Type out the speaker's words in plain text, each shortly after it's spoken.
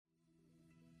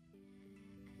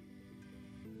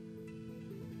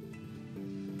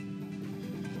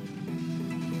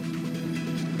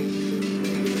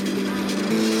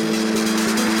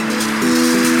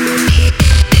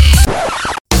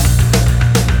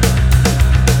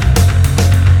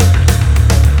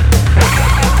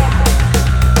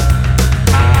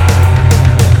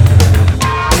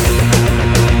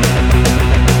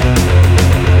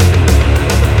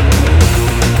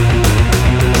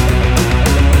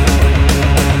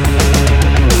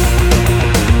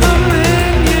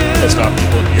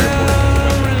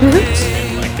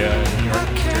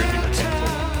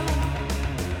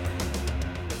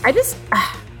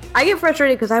I get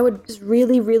frustrated because I would just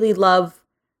really, really love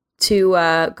to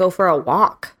go for a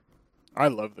walk. I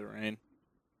love the rain.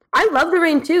 I love the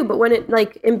rain too, but when it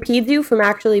like impedes you from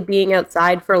actually being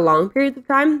outside for long periods of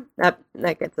time, that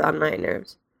gets on my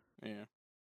nerves. Yeah.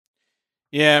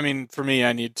 Yeah, I mean, for me,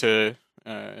 I need to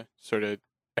sort of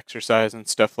exercise and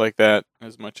stuff like that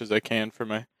as much as I can for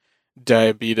my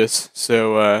diabetes.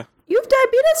 So, You have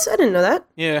diabetes? I didn't know that.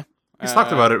 yeah. He's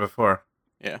talked about it before.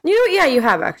 Yeah. Yeah, you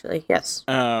have actually. Yes.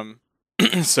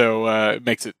 So it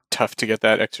makes it tough to get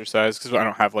that exercise because I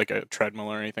don't have like a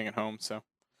treadmill or anything at home. So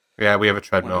Yeah, we have a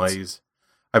treadmill. Once.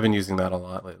 I've been using that a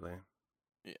lot lately.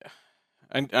 yeah,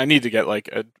 I need to get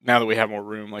like now that we have more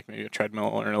room, like maybe a treadmill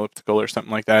or an elliptical or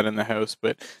something like that in the house.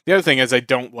 But the other thing is I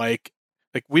don't like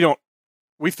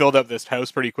we filled up this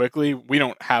house pretty quickly. We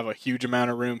don't have a huge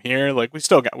amount of room here. Like we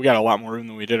got a lot more room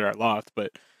than we did at our loft,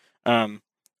 but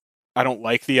I don't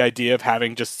like the idea of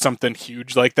having just something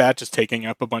huge like that just taking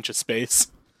up a bunch of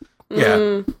space.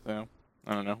 Yeah. So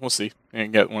I don't know. We'll see. I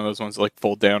can get one of those ones that, like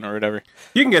fold down or whatever.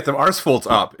 You can get them. Ours folds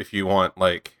up if you want,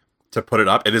 like, to put it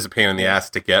up. It is a pain in the ass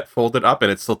to get folded up,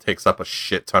 and it still takes up a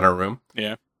shit ton of room.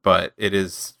 Yeah. But it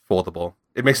is foldable.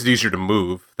 It makes it easier to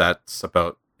move. That's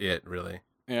about it, really.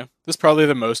 Yeah, this is probably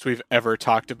the most we've ever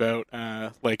talked about,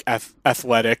 like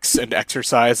athletics and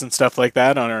exercise and stuff like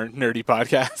that on our nerdy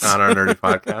podcast. On our nerdy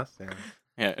podcast, yeah.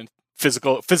 Yeah, and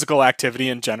physical activity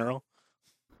in general.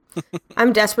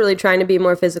 I'm desperately trying to be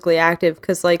more physically active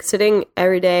because, like, sitting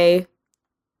every day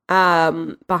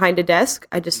behind a desk,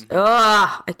 I just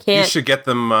I can't. You should get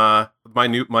them. My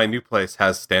new place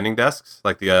has standing desks,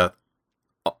 like the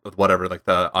whatever, like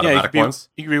the automatic ones.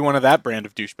 You could be one of that brand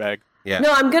of douchebag. Yeah.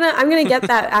 No, I'm gonna get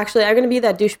that. Actually, I'm gonna be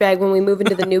that douchebag when we move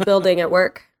into the new building at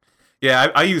work. Yeah,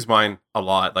 I use mine a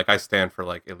lot. Like I stand for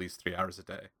like at least 3 hours a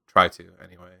day. Try to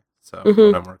anyway. So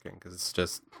when I'm working, because it's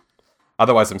just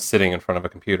otherwise I'm sitting in front of a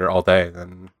computer all day.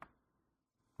 Then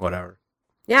whatever.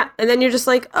 Yeah, and then you're just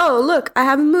like, oh look, I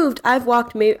haven't moved. I've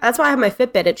walked. Maybe that's why I have my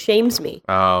Fitbit. It shames me.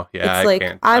 Oh yeah, it's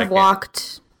like I've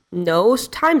walked no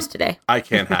times today. I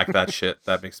can't hack that shit.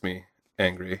 That makes me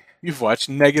angry. You've walked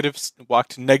negative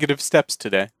steps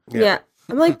today. Yeah.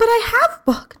 I'm like, but I have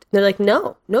walked. They're like,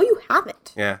 no, you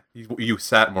haven't. Yeah, you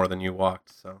sat more than you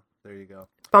walked. So there you go.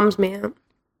 Bums me out.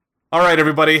 All right,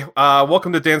 everybody.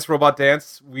 Welcome to Dance Robot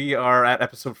Dance. We are at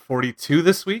episode 42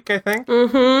 this week, I think.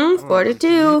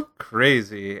 42.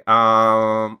 Crazy.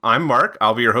 I'm Mark.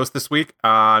 I'll be your host this week.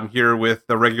 I'm here with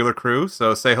the regular crew.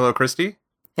 So say hello, Christy.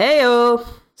 Heyo.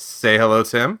 Say hello,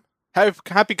 Tim.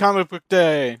 Happy Comic Book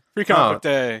Day. Free Comic Book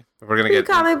Day. We're going to get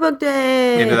Comic Book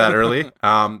Day. into that early.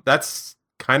 That's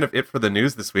kind of it for the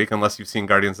news this week, unless you've seen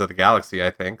Guardians of the Galaxy,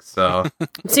 I think. So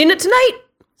Seen it tonight.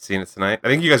 Seen it tonight. I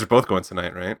think you guys are both going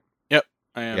tonight, right? Yep,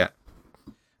 I am. Yeah.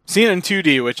 Seen it in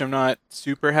 2D, which I'm not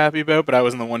super happy about, but I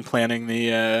wasn't the one planning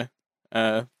the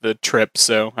trip,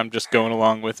 so I'm just going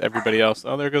along with everybody else.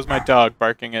 Oh, there goes my dog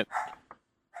barking at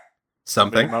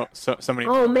something. Somebody.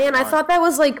 Oh man, I thought that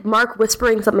was like Mark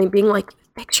whispering something, being like,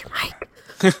 "Fix your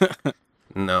mic."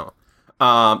 No,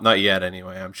 not yet.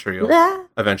 Anyway, I'm sure you'll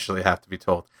eventually have to be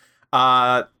told.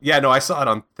 Yeah, no, I saw it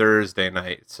on Thursday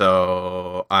night,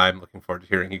 so I'm looking forward to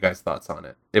hearing you guys' thoughts on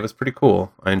it. It was pretty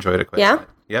cool. I enjoyed it quite a bit.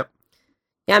 Yep.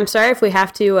 Yeah, I'm sorry if we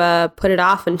have to put it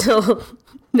off until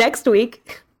next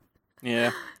week.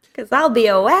 Yeah. Because I'll be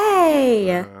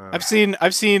away. I've seen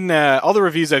all the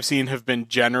reviews I've seen have been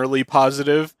generally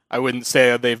positive. I wouldn't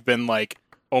say they've been like,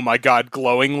 oh my god,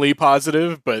 glowingly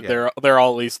positive, but they're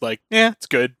all at least like, yeah, it's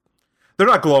good. They're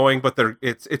not glowing, but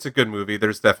it's a good movie.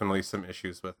 There's definitely some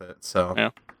issues with it. So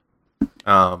yeah.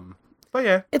 But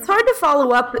yeah. It's hard to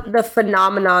follow up the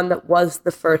phenomenon that was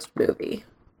the first movie.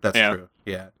 That's true.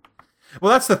 Yeah. Well,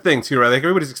 that's the thing too, right? Like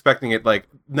everybody's expecting it. Like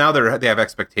now they have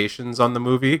expectations on the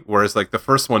movie, whereas like the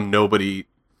first one, nobody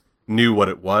knew what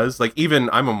it was. Like even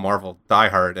I'm a Marvel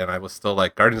diehard, and I was still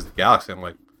like Guardians of the Galaxy. I'm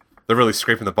like, they're really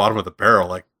scraping the bottom of the barrel.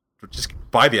 Like, just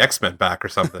buy the X-Men back or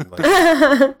something. Like,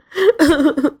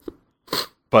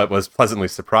 but was pleasantly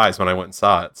surprised when I went and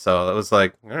saw it. So it was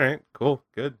like, all right, cool,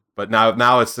 good. But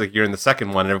now it's like you're in the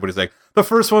second one, and everybody's like, the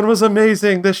first one was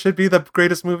amazing. This should be the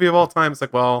greatest movie of all time. It's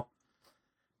like, well.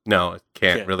 No, it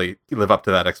can't really live up to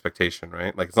that expectation,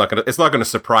 right? Like it's not gonna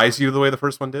surprise you the way the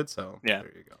first one did. So yeah,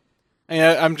 there you go.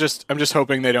 Yeah, I'm just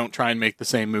hoping they don't try and make the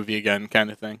same movie again, kind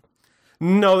of thing.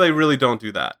 No, they really don't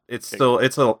do that. It's still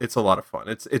it's a lot of fun.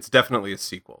 It's definitely a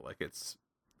sequel. Like it's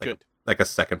like a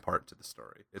second part to the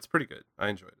story. It's pretty good. I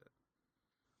enjoyed it.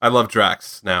 I love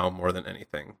Drax now more than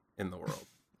anything in the world.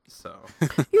 So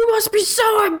You must be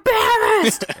so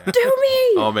embarrassed. Yeah. Do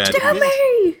me. Oh, man. Do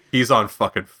me. he's on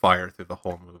fucking fire through the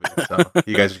whole movie. So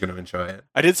you guys are going to enjoy it.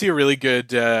 I did see a really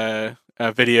good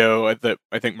video that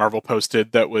I think Marvel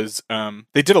posted that was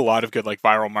they did a lot of good like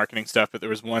viral marketing stuff, but there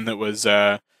was one that was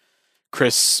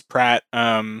Chris Pratt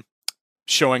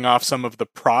showing off some of the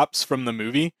props from the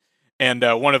movie, and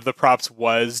one of the props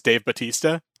was Dave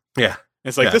Bautista. Yeah.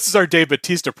 It's like, this is our Dave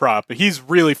Bautista prop. He's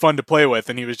really fun to play with,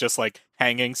 and he was just like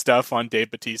hanging stuff on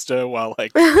Dave Bautista while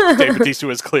like Dave Bautista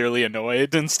was clearly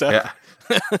annoyed and stuff.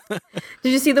 Yeah.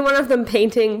 Did you see the one of them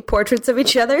painting portraits of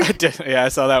each other? Yeah, I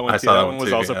saw that one I too. saw That that one one was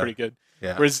too, also yeah. pretty good.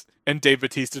 Yeah. Whereas, and Dave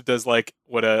Bautista does like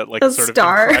what a A sort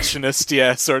star. of impressionist,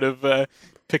 sort of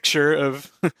picture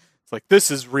of. It's like, this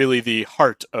is really the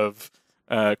heart of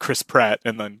Chris Pratt,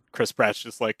 and then Chris Pratt's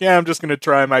just like, yeah, I'm just gonna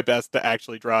try my best to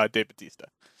actually draw Dave Bautista.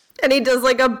 And he does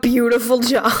like a beautiful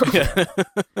job. Yeah.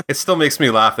 It still makes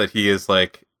me laugh that he is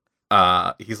like,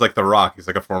 he's like The Rock. He's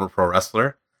like a former pro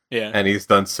wrestler, Yeah. and he's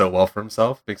done so well for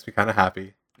himself. Makes me kind of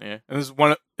happy. Yeah. And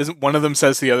isn't one of them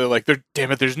says to the other like,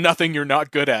 damn it, there's nothing you're not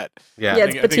good at. Yeah. Yeah, I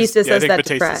think Batista says that to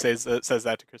Batista Pratt. says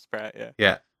that to Chris Pratt. Yeah.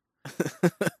 Yeah.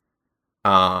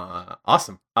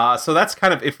 Awesome. So that's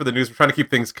kind of it for the news. We're trying to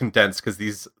keep things condensed because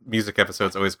these music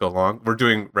episodes always go long. We're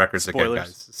doing records again, Spoilers.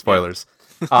 guys. Spoilers.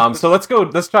 So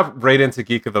let's drop right into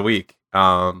Geek of the Week.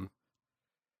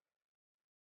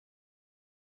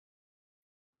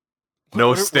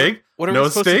 No Sting? What are No we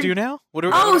supposed Sting? to do now? What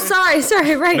are Oh,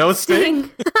 sorry, right. No Sting?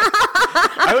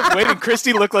 I was waiting.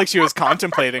 Christy looked like she was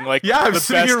contemplating, like, Yeah, I'm the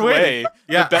sitting best here waiting. way.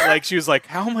 Yeah. Like she was like,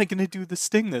 "How am I going to do the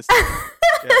Sting this time?"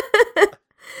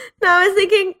 No, I was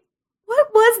thinking,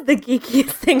 what was the geekiest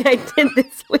thing I did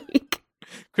this week?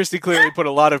 Christy clearly put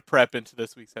a lot of prep into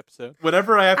this week's episode.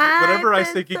 Whenever I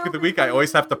say been Geek so of the Week, I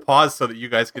always have to pause so that you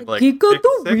guys could like Geek of take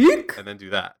a the sip Week? and then do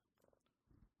that.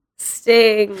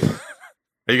 Sting.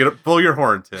 Are you gonna blow your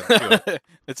horn, Tim? Do it.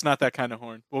 It's not that kind of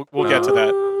horn. We'll get to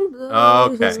that.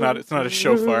 Okay. It's not a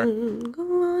shofar.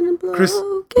 Go on and blow Chris-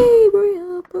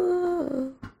 Gabriel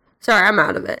blow. Sorry, I'm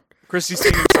out of it. Christy's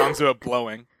singing songs about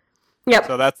blowing. Yep.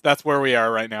 So that's where we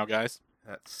are right now, guys.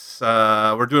 That's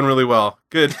we're doing really well.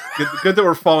 Good that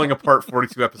we're falling apart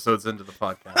 42 episodes into the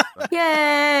podcast. But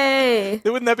Yay.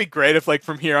 Wouldn't that be great if, like,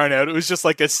 from here on out, it was just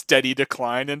like a steady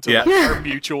decline into Yeah. like, our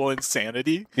mutual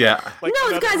insanity? yeah. Like, No,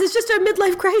 none- guys, it's just our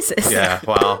midlife crisis. Yeah,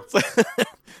 wow.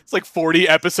 It's like 40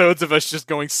 episodes of us just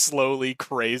going slowly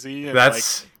crazy. And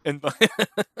That's and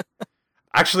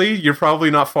actually, you're probably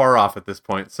not far off at this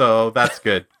point, so that's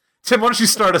good. Tim, why don't you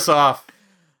start us off?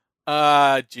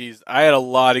 geez, I had a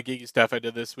lot of geeky stuff I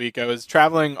did this week. I was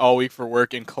traveling all week for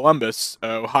work in Columbus,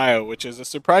 Ohio, which is a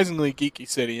surprisingly geeky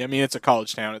city. I mean, it's a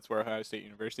college town. It's where Ohio State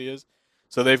University is.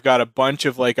 So they've got a bunch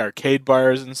of like arcade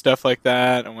bars and stuff like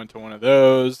that. I went to one of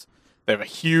those. They have a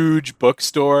huge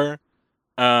bookstore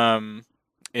in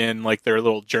like their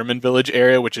little German village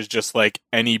area, which is just like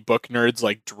any book nerd's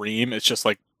like dream. It's just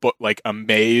like like a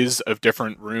maze of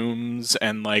different rooms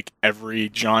and like every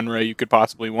genre you could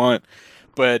possibly want.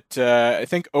 But I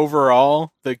think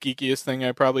overall, the geekiest thing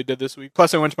I probably did this week.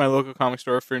 Plus, I went to my local comic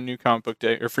store for a new comic book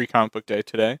day or free comic book day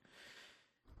today.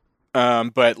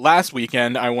 But last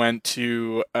weekend, I went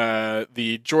to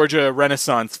the Georgia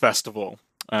Renaissance Festival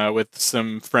with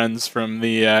some friends from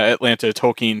the Atlanta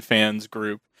Tolkien fans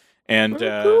group. And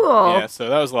cool. yeah, so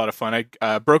that was a lot of fun.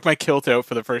 I broke my kilt out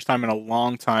for the first time in a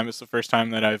long time. It's the first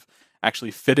time that I've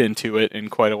actually fit into it in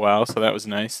quite a while, so that was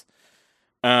nice.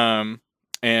 Yeah,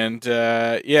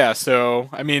 so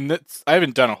I mean, I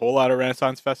haven't done a whole lot of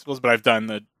Renaissance festivals, but I've done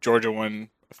the Georgia one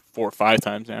 4 or 5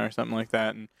 times now, or something like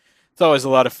that, and it's always a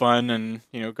lot of fun. And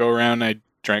go around. I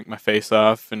drank my face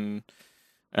off, and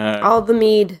All the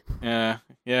mead. yeah,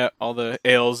 all the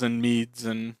ales and meads,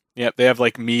 and yeah, they have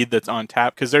like mead that's on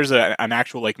tap because there's an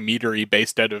actual like meadery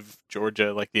based out of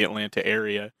Georgia, like the Atlanta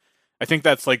area. I think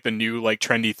that's like the new like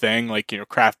trendy thing. Like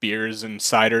craft beers and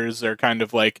ciders are kind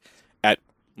of like at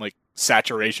like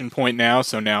saturation point now.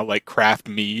 So now like craft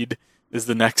mead is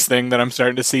the next thing that I'm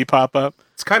starting to see pop up.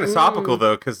 It's kind of topical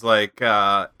though, because like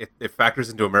it factors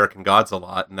into American Gods a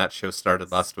lot, and that show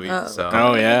started last week. Oh. So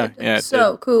Oh yeah, yeah. it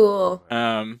So cool.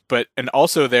 But and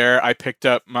also there, I picked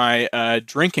up my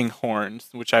drinking horns,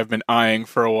 which I've been eyeing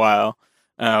for a while.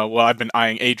 Well, I've been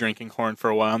eyeing a drinking horn for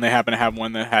a while, and they happen to have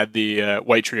one that had the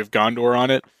White Tree of Gondor on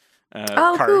it,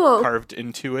 cool. carved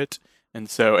into it, and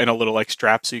a little like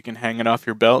strap so you can hang it off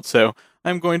your belt. So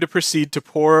I'm going to proceed to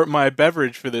pour my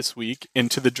beverage for this week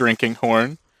into the drinking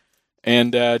horn,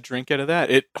 and drink out of that.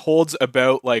 It holds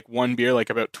about like one beer, like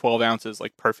about 12 ounces,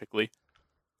 like perfectly.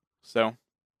 So,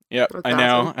 yeah, That's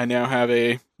I now have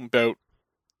a about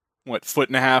foot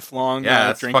and a half long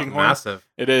Yeah, it's drinking fucking horn. massive.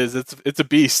 It is. It's a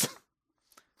beast.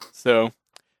 So,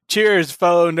 cheers,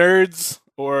 fellow nerds.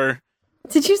 Or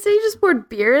Did you say you just poured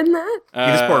beer in that? You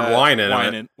just poured wine in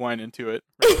it. Wine into it.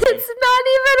 It's not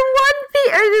even 1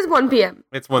 p.m. It is 1 p.m.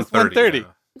 It's 1:30. 1:30.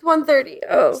 now. It's 1:30.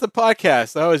 Oh. It's the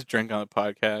podcast. I always drink on the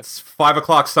podcast. It's 5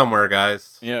 o'clock somewhere,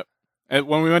 guys. Yep. And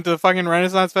when we went to the fucking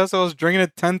Renaissance Festival, I was drinking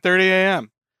at 10:30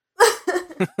 a.m.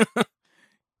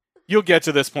 You'll get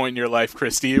to this point in your life,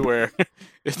 Christy, where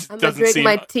it I'm gonna doesn't drink seem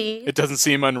my tea. it doesn't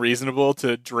seem unreasonable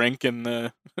to drink in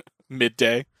the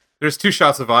midday. There's 2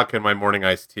 shots of vodka in my morning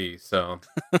iced tea, so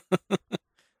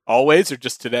Always or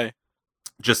just today?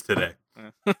 just today.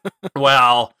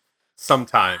 Well,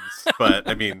 sometimes, but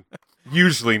I mean,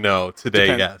 usually no.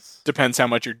 Today, yes. Depends how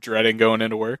much you're dreading going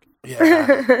into work.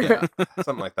 Yeah,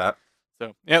 something like that.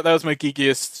 So yeah, that was my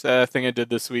geekiest thing I did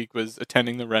this week was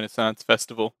attending the Renaissance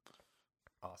Festival.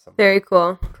 Awesome. Very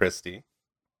cool. Christy.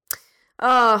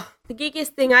 Oh, the geekiest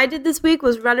thing I did this week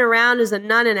was run around as a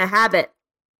nun in a habit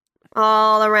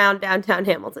all around downtown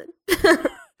Hamilton.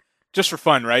 Just for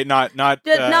fun, right? Not No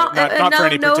for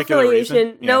any particular affiliation,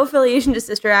 reason. no affiliation to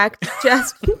Sister Act.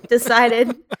 Just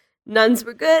decided nuns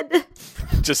were good.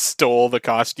 Just stole the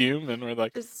costume and we're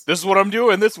like, Just, this is what I'm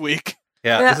doing this week.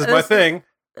 Yeah, Yeah, this is my thing.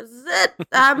 this is it.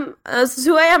 This is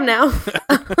who I am now.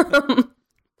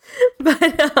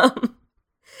 But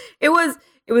it was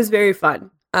very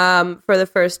fun. For the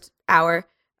first hour,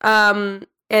 and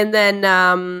then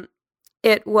my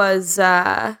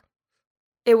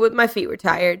feet were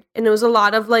tired, and it was a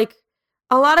lot of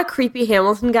creepy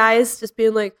Hamilton guys just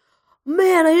being like,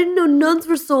 "Man, I didn't know nuns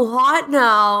were so hot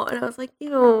now," and I was like,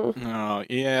 "Ew, Oh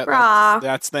yeah, brah,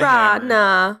 that's the brah, hammer.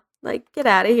 nah, like get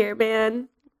out of here, man,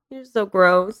 you're so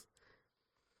gross."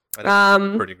 That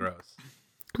is pretty gross.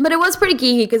 But it was pretty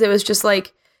geeky because it was just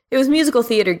like, it was musical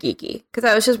theater geeky because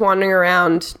I was just wandering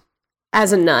around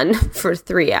as a nun for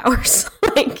 3 hours.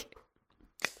 Like,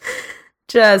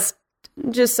 just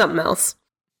something else.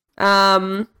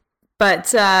 But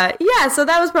yeah, so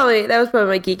that was probably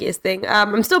my geekiest thing.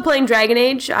 I'm still playing Dragon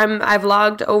Age. I've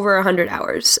logged over 100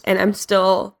 hours and I'm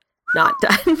still not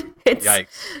done. Yikes.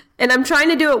 And I'm trying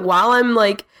to do it while I'm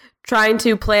like trying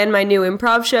to plan my new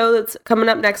improv show that's coming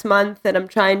up next month, and I'm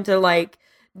trying to like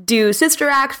do Sister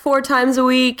Act 4 times a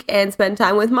week and spend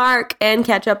time with Mark and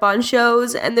catch up on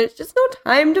shows, and there's just no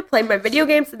time to play my video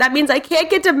games. So that means I can't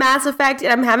get to Mass Effect,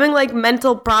 and I'm having like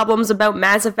mental problems about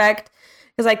Mass Effect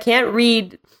because I can't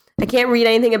read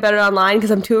anything about it online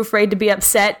because I'm too afraid to be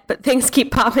upset, but things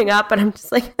keep popping up and I'm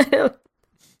just like, I don't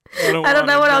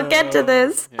know when I'll get to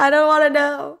this. Yeah. I don't want to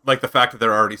know. Like the fact that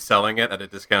they're already selling it at a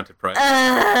discounted price.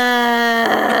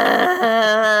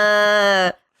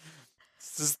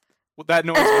 This is, that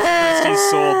noise was Christy's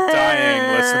soul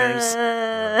dying, listeners.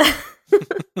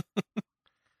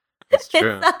 It's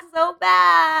true. It sucks so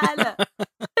bad.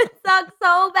 It sucks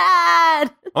so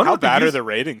bad. I wonder How what the bad are us- the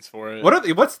ratings for it?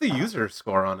 What's the user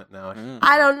score on it now?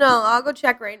 I don't know. I'll go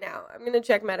check right now. I'm going to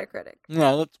check Metacritic.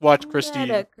 No, let's watch Christy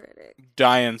Metacritic.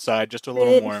 die inside just a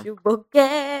little more. Visual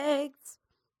gags.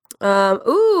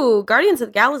 Guardians of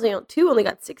the Galaxy 2 only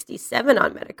got 67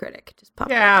 on Metacritic. Just pop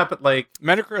Yeah, but like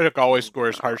Metacritic always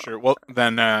scores harsher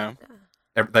than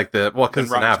because it's an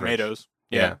Rotten average. Tomatoes.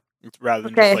 Yeah. It's rather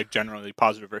than Okay. just like generally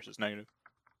positive versus negative.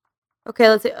 Okay,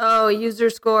 let's see. Oh, user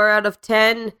score out of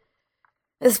 10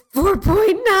 is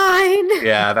 4.9.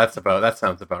 Yeah, that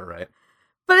sounds about right.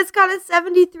 But it's got a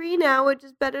 73 now, which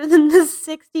is better than the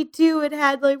 62 it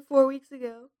had like 4 weeks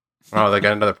ago. Oh, they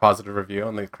got another positive review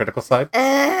on the critical side. I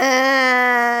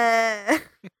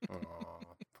Aw,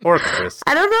 poor Chris.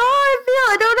 don't know how I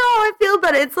feel. I don't know how I feel,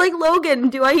 but it's like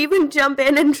Logan. Do I even jump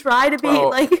in and try to be Oh,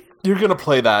 like... You're gonna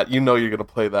play that. You know you're gonna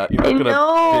play that. You're I not gonna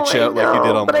know, bitch out like you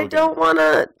did on but Logan. I don't want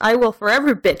to... I will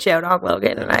forever bitch out on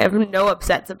Logan, and I have no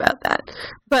upsets about that.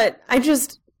 But I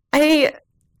don't...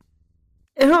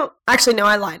 Actually, no,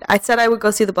 I lied. I said I would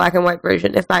go see the black and white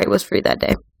version if I was free that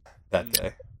day. That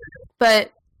day.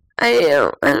 But I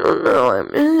don't know.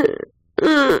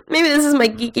 Maybe this is my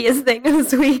geekiest thing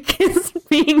this week, is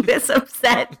being this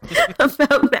upset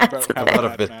about Mass About how Effect. About a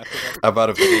bad bit- math is. About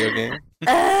a video game?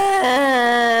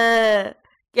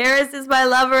 Garrus is my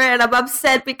lover, and I'm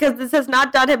upset because this has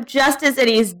not done him justice, and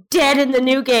he's dead in the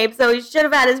new game, so he should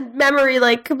have had his memory,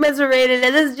 like, commiserated,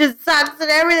 and this just sucks,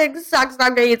 and everything sucks, and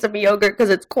I'm gonna eat some yogurt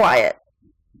because it's quiet.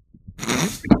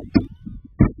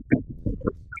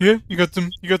 Yeah, you got some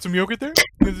yogurt there.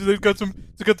 It's got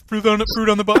the fruit on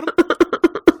the bottom.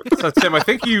 So, Tim, I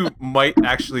think you might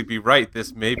actually be right.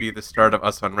 This may be the start of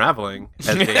us unraveling.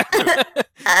 As they That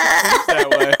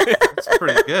way. It's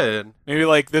pretty good. Maybe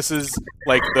like this is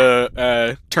like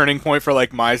the turning point for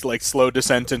like my like slow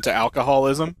descent into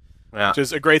alcoholism, Yeah. which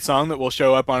is a great song that will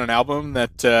show up on an album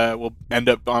that will end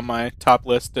up on my top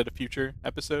list at a future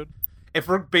episode. If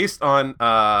we're based on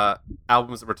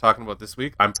albums that we're talking about this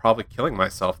week, I'm probably killing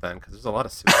myself then because there's a lot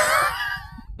of suicide.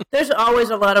 There's always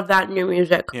a lot of that new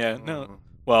music. Yeah, no.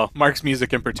 Well, Mark's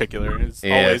music in particular is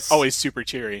Yes. always super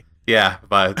cheery. Yeah,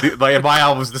 but my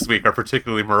albums this week are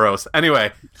particularly morose.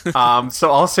 Anyway,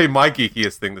 so I'll say my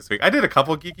geekiest thing this week. I did a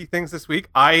couple geeky things this week.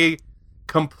 I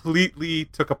completely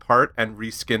took apart and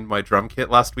reskinned my drum kit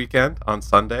last weekend on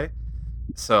Sunday.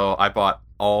 So I bought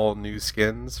all new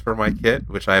skins for my kit,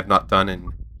 which I have not done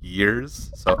in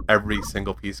years. So every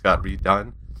single piece got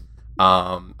redone.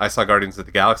 I saw Guardians of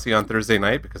the Galaxy on Thursday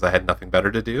night because I had nothing better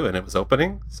to do and it was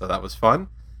opening, so that was fun.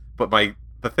 But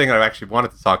the thing I actually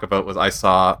wanted to talk about was I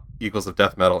saw Eagles of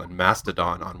Death Metal and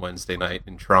Mastodon on Wednesday night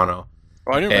in Toronto.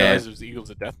 Oh, I didn't realize there was Eagles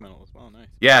of Death Metal as well. Nice.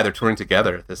 Yeah, they're touring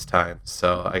together this time,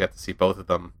 so I got to see both of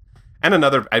them. And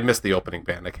I missed the opening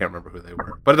band. I can't remember who they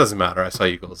were, but it doesn't matter. I saw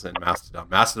Eagles and Mastodon.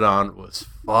 Mastodon was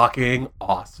fucking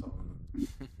awesome.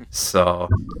 So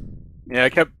Yeah, I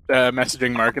kept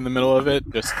messaging Mark in the middle of it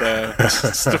just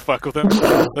to fuck with him.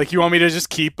 Like, you want me to just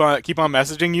keep on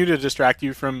messaging you to distract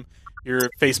you from your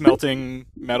face melting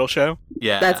metal show?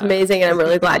 yeah, That's amazing, and I'm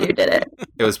really glad you did it.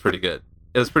 It was pretty good.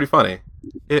 It was pretty funny.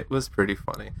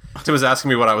 Tim was asking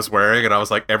me what I was wearing, and I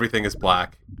was like, "Everything is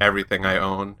black. Everything I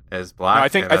own is black." No, I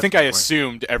and think that's I my-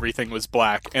 assumed everything was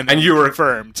black, and you were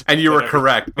confirmed. And you were that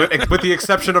correct, with the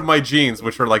exception of my jeans,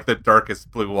 which were like the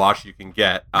darkest blue wash you can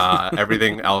get.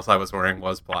 Everything else I was wearing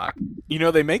was black. You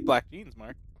know they make black jeans,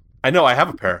 Mark. I know I have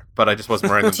a pair, but I just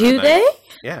wasn't wearing them. Do that they?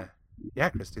 night. Yeah,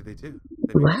 Christy, they do.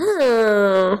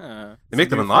 Wow. They make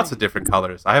them in lots of different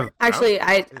colors. I have Actually,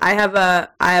 I have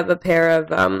a pair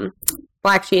of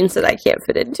black jeans that I can't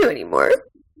fit into anymore.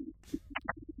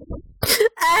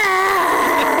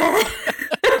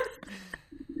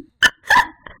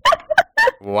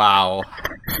 Wow,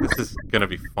 this is gonna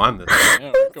be fun.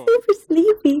 Yeah, we're going- Super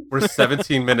sleepy. We're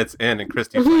 17 minutes in, and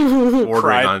Christy's like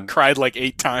bordering on. cried like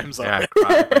 8 times on Yeah, it.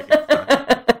 cried like it's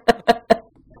done.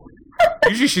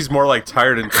 Usually she's more like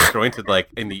tired and disjointed like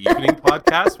in the evening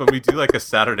podcast. When we do like a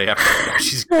Saturday afternoon,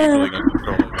 she's giggling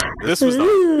uncontrollably. This was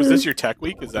this your tech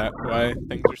week? Is that why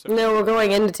things are so? No, we're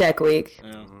going into Tech Week.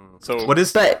 Yeah. So What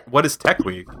is Tech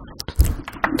Week?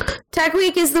 Tech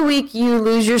Week is the week you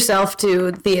lose yourself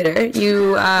to theater.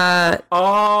 You,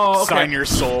 Oh, sign your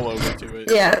soul over to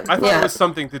it. yeah, I thought yeah. it was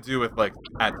something to do with like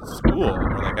at school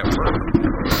or like at work.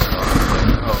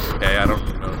 Oh, okay. I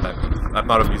don't know what that means. I'm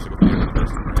not a musical theater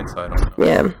person, right? So I don't know.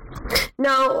 Yeah.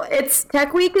 No, it's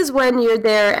Tech Week is when you're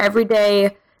there every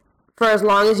day for as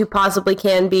long as you possibly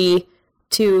can be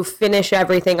to finish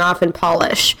everything off and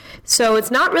polish. So it's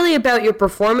not really about your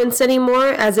performance anymore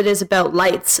as it is about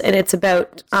lights, and it's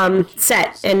about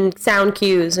set and sound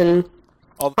cues and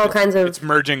all kinds of... It's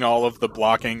merging all of the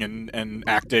blocking and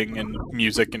acting and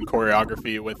music and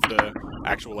choreography with the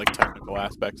actual like technical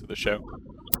aspects of the show.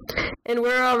 And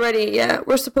we're already,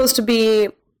 we're supposed to be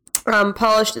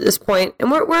polished at this point, and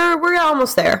we're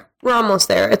almost there. We're almost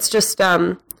there. It's just,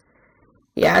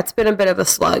 it's been a bit of a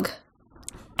slug.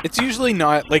 It's usually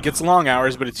not like it's long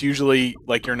hours, but it's usually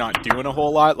like you're not doing a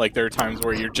whole lot. Like there are times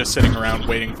where you're just sitting around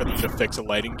waiting for them to fix a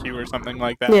lighting cue or something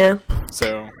like that. Yeah.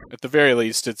 So at the very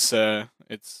least, it's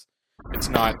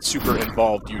not super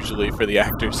involved usually for the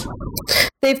actors.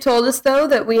 They've told us, though,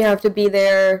 that we have to be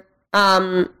there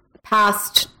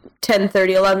past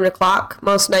 10:30, 11 o'clock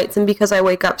most nights, and because I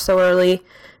wake up so early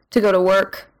to go to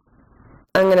work,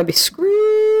 I'm going to be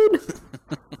screwed.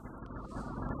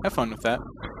 Have fun with that.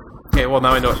 Okay, well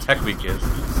now I know what Tech Week is,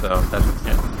 so that's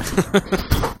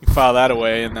You file that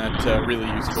away in that really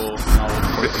useful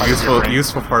knowledge.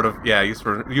 useful part of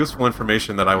useful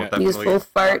information that I will Yeah. definitely Useful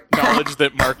fart. Knowledge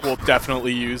that Mark will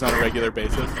definitely use on a regular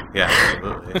basis. Yeah,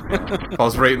 absolutely. Yeah.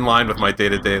 Falls right in line with my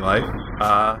day-to-day life,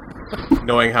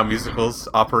 knowing how musicals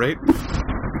operate.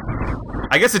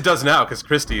 I guess it does now, because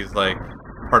Christy is, like,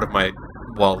 part of my,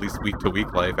 well, at least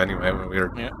week-to-week life, anyway, when we were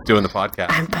doing the podcast.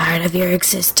 I'm part of your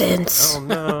existence. Oh,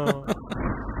 no.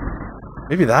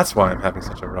 Maybe that's why I'm having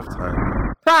such a rough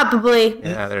time. Probably.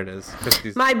 Yeah, there it is.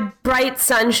 Christy's... My bright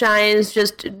sunshine is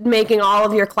just making all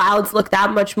of your clouds look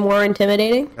that much more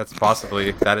intimidating. that is possibly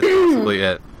it.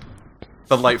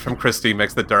 The light from Christy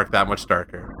makes the dark that much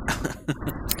darker.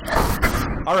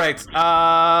 All right,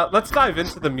 let's dive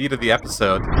into the meat of the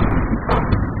episode.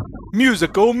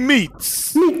 Musical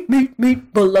meats.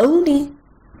 Meat, baloney.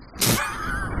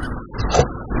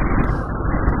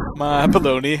 My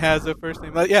baloney has a first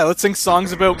name. Yeah, let's sing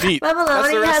songs about meat. My That's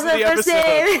the baloney rest has of the a first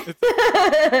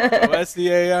episode. name.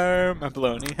 O-S-C-A-R. My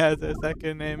baloney has a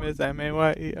second name is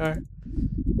M-A-Y-E-R.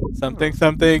 Something,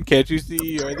 something. Can't you see?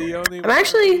 You're the only I'm one.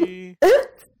 actually-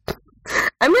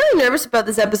 I'm really nervous about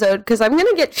this episode because I'm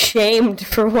gonna get shamed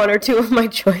for one or two of my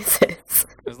choices.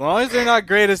 As long as they're not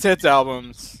greatest hits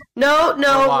albums. No, Or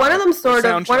live. one of them sort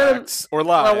of. One of them. Soundtracks. Or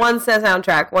live. Well, one's a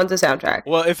soundtrack. One's a soundtrack.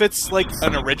 Well, if it's like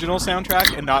an original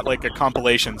soundtrack and not like a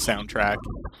compilation soundtrack.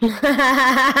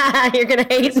 You're gonna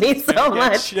hate me so Get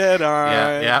much. shit on.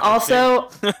 Yeah. Also,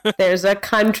 there's a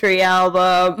country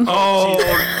album. Oh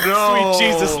no! Sweet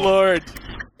Jesus Lord.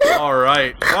 All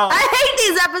right. Well, I hate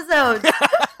these episodes.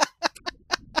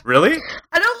 really?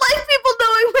 I don't like people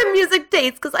knowing my music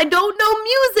tastes because I don't know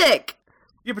music.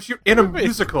 Yeah, but you're in a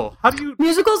musical. How do you?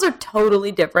 Musicals are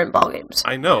totally different ballgames.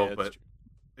 I know, Yeah, but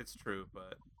it's true.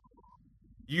 But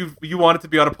you wanted to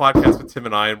be on a podcast with Tim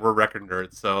and I, and we're record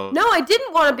nerds. So No, I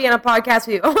didn't want to be on a podcast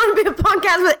with you. I want to be on a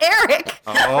podcast with Eric.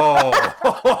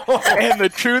 Oh. And the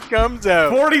truth comes out.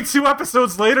 42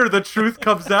 episodes later, the truth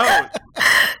comes out.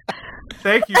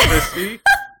 Thank you, Christy.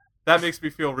 That makes me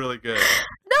feel really good.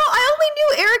 No, I only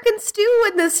knew Eric and Stu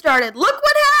when this started. Look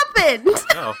what happened.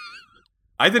 No.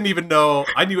 I didn't even know.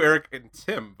 I knew Eric and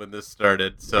Tim when this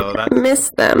started, so that's...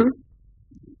 Miss them.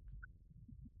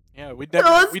 Yeah, we Let's never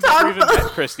talk even about-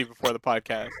 met Christy before the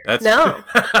podcast. That's No.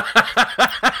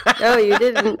 No, you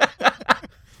didn't.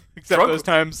 Except Drunk- those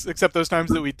times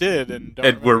that we did, and don't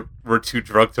And remember. we're too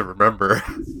drunk to remember.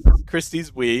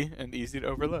 Christy's wee and easy to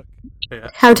overlook.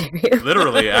 How dare you?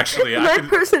 Literally, actually, My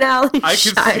personality I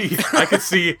shines. can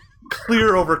see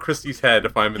clear over Christy's head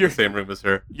if I'm in the same room as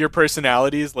her. Your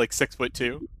personality is like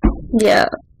 6'2". Yeah.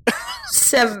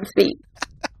 7 feet.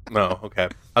 No, okay.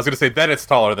 I was gonna say then it's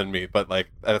taller than me, but like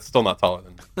it's still not taller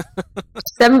than me.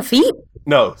 7 feet?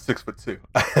 No, 6'2".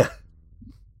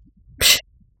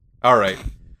 All right.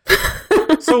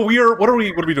 So what are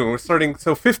we doing? We're starting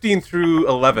 15 through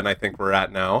 11. I think we're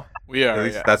at now. We At are.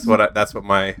 least Yeah. that's what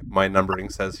my numbering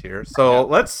says here. So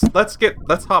let's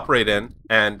hop right in,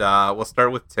 and we'll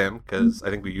start with Tim because I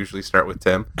think we usually start with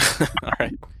Tim. All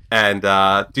right. And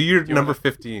do your you number wanna-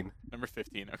 15. Number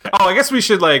 15. Okay. Oh, I guess we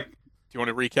should Do you want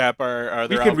to recap our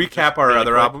other? we can albums recap just our really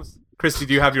other quick? albums. Christy,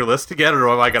 do you have your list again, or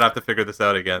am I gonna have to figure this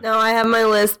out again? No, I have my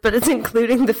list, but it's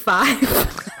including the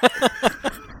 5.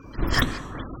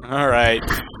 All right.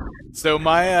 So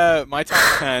my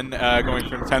top 10, going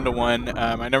from 10 to 1.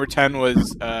 My number 10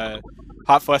 was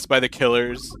Hot Fuss by the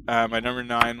Killers. My number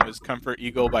 9 was Comfort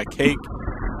Eagle by Cake.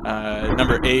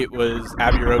 Number 8 was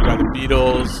Abbey Road by the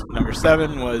Beatles. Number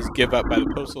 7 was Give Up by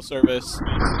the Postal Service.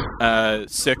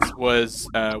 6 was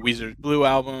Weezer's Blue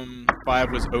Album.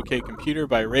 5 was OK Computer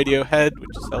by Radiohead, which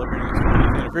is celebrating its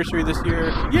 20th anniversary this year.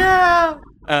 Yeah.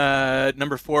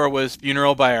 Number 4 was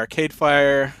Funeral by Arcade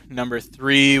Fire. Number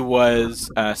 3 was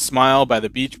Smile by the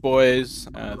Beach Boys,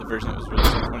 the version that was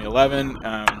released in 2011.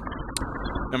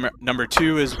 Number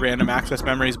 2 is Random Access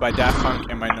Memories by Daft Punk,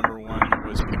 and my number 1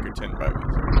 was Pinkerton by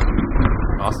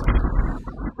Weezer. Awesome.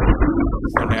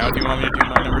 So now, do you want me to do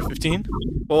my number 15?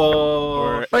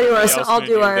 Or What do you want? anybody So else I'll gonna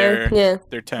do our. Yeah.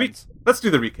 their 10s? let's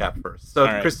do the recap first. So, All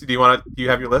right. Christy, do you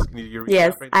have your list? Can you do your recap?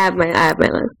 Yes, right I have my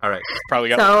list. All right. Probably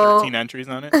got So- like 13 entries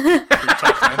on it. For your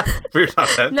top 10. For your top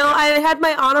 10. No, I had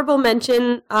my honorable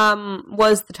mention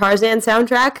was the Tarzan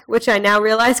soundtrack, which I now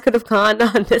realize could have gone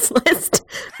on this list,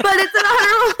 but it's an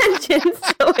honorable mention,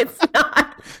 so it's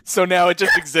not. So now it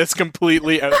just exists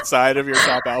completely outside of your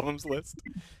top albums list.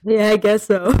 Yeah, I guess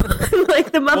so.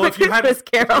 Like the Muppet Well, if you Christmas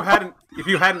Carol. if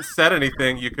you hadn't said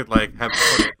anything, you could like have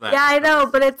put it. Yeah, I know,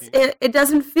 but it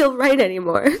doesn't feel right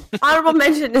anymore. Honorable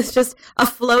mention is just a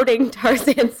floating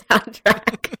Tarzan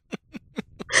soundtrack.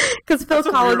 Because Phil That's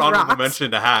a Collins weird honorable rocks.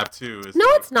 mention to have too. No,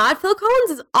 it's not. Phil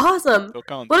Collins is awesome. Phil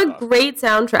Collins What is a awesome. great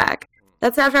soundtrack.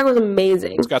 That soundtrack was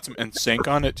amazing. It's got some NSYNC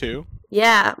on it too.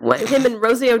 Yeah, him and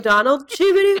Rosie O'Donnell. Now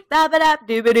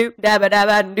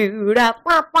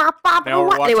we're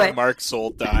watching Anyway, Mark's soul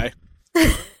die.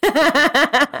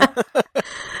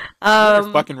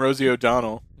 um, Fucking Rosie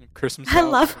O'Donnell. Christmas. I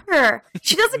love her.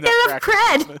 She doesn't get enough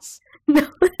cred. No.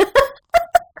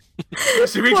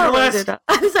 Should we read your list?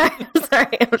 I'm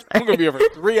sorry. I'm gonna be over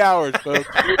 3 hours, folks.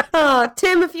 Oh,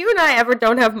 Tim, if you and I ever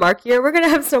don't have Mark here, we're gonna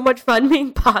have so much fun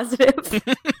being positive.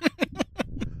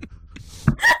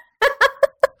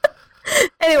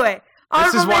 Anyway,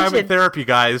 This is honorable why I'm in mention. therapy,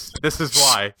 guys. This is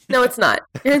why. No, it's not.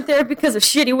 You're in therapy because of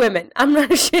shitty women. I'm not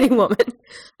a shitty woman.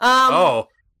 Oh,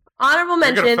 Honorable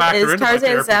You're gonna mention factor is into my Tarzan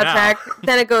therapy now. soundtrack.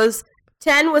 Then it goes.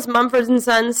 10 was Mumford and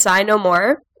Sons' "Sigh No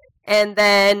More." And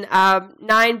then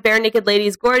 9, Bare Naked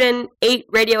Ladies Gordon.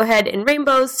 8, Radiohead and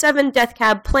Rainbows. 7, Death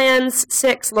Cab Plans.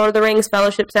 6, Lord of the Rings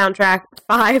Fellowship soundtrack.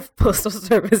 5, Postal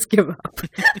Service Give Up.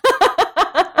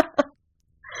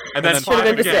 And then then Should have 5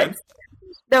 been to again. 6.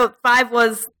 No, 5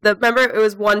 was remember it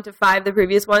was 1 to 5 the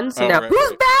previous one. So Oh, now right, who's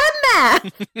right. bad at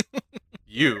math?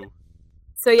 You.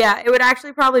 So yeah, it would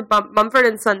actually probably bump Mumford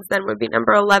and Sons then would be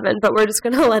number 11, but we're just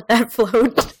gonna let that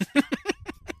float.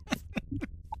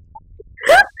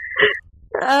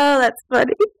 Oh, that's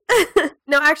funny.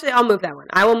 No, actually, I'll move that one.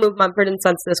 I will move Mumford and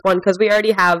Sons to this one because we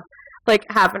already have like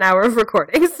half an hour of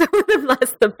recording, so the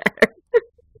less the better.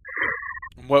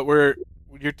 What were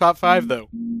your top 5 though?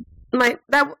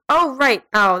 Oh right.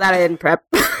 Oh, that I didn't prep.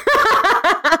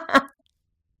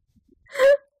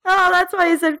 Oh, that's why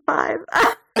you said 5. I'm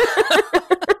so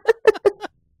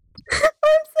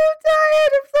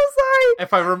tired. I'm so sorry.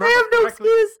 If I remember I have no correctly,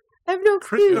 excuse. I have no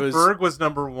excuse. It was- Berg was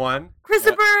number 1,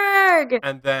 Christopher.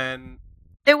 and then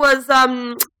It was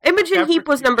Imogen Jeffrey- Heap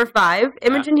was number 5.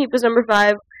 Imogen Heap was number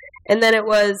 5, and then it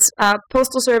was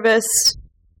Postal Service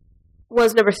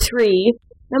was number 3.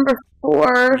 Number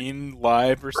 4, Queen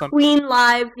Live or something? Queen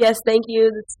Live. Yes, thank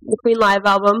you. That's the Queen Live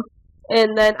album.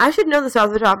 And then I should know this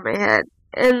off the top of my head.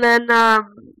 And then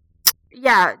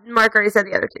yeah, Mark already said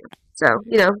the other 2. So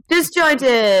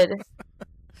disjointed.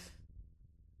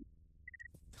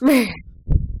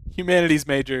 Humanities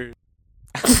major.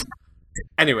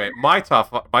 anyway, my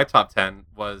top 10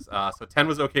 was so 10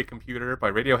 was OK Computer by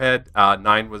Radiohead,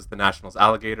 9 was The National's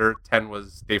Alligator, 10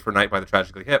 was Day for Night by the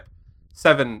Tragically Hip,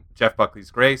 7 Jeff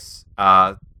Buckley's Grace,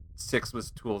 6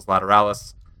 was Tool's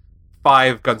Lateralis,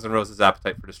 5 Guns N' Roses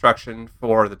Appetite for Destruction,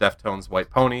 4 The Deftones White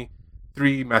Pony,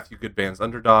 3 Matthew Goodband's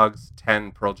Underdogs,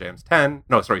 10 Pearl Jam's 10.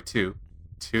 No, sorry, 2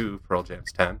 Pearl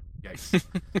Jam's 10. Yikes.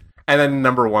 And then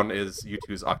number 1 is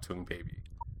U2's Achtung Baby.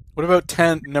 What about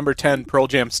number 10, Pearl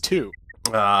Jam's 2?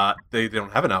 They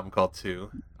don't have an album called 2,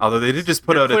 although they did just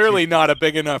put You're out clearly not a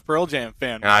big enough Pearl Jam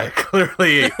fan. I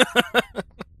clearly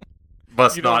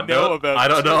must You don't not know about I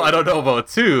don't 2. know. I don't know about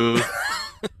 2.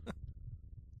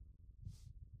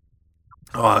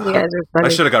 Oh, You guys are I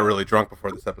funny. should have got really drunk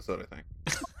before this episode, I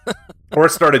think, or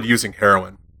started using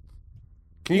heroin.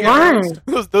 Can you Why?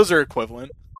 Those are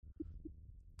equivalent.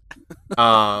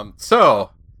 So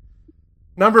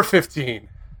number 15.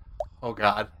 Oh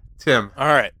God, Tim. All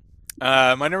right.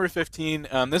 My number 15.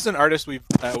 This is an artist we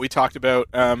talked about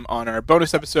on our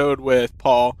bonus episode with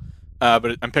Paul,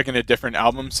 but I'm picking a different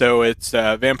album. So it's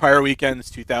Vampire Weekend's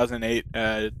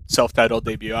 2008 self-titled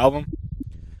debut album.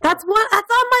 That's on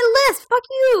my list. Fuck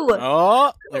you.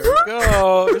 Oh, there we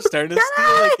go. We're starting to Get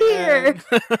outta steal here. again.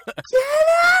 Get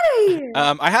out of here.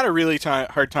 I had a really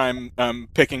hard time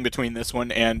picking between this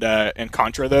one and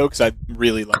Contra though, because I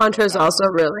really like Contra's also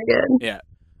really good. Yeah.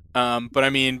 But I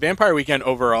mean, Vampire Weekend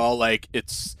overall, like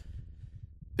it's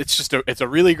a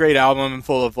really great album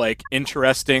full of like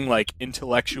interesting, like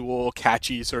intellectual,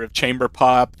 catchy sort of chamber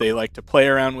pop. They like to play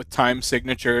around with time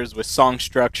signatures, with song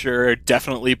structure,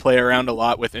 definitely play around a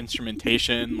lot with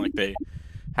instrumentation. Like they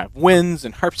have winds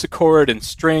and harpsichord and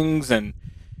strings, and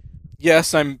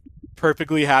yes, I'm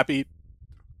perfectly happy.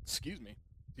 Excuse me.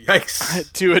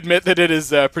 Yikes. To admit that it is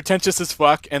pretentious as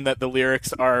fuck and that the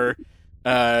lyrics are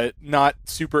not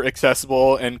super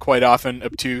accessible and quite often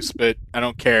obtuse, but I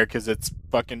don't care because it's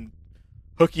fucking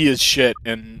hooky as shit,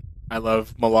 and I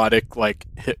love melodic, like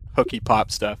hooky pop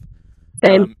stuff,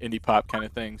 Same. indie pop kind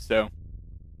of thing. So,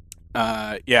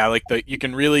 yeah, like you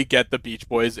can really get the Beach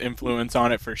Boys influence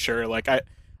on it for sure. Like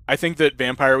I think that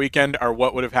Vampire Weekend are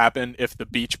what would have happened if the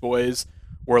Beach Boys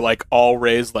were like all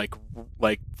raised like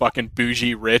fucking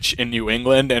bougie rich in New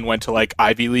England and went to like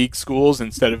Ivy League schools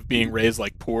instead of being raised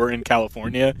like poor in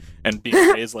California and being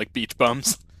raised like beach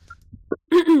bums.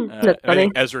 That's I funny.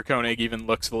 think Ezra Koenig even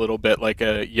looks a little bit like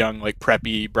a young, like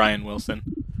preppy Brian Wilson.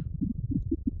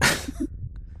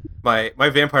 My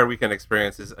Vampire Weekend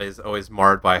experience is always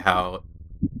marred by how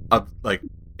like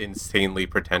insanely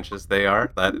pretentious they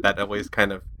are. That always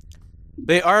kind of.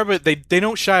 They are, but they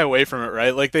don't shy away from it,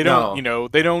 right? Like they don't, No.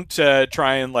 they don't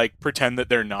try and like pretend that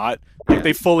they're not. Like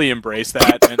they fully embrace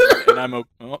that, and I'm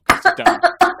sit down.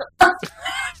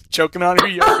 Choking on her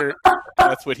yogurt.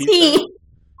 That's what he said. Tea.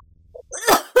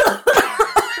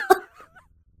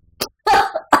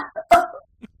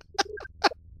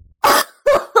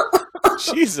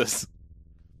 Jesus,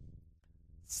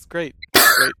 it's great,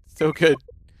 great, so good.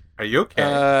 Are you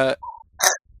okay?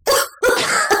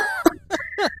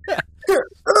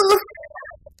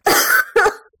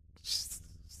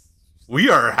 We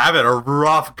are having a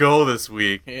rough go this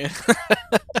week. Yeah.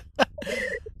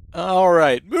 All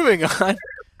right, moving on.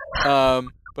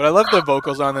 But I love the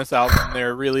vocals on this album.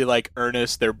 They're really like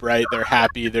earnest. They're bright. They're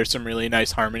happy. There's some really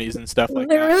nice harmonies and stuff like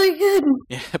They're that. really good.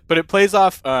 Yeah, but it plays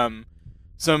off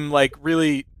some like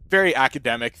really very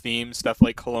academic themes, stuff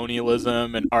like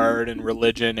colonialism and art and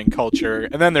religion and culture.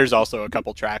 And then there's also a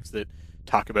couple tracks that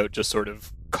talk about just sort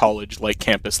of college like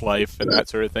campus life and that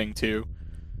sort of thing too.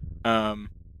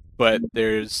 But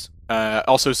there's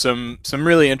also some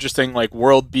really interesting like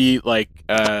world beat like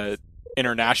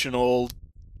international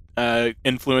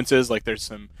influences. Like there's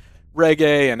some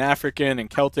reggae and African and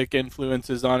Celtic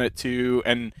influences on it too.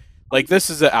 And like this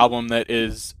is an album that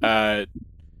is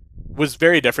was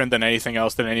very different than anything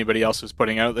else that anybody else was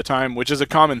putting out at the time, which is a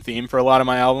common theme for a lot of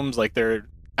my albums. Like they're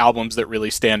albums that really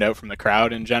stand out from the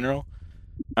crowd in general.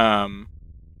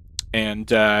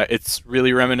 And it's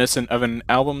really reminiscent of an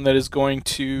album that is going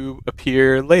to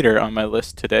appear later on my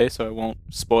list today, so I won't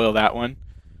spoil that one.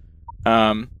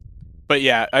 But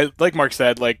yeah, like Mark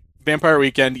said, like Vampire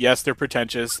Weekend, yes, they're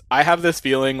pretentious. I have this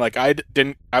feeling like I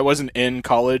wasn't in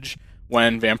college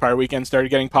when Vampire Weekend started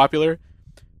getting popular,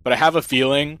 but I have a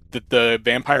feeling that the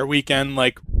Vampire Weekend,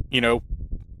 like, you know,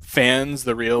 fans,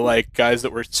 the real like guys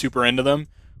that were super into them,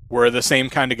 were the same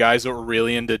kind of guys that were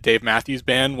really into Dave Matthews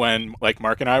Band when like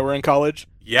Mark and I were in college.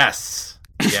 Yes.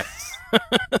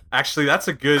 Actually, that's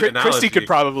a good analogy. Christy could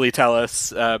probably tell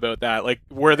us about that. Like,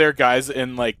 were there guys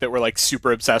in like that were like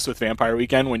super obsessed with Vampire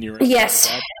Weekend when you were in Yes.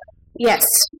 college?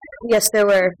 Yes, there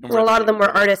were. And Well, a lot of them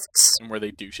were artists. And were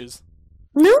they douches?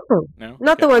 No, No,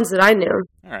 not the Okay. ones that I knew.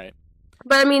 All right,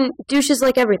 But I mean, douches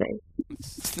like everything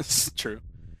this is true.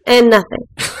 and nothing.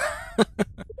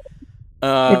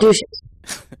 They're douches.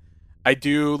 I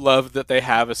do love that they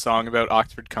have a song about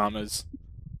Oxford commas.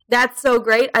 That's so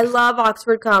great. I love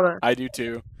Oxford comma. I do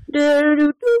too.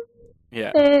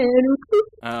 Yeah.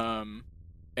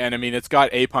 And I mean, it's got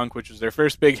A-Punk, which was their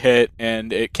first big hit,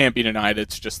 and it can't be denied.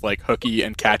 It's just like hooky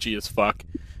and catchy as fuck,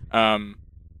 and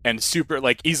super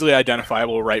like easily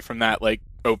identifiable right from that like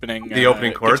opening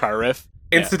opening chord. guitar riff.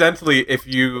 Incidentally, if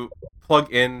you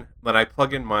plug in, I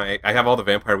have all the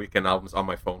Vampire Weekend albums on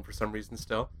my phone for some reason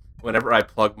still. Whenever I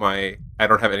I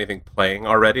don't have anything playing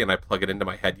already, and I plug it into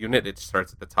my head unit, it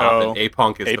starts at the top, and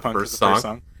A-Punk is the first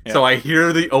song. Yeah. So I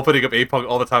hear the opening of A-Punk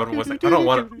all the time, and I'm always like, I don't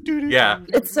want to... Yeah.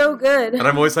 It's so good. And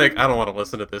I'm always like, I don't want to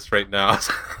listen to this right now.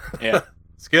 Yeah.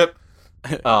 Skip.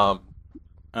 But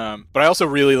I also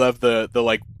really love the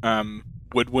like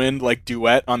woodwind like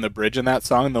duet on the bridge in that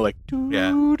song. The like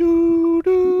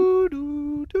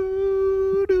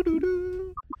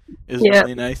is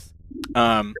really nice.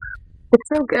 It's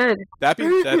so good. That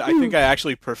being said, I think I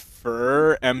actually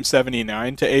prefer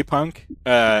M79 to A-Punk.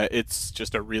 It's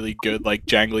just a really good like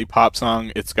jangly pop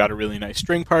song. It's got a really nice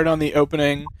string part on the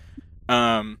opening.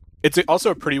 It's also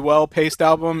a pretty well paced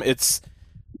album. It's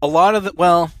a lot of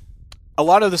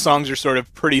the songs are sort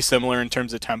of pretty similar in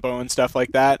terms of tempo and stuff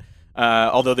like that.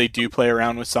 Although they do play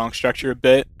around with song structure a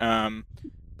bit.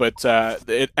 But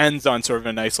it ends on sort of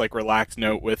a nice like relaxed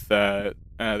note with The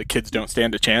Kids Don't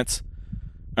Stand a Chance.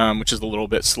 Which is a little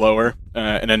bit slower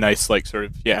and a nice like sort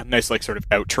of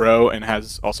outro, and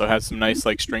has some nice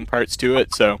like string parts to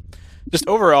it. So just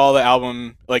overall the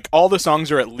album, like all the songs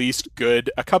are at least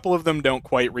good. A couple of them don't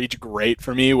quite reach great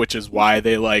for me, which is why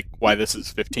this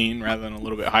is 15 rather than a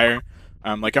little bit higher.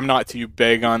 Like I'm not too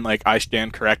big on like I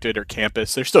Stand Corrected or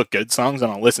Campus. They're still good songs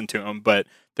and I'll listen to them, but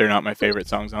they're not my favorite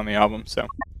songs on the album. So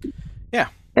yeah,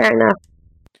 fair enough.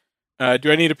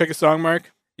 Do I need to pick a song,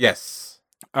 Mark? Yes.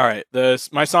 All right,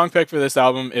 my song pick for this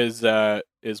album is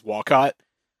Walcott.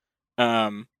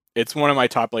 It's one of my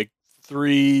top top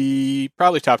three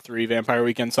Vampire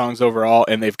Weekend songs overall,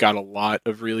 and they've got a lot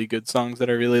of really good songs that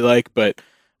I really like. But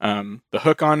the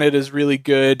hook on it is really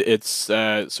good. It's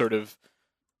sort of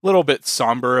a little bit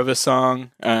somber of a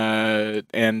song,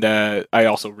 and I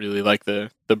also really like the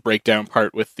breakdown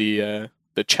part with the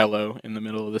cello in the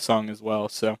middle of the song as well.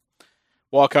 So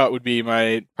Walcott would be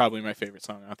probably my favorite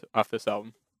song off this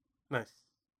album. Nice.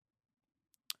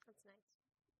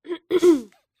 That's nice.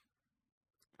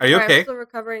 Are you okay? I'm still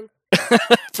recovering.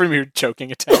 From your choking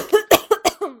attack.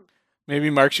 Maybe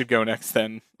Mark should go next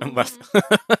then, unless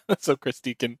so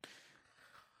Christy can.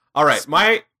 All right,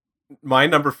 my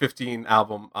number 15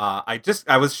 album. I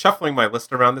was shuffling my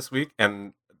list around this week,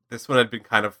 and this one had been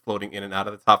kind of floating in and out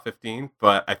of the top 15,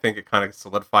 but I think it kind of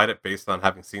solidified it based on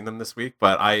having seen them this week.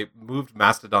 But I moved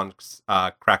Mastodon's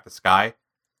 "Crack the Sky"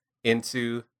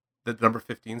 into the number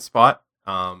 15 spot,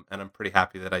 and I'm pretty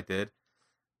happy that I did.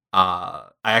 I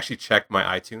actually checked my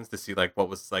iTunes to see like what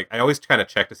was like. I always kind of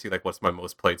check to see like what's my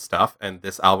most played stuff, and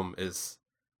this album is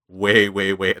way,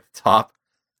 way, way at the top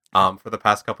for the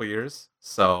past couple years.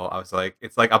 So I was like,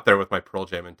 it's like up there with my Pearl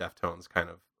Jam and Deftones kind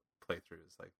of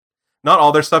playthroughs. Like, not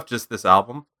all their stuff, just this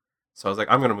album. So I was like,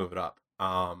 I'm gonna move it up.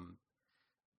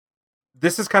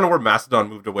 This is kind of where Mastodon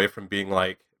moved away from being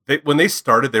like when they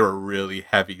started, they were a really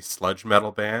heavy sludge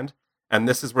metal band, and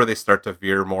this is where they start to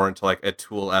veer more into like a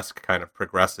Tool-esque kind of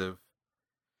progressive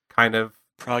kind of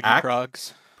proggy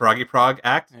prog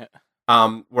act.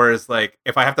 Yeah. Whereas like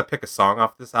if I have to pick a song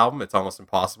off this album, it's almost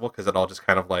impossible because it all just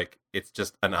kind of like it's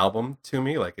just an album to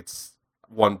me. Like it's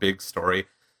one big story.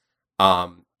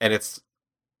 And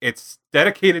it's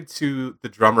dedicated to the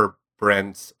drummer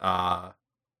Brand's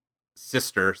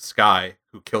sister Sky,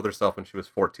 who killed herself when she was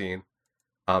 14.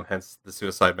 Hence the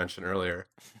suicide mentioned earlier.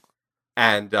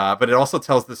 And but it also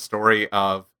tells the story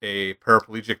of a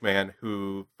paraplegic man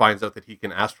who finds out that he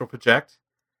can astral project,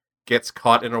 gets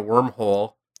caught in a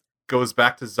wormhole, goes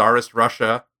back to Tsarist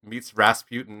Russia, meets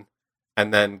Rasputin,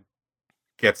 and then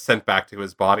gets sent back to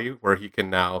his body where he can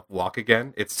now walk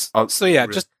again. It's so yeah,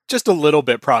 just a little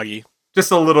bit proggy.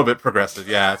 Just a little bit progressive,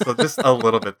 yeah. So just a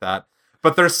little bit that.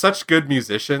 But they're such good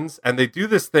musicians, and they do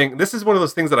this thing. This is one of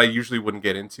those things that I usually wouldn't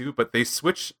get into, but they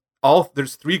switch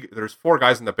there's 4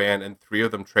 guys in the band, and 3 of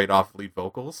them trade off lead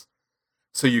vocals.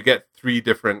 So you get 3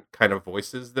 different kind of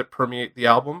voices that permeate the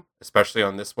album, especially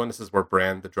on this one. This is where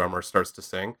Brand, the drummer, starts to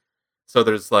sing. So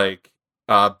there's like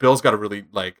Bill's got a really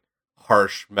like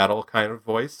harsh metal kind of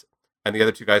voice, and the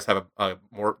other 2 guys have a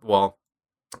more, well,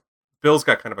 Bill's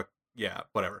got kind of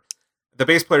whatever. The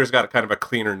bass player's got kind of a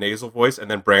cleaner nasal voice, and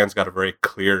then Brand's got a very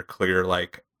clear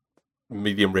like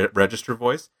medium register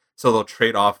voice. So they'll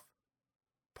trade off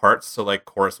parts. So like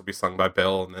chorus will be sung by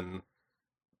Bill, and then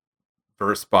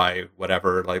verse by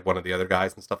whatever, like one of the other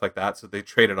guys and stuff like that. So they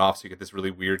trade it off, so you get this really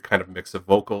weird kind of mix of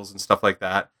vocals and stuff like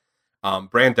that.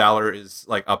 Brand Dowler is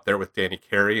like up there with Danny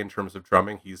Carey in terms of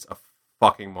drumming. He's a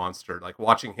fucking monster. Like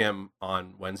watching him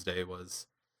on Wednesday was,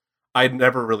 I'd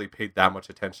never really paid that much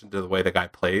attention to the way the guy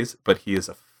plays, but he is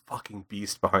a fucking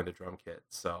beast behind the drum kit.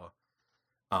 So,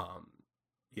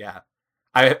 yeah,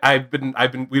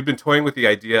 we've been toying with the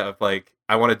idea of like,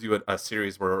 I want to do a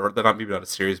series or not maybe not a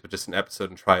series, but just an episode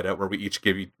and try it out where we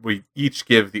each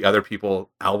give the other people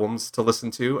albums to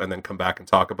listen to and then come back and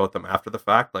talk about them after the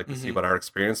fact, like to see what our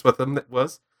experience with them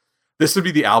was. This would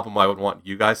be the album I would want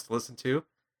you guys to listen to,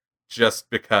 just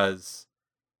because,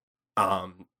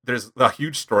 there's a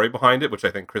huge story behind it, which I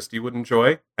think Christy would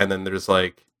enjoy. And then there's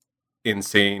like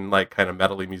insane, like kind of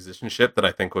metally musicianship that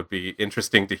I think would be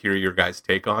interesting to hear your guys'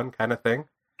 take on, kind of thing.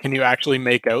 Can you actually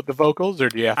make out the vocals, or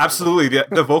do you have Absolutely.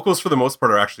 The vocals for the most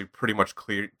part are actually pretty much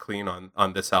clean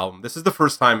on this album. This is the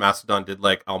first time Mastodon did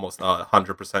like almost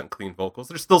 100% clean vocals.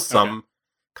 There's still some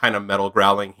kind of metal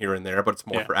growling here and there, but it's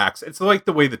more for acts. It's like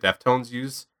the way the Deftones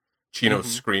use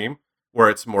Chino's scream,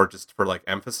 where it's more just for like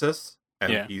emphasis.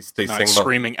 And they not sing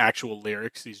screaming actual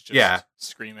lyrics. He's just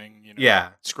screaming,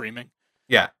 screaming.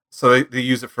 Yeah. So they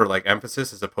use it for like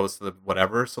emphasis as opposed to the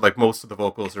whatever. So like most of the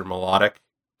vocals are melodic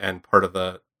and part of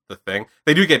the thing.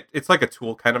 They do get, it's like a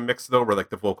Tool kind of mix though, where like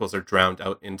the vocals are drowned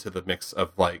out into the mix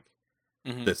of like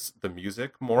the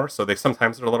music more. So they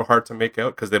sometimes are a little hard to make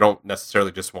out because they don't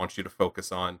necessarily just want you to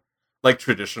focus on like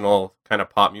traditional kind of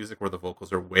pop music where the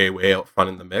vocals are way, way out front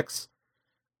in the mix.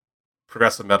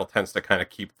 Progressive metal tends to kind of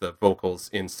keep the vocals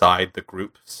inside the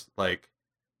group's like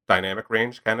dynamic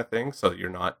range kind of thing, so you're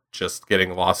not just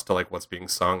getting lost to like what's being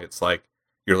sung. It's like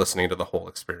you're listening to the whole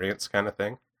experience kind of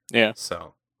thing. Yeah.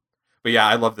 So, but yeah,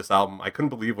 I love this album. I couldn't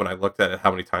believe when I looked at it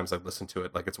how many times I've listened to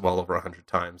it. Like it's well over 100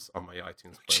 times on my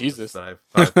iTunes playlist. Jesus, that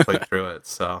I've played through it.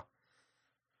 So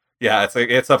yeah, it's like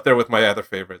it's up there with my other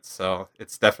favorites. So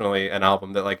it's definitely an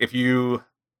album that like if you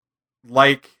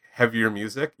like heavier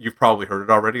music, you've probably heard it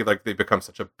already. Like they've become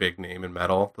such a big name in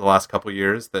metal the last couple of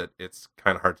years that it's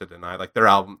kind of hard to deny. Like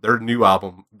their new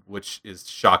album, which is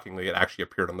shockingly, it actually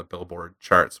appeared on the Billboard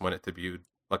charts when it debuted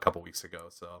a couple weeks ago.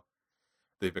 So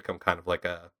they've become kind of like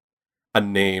a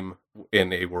name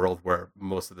in a world where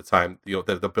most of the time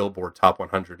the Billboard Top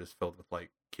 100 is filled with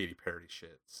like Katy Perry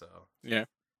shit. So yeah,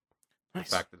 nice.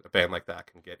 The fact that a band like that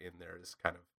can get in there is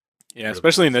kind of really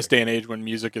especially in this day and age when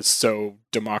music is so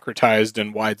democratized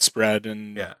and widespread,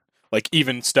 and like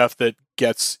even stuff that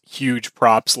gets huge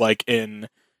props like in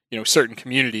certain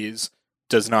communities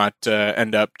does not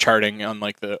end up charting on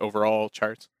like the overall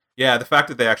charts. Yeah, the fact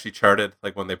that they actually charted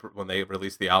like when they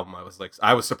released the album,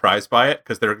 I was surprised by it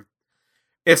because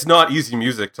it's not easy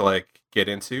music to like get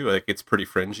into. Like it's pretty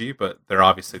fringy, but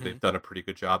they've done a pretty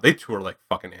good job. They tour like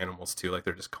fucking animals too. Like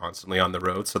they're just constantly on the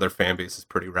road, so their fan base is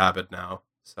pretty rabid now.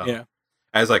 So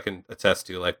as I can attest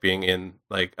to, like being in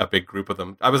like a big group of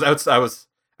them, I was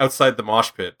outside the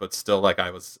mosh pit, but still like I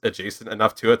was adjacent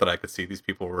enough to it that I could see these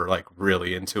people were like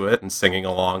really into it and singing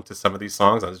along to some of these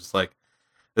songs. I was just like,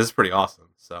 this is pretty awesome.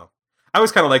 So I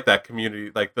always kind of like that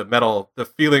community, like the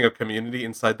feeling of community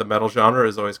inside the metal genre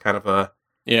is always kind of a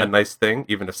nice thing,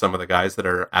 even if some of the guys that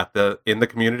are in the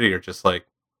community are just like,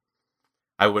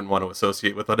 I wouldn't want to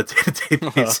associate with on a day-to-day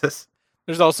basis.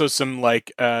 There's also some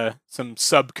some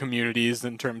sub communities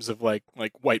in terms of like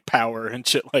white power and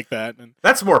shit like that. And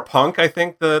that's more punk, I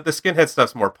think. The skinhead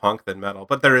stuff's more punk than metal,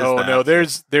 but there is. Oh that. no,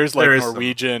 there's like there is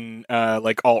Norwegian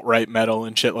like alt-right metal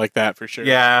and shit like that for sure.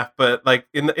 Yeah, but like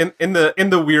in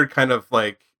the weird kind of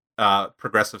like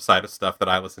progressive side of stuff that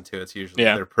I listen to, it's usually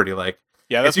they're pretty like.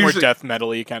 Yeah, that's more usually death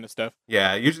metal-y kind of stuff.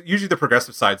 Yeah, usually the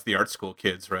progressive side's the art school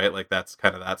kids, right? Like that's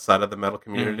kind of that side of the metal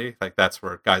community. Like that's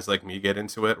where guys like me get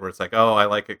into it, where it's like, oh, I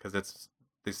like it because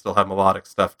they still have melodic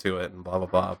stuff to it and blah blah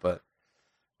blah. But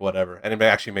whatever, and it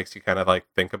actually makes you kind of like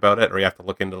think about it, or you have to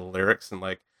look into the lyrics and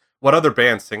like what other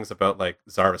band sings about like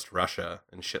Tsarist Russia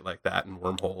and shit like that and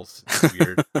wormholes. It's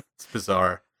weird. It's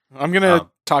bizarre. I'm gonna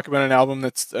talk about an album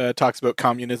that's talks about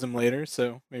communism later,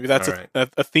 so maybe that's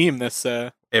a theme this.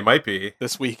 It might be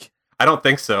this week. I don't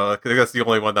think so. I think that's the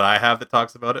only one that I have that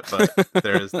talks about it, but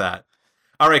there is that.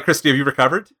 All right, Christy, have you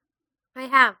recovered? I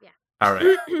have, yeah. All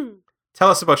right. Tell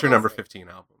us about your number 15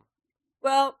 album.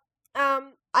 Well,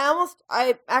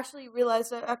 I actually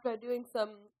realized after doing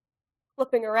some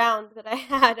flipping around that I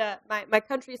had my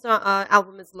country song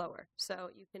album is lower, so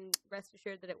you can rest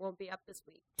assured that it won't be up this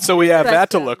week. So we have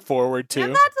that to look forward to. Yeah,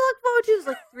 that to look forward to. There's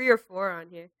like 3 or 4 on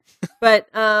here, but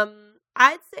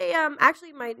I'd say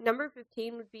actually my number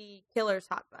 15 would be Killer's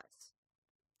Hot Bus.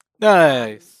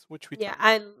 Nice. Which we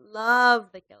I love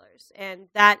the Killers, and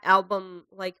that album,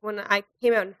 like when I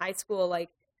came out in high school, like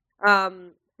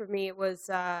for me it was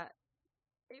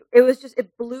just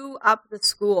it blew up the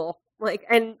school, like,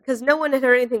 and because no one had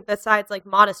heard anything besides like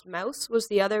Modest Mouse was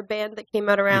the other band that came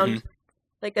out around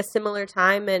like a similar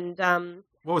time, and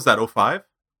what was that, 05? It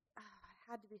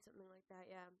had to be something like that,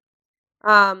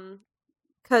 yeah.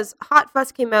 Because Hot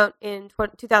Fuss came out in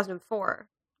 2004.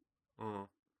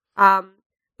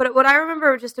 But what I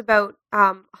remember just about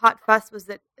Hot Fuss was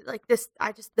that like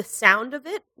the sound of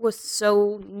it was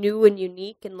so new and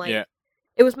unique, and like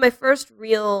it was my first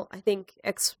real, I think,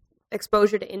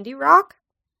 exposure to indie rock,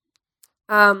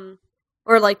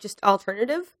 or like just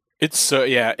alternative. It's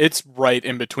it's right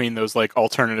in between those like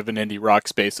alternative and indie rock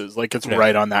spaces. Like it's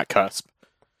right on that cusp.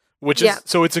 Which is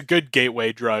so it's a good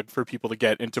gateway drug for people to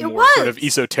get into more sort of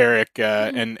esoteric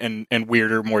and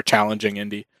weirder, more challenging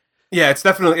indie. Yeah, it's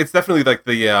definitely like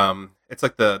it's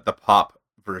like the pop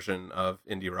version of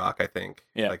indie rock, I think.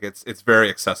 Yeah. Like it's very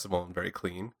accessible and very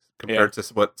clean compared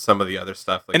to what some of the other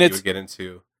stuff like you would get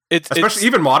into. Especially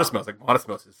even Modest Mouse. Like Modest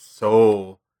Mouse is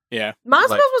so Modest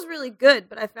Mouse was really good,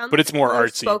 but I found but it's more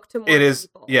artsy. Spoke to more it is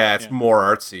people. It's more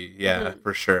artsy,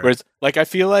 for sure. Whereas like I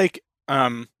feel like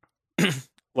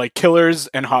like Killers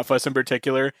and Hot Fuss in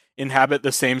particular inhabit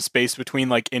the same space between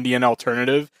like indie and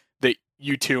alternative that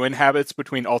U2 inhabits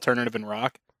between alternative and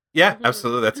rock. Yeah,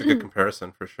 absolutely. That's a good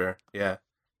comparison for sure. Yeah.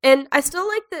 And I still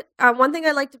like that. One thing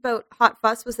I liked about Hot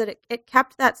Fuss was that it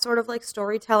kept that sort of like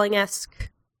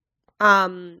storytelling-esque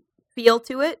feel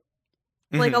to it.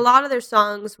 Like a lot of their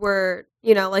songs were,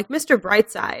 like Mr.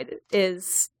 Brightside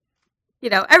is,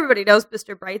 everybody knows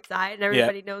Mr. Brightside, and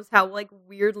everybody knows how like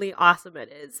weirdly awesome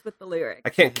it is with the lyrics. I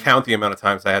can't count the amount of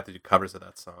times I had to do covers of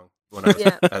that song when I was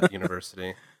at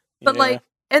university. But like,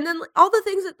 and then all the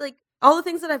things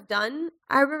that I've done,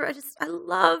 I remember I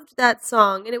loved that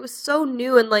song, and it was so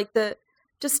new, and like the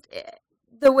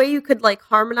way you could like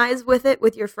harmonize with it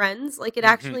with your friends, like it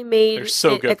actually made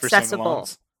it accessible.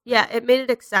 Yeah, it made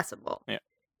it accessible. Yeah.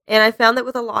 And I found that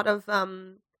with a lot of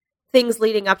things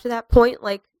leading up to that point,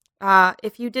 like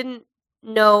if you didn't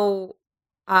know,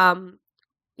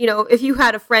 if you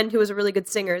had a friend who was a really good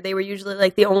singer, they were usually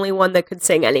like the only one that could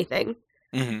sing anything.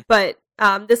 But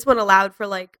this one allowed for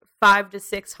like 5 to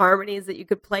 6 harmonies that you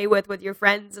could play with your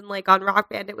friends, and like on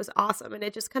Rock Band, it was awesome. And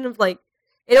it just kind of like,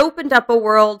 it opened up a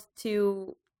world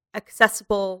to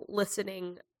accessible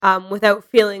listening without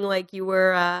feeling like you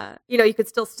were, you could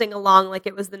still sing along like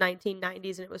it was the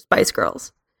 1990s and it was Spice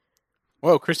Girls.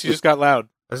 Whoa, Christy just got loud.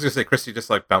 I was going to say, Christy just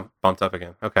like bumped up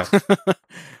again. Okay. We're going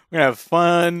to have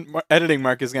fun. Editing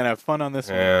Mark is going to have fun on this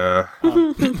one.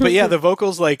 But yeah, the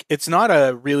vocals, like, it's not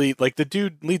a really, like,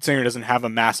 the lead singer doesn't have a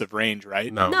massive range,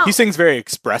 right? No. He sings very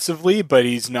expressively, but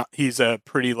he's a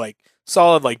pretty, like,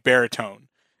 solid, like, baritone.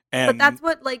 But that's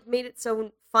what, like, made it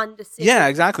so fun to sing. Yeah,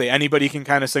 exactly. Anybody can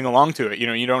kind of sing along to it.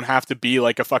 You don't have to be,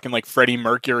 like, a fucking, like, Freddie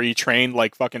Mercury trained,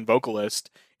 like, fucking vocalist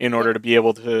in order to be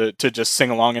able to just sing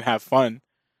along and have fun.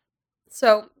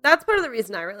 So that's part of the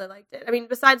reason I really liked it. I mean,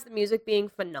 besides the music being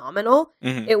phenomenal,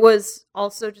 it was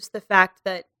also just the fact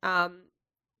that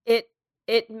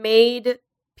it made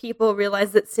people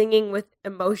realize that singing with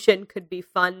emotion could be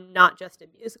fun, not just in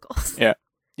musicals. Yeah.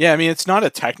 Yeah, I mean, it's not a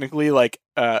technically like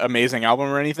amazing album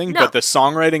or anything, No. but the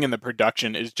songwriting and the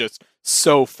production is just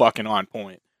so fucking on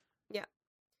point.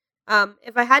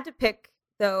 If I had to pick,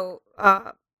 though,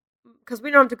 because we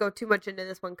don't have to go too much into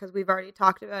this one because we've already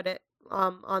talked about it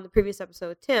on the previous episode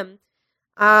with Tim.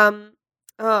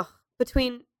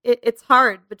 It's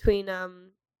hard between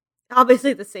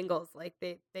obviously the singles, like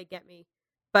they get me,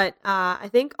 but I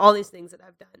think All These Things That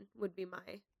I've Done would be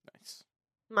Nice.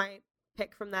 my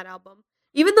pick from that album.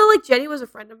 Even though like Jenny Was a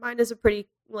Friend of Mine is a pretty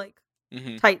like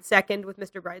Hmm. tight second with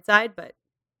Mr. Brightside, but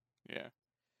Yeah.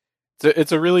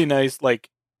 It's a really nice, like,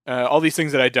 All These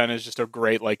Things That I've Done is just a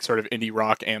great, like, sort of indie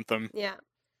rock anthem. yeah.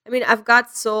 I mean, I've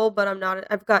got soul, but I'm not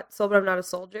a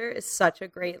soldier is such a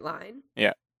great line.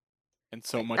 And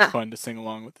so much Ah. fun to sing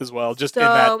along with as well. Just So in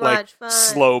that, like, much fun.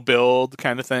 slow build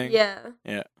kind of thing. Yeah.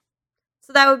 Yeah.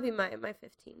 So that would be my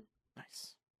 15.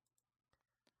 Nice.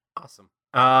 Awesome.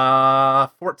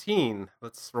 14.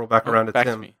 Let's roll back around to Back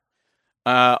Tim. to me.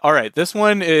 All right. This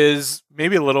one is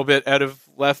maybe a little bit out of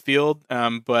left field,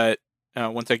 but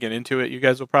once I get into it, you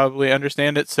guys will probably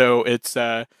understand it. So it's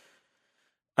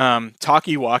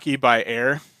Talkie Walkie by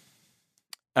Air,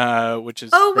 which is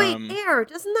Oh wait, from, Air.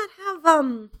 Doesn't that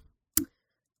have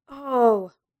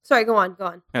Oh, sorry. Go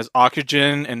on. has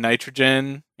oxygen and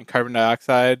nitrogen and carbon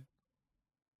dioxide.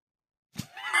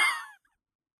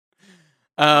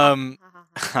 So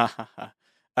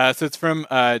it's from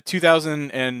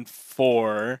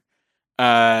 2004,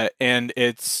 and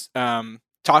it's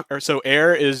so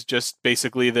Air is just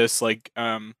basically this like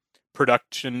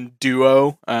production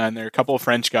duo, and they're a couple of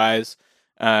French guys,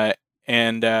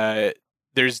 and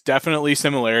there's definitely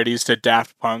similarities to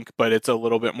Daft Punk, but it's a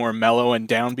little bit more mellow and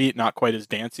downbeat, not quite as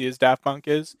dancey as Daft Punk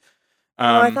is.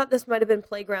 I thought this might have been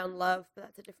Playground Love, but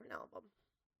that's a different album.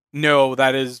 No,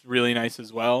 that is really nice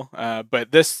as well.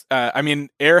 But this, I mean,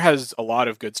 Air has a lot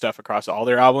of good stuff across all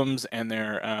their albums, and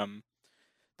their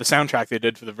the soundtrack they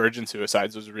did for the Virgin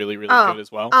Suicides was really, really good as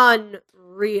well.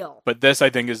 Unreal. But this, I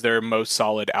think, is their most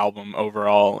solid album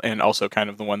overall, and also kind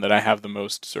of the one that I have the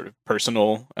most sort of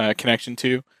personal connection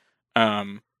to.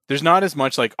 There's not as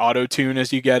much like auto tune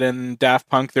as you get in Daft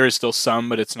Punk. There is still some,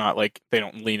 but it's not like they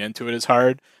don't lean into it as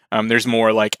hard. There's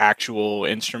more like actual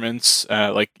instruments.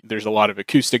 Like there's a lot of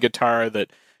acoustic guitar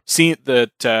that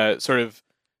sort of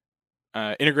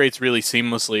integrates really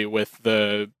seamlessly with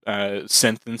the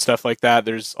synth and stuff like that.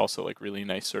 There's also like really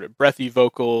nice sort of breathy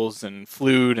vocals and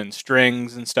flute and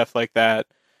strings and stuff like that.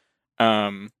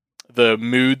 The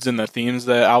moods and the themes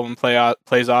the album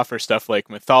plays off are stuff like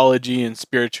mythology and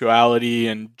spirituality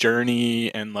and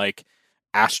journey and like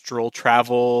astral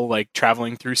travel, like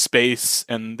traveling through space.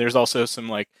 And there's also some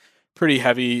like pretty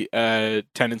heavy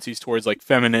tendencies towards like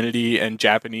femininity and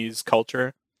Japanese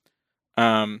culture.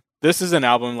 This is an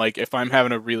album, like if I'm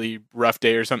having a really rough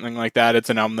day or something like that, it's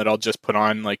an album that I'll just put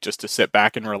on like just to sit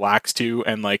back and relax to,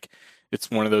 and like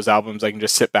it's one of those albums I can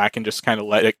just sit back and just kind of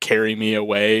let it carry me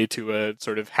away to a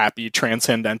sort of happy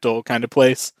transcendental kind of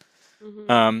place.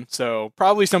 Mm-hmm. So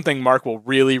probably something Mark will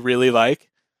really, really like.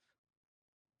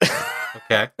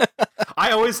 Okay.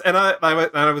 I always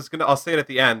I'll say it at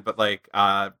the end, but like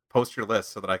post your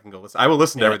list so that I can go listen. I will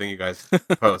listen to everything you guys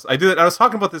post. I do that. I was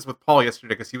talking about this with Paul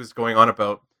yesterday because he was going on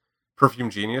about Perfume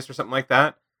Genius or something like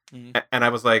that, and I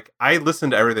was like, I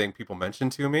listen to everything people mention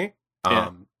to me,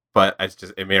 but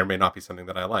it may or may not be something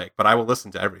that I like, but I will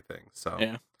listen to everything.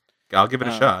 So I'll give it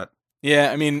a shot.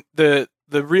 Yeah, I mean the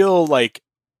real like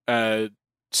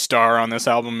star on this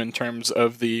album in terms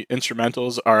of the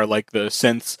instrumentals are like the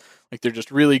synths. Like they're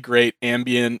just really great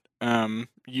ambient,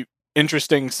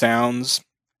 interesting sounds.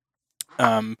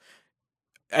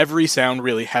 Every sound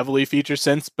really heavily features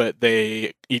synths, but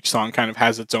each song kind of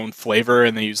has its own flavor,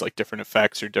 and they use like different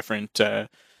effects or different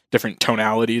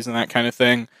tonalities and that kind of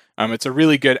thing. It's a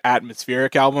really good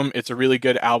atmospheric album. It's a really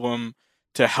good album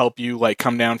to help you like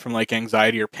come down from like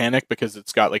anxiety or panic because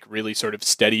it's got like really sort of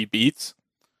steady beats.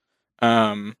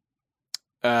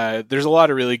 There's a lot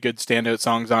of really good standout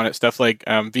songs on it. Stuff like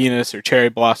Venus or Cherry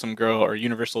Blossom Girl or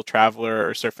Universal Traveler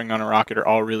or Surfing on a Rocket are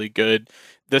all really good.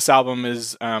 This album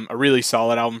is a really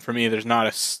solid album for me. There's not a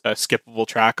skippable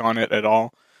track on it at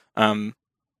all.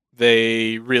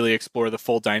 They really explore the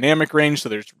full dynamic range, so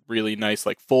there's really nice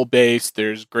like full bass,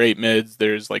 there's great mids,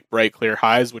 there's like bright clear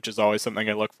highs, which is always something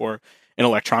I look for in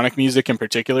electronic music in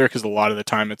particular, because a lot of the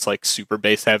time it's like super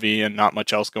bass heavy and not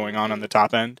much else going on the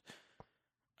top end.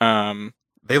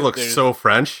 They look so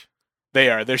French. They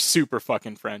are. They're super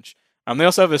fucking French. They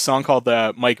also have a song called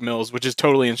Mike Mills, which is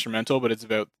totally instrumental, but it's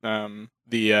about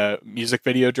the music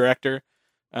video director,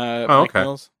 Mike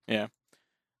Mills. Yeah.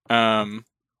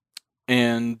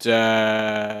 and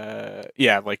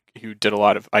yeah, like who did a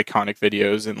lot of iconic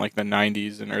videos in like the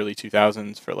 90s and early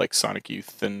 2000s for like Sonic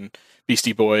Youth and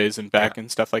Beastie Boys and Beck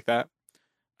and stuff like that.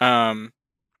 And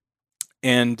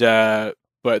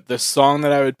but the song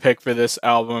that I would pick for this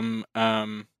album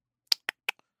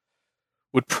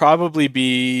would probably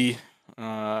be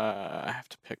I have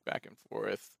to pick back and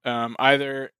forth.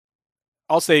 Either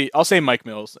I'll say Mike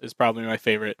Mills is probably my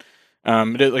favorite.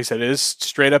 Like I said, it is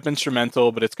straight up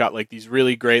instrumental, but it's got like these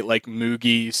really great like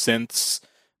moogie synth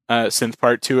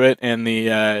part to it, and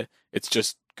the it's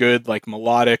just good like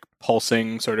melodic,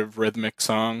 pulsing sort of rhythmic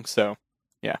song. So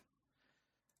yeah,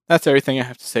 that's everything I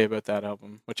have to say about that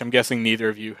album, which I'm guessing neither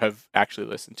of you have actually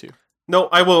listened to. No,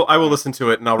 I will listen to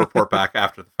it and I'll report back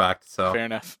after the fact. So Fair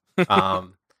enough.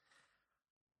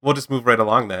 We'll just move right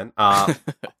along then.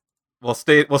 We'll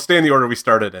stay in the order we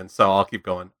started in, so I'll keep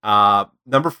going.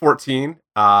 Number 14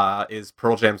 is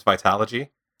Pearl Jam's Vitalogy,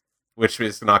 which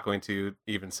is not going to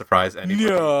even surprise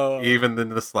anybody, even in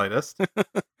the slightest.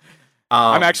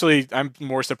 I'm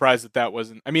more surprised that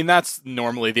wasn't. I mean, that's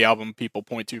normally the album people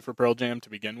point to for Pearl Jam to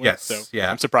begin with. Yes, so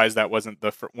yeah. I'm surprised that wasn't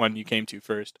the one you came to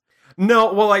first.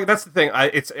 No, well, like that's the thing.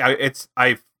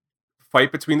 I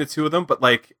fight between the two of them, but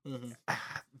like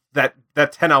that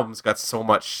 10 albums got so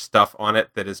much stuff on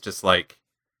it that is just like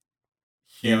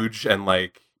huge and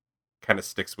like kind of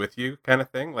sticks with you kind of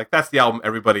thing. Like that's the album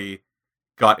everybody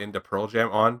got into Pearl Jam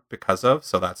on because of,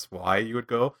 so that's why you would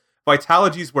go.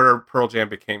 Vitalogy's where Pearl Jam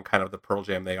became kind of the Pearl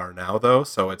Jam they are now, though.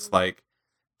 So it's like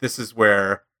this is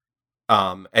where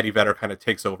Eddie Vedder kind of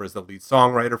takes over as the lead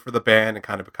songwriter for the band and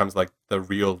kind of becomes like the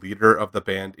real leader of the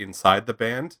band inside the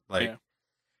band. Like,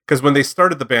 because when they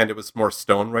started the band, it was more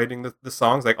Stone writing the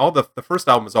songs. Like all the first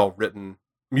album was all written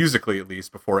musically, at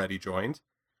least before Eddie joined,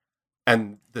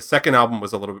 and the second album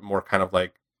was a little bit more kind of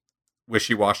like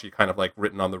wishy-washy, kind of like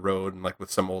written on the road and like with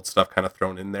some old stuff kind of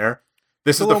thrown in there.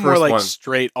 This is the first more like one.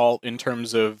 Straight alt in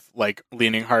terms of like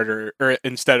leaning harder, or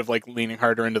instead of like leaning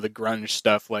harder into the grunge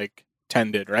stuff like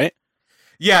 10 did, right?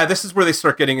 Yeah, this is where they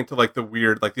start getting into like the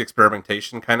weird, like the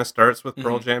experimentation kind of starts with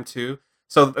Pearl Jam too.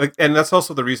 So, and that's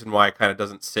also the reason why it kind of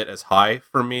doesn't sit as high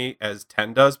for me as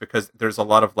 10 does, because there's a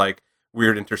lot of like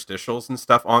weird interstitials and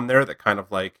stuff on there that kind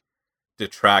of like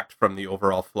detract from the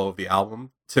overall flow of the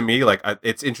album. To me, like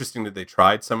it's interesting that they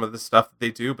tried some of the stuff that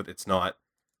they do, but it's not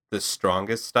the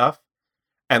strongest stuff.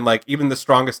 And like even the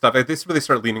strongest stuff, like, this is where they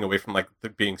start leaning away from like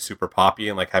being super poppy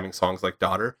and like having songs like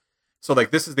Daughter. So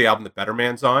like this is the album that Better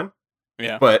Man's on.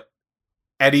 Yeah. But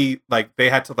Eddie, like they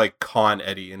had to like con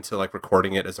Eddie into like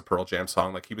recording it as a Pearl Jam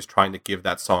song. Like he was trying to give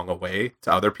that song away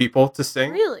to other people to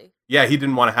sing. Really? Yeah, he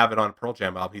didn't want to have it on a Pearl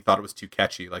Jam album. He thought it was too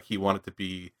catchy. Like he wanted to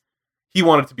be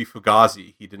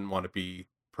Fugazi. He didn't want to be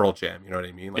Pearl Jam. You know what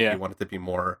I mean? Like he wanted to be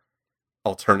more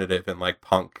alternative and like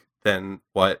punk than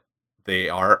what they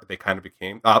kind of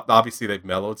became. Obviously they've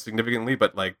mellowed significantly,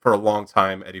 but like for a long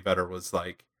time Eddie Vedder was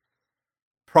like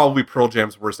probably Pearl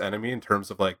Jam's worst enemy in terms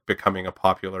of like becoming a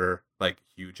popular like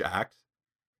huge act,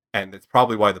 and it's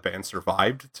probably why the band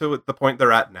survived to the point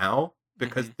they're at now,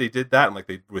 because they did that and like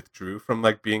they withdrew from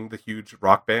like being the huge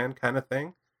rock band kind of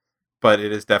thing. But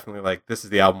it is definitely like this is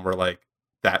the album where like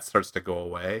that starts to go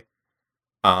away.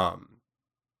 But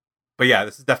yeah,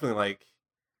 this is definitely like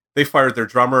they fired their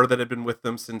drummer that had been with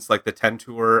them since like the 10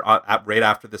 tour right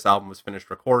after this album was finished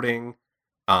recording.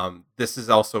 This is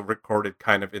also recorded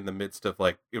kind of in the midst of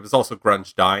like, it was also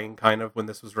grunge dying kind of when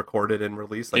this was recorded and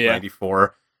released, like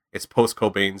 94. It's post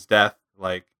Cobain's death.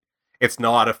 Like it's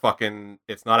not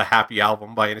a happy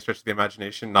album by any stretch of the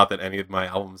imagination. Not that any of my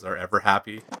albums are ever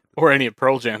happy. Or any of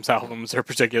Pearl Jam's albums are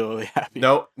particularly happy.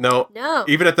 No. No.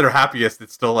 Even at their happiest,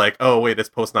 it's still like, oh wait, it's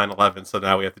post 9/11, so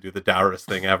now we have to do the dourest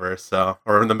thing ever. So,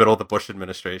 or in the middle of the Bush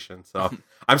administration. So,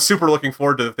 I'm super looking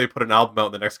forward to if they put an album out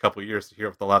in the next couple of years to hear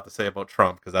what they'll have to say about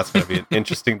Trump, because that's going to be an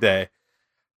interesting day.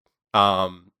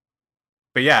 But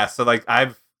yeah, so like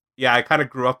I kind of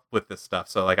grew up with this stuff,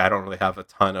 so like I don't really have a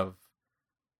ton of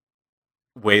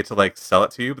way to like sell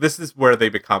it to you, but this is where they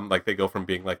become like they go from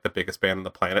being like the biggest band on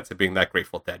the planet to being that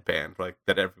Grateful Dead band, like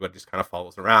that everybody just kind of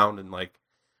follows around and like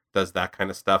does that kind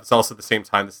of stuff. It's also the same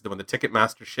time this is when the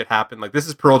Ticketmaster shit happened. Like this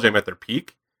is Pearl Jam at their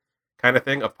peak kind of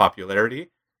thing of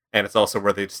popularity, and it's also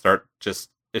where they start just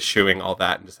eschewing all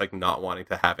that and just like not wanting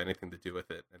to have anything to do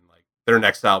with it. And like their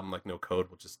next album, like No Code,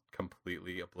 will just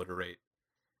completely obliterate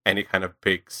any kind of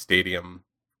big stadium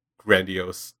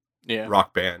grandiose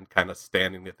rock band kind of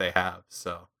standing that they have.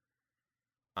 So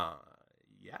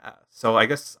so I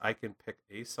guess I can pick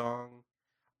a song.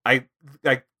 I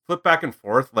flip back and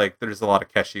forth. Like there's a lot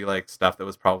of catchy like stuff that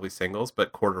was probably singles,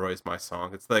 but Corduroy is my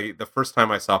song. It's like the first time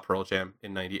I saw Pearl Jam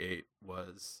in '98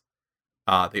 was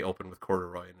They opened with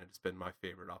Corduroy, and it's been my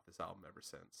favorite off this album ever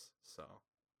since. So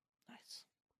Nice.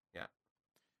 Yeah.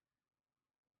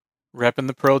 Repping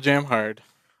the Pearl Jam hard.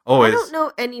 always I don't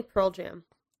know any Pearl Jam.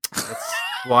 that's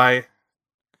why.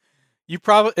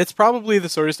 It's probably the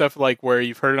sort of stuff like where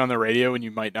you've heard it on the radio and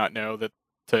you might not know that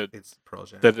It's Pearl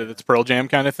Jam. it's Pearl Jam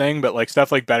kind of thing, but like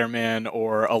stuff like Better Man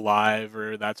or Alive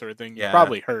or that sort of thing, Yeah. you've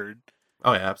probably heard.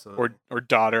 Oh yeah, absolutely. Or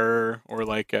Daughter, or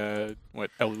like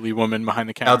Elderly Woman Behind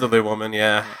the Counter. Elderly Woman,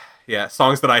 yeah.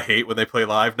 Songs that I hate when they play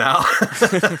live now.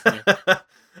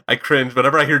 I cringe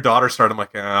whenever I hear Daughter start. I'm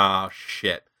like, oh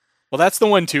shit. Well, that's the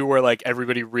one too where like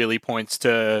everybody really points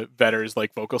to Vedder's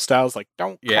like vocal styles, like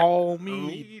 "Don't call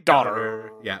me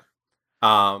daughter." Yeah.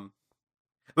 Well,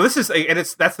 this is, and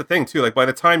that's the thing too. Like by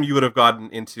the time you would have gotten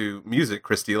into music,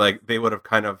 Christy, like they would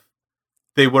have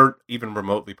they weren't even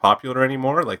remotely popular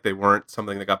anymore. Like they weren't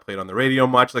something that got played on the radio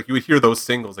much. Like you would hear those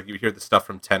singles, like you would hear the stuff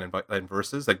from 10 and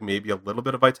Verses, like maybe a little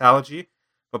bit of Vitalogy.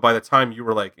 But by the time you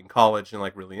were like in college and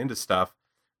like really into stuff,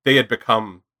 they had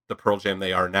become the Pearl Jam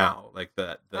they are now. Like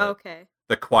the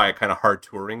quiet kind of hard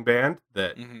touring band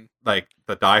that like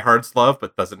the diehards love,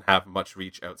 but doesn't have much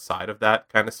reach outside of that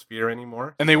kind of sphere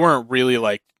anymore. And they weren't really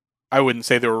like, I wouldn't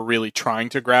say they were really trying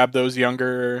to grab those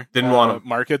younger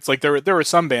markets. Like there were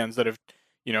some bands that have,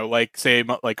 you know, like say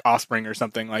like Offspring or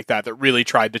something like that really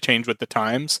tried to change with the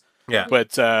times. Yeah.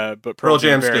 But Pearl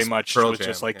Jam very much was Jam,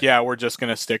 just like, yeah, we're just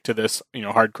gonna stick to this, you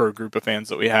know, hardcore group of fans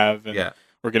that we have, and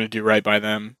we're gonna do right by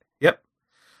them. Yep.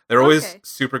 They're always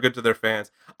super good to their fans.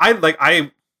 I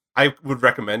would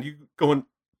recommend you go and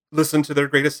listen to their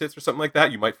greatest hits or something like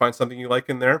that. You might find something you like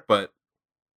in there, but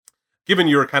given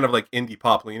your kind of like indie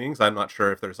pop leanings, I'm not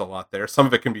sure if there's a lot there. Some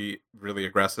of it can be really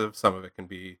aggressive. Some of it can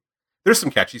be, there's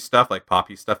some catchy stuff, like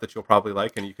poppy stuff that you'll probably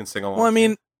like and you can sing along. Well, I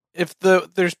mean,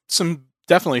 there's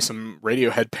definitely some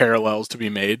Radiohead parallels to be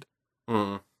made.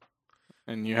 And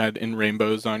you had In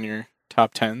Rainbows on your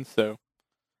top 10, so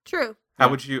true. How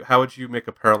would you make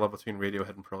a parallel between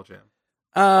Radiohead and Pearl Jam?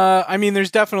 I mean, there's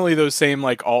definitely those same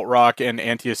like alt rock and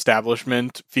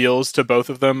anti-establishment feels to both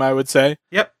of them, I would say.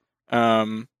 Yep.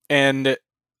 And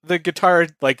the guitar,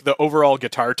 like the overall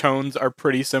guitar tones, are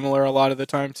pretty similar a lot of the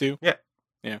time too. Yeah.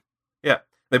 Yeah. Yeah.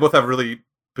 They both have really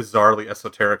bizarrely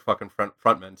esoteric fucking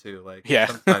frontmen too. Like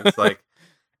sometimes like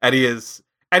Eddie.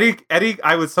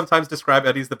 I would sometimes describe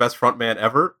Eddie as the best frontman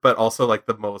ever, but also like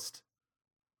the most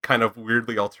kind of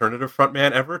weirdly alternative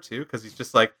frontman ever too, because he's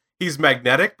just like, he's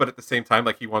magnetic, but at the same time,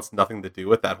 like he wants nothing to do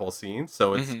with that whole scene.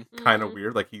 So it's kind of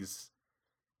weird. Like he's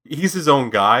his own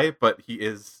guy, but he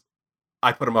is.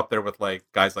 I put him up there with like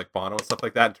guys like Bono and stuff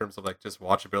like that in terms of like just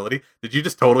watchability. Did you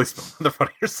just totally spill on the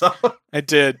front of yourself? I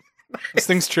did. This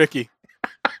thing's tricky.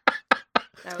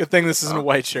 Good thing this isn't a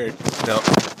white shirt. No.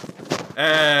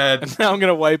 And now I'm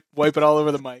gonna wipe it all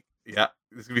over the mic. Yeah,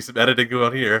 there's gonna be some editing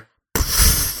going here.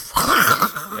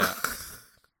 Yeah.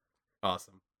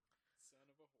 Awesome.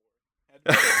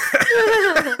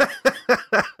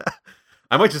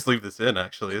 I might just leave this in.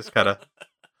 Actually, it's kind of.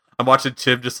 I'm watching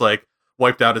Chim just like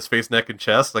wiped out his face, neck, and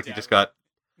chest, like he just got,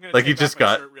 like he just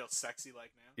got real sexy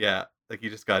like now. Yeah, like he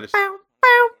just got his. Bow,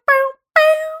 bow, bow,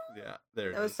 bow. Yeah,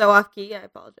 there. That was so off key. I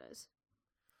apologize.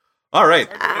 All right.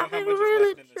 I've been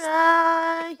really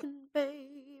trying,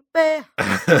 baby.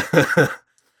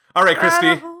 All right,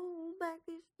 Christy.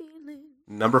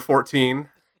 Number 14.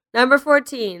 Number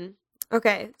 14.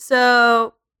 Okay,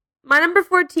 so my number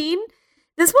 14.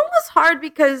 This one was hard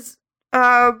because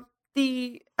I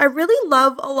really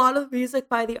love a lot of music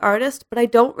by the artist, but I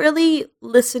don't really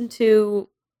listen to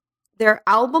their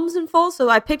albums in full. So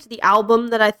I picked the album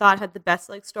that I thought had the best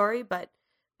like story, but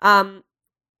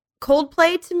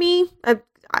Coldplay to me,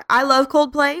 I love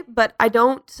Coldplay, but I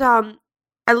don't.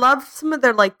 I love some of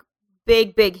their like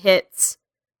big hits,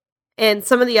 and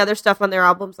some of the other stuff on their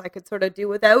albums I could sort of do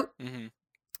without.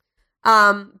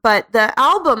 But the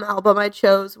album I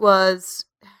chose was.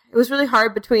 It was really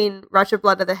hard between Rush of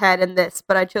Blood to the Head and this,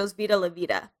 but I chose Vita La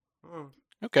Vida.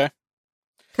 Okay.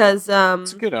 Because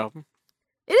it's a good album.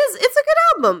 It's a good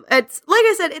album. It's like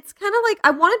I said, it's kind of like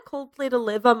I wanted Coldplay to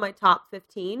live on my top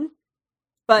 15,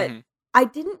 but I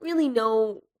didn't really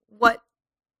know what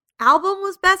album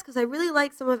was best because I really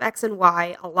like some of X and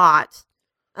Y a lot.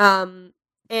 And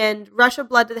Rush of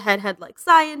Blood to the Head had like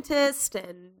Scientist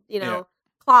and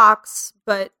Clocks,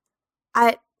 but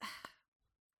I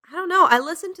don't know. I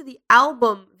listened to the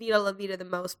album Vita La Vida the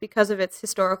most because of its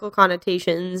historical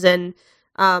connotations, and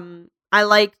I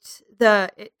liked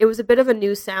it was a bit of a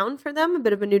new sound for them, a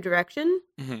bit of a new direction,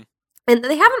 and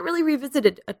they haven't really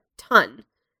revisited a ton.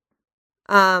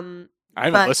 I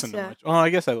haven't listened to much. Well, I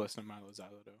guess I listened to Milo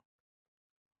Xyloto.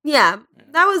 Yeah,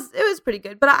 it was pretty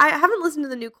good. But I haven't listened to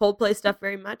the new Coldplay stuff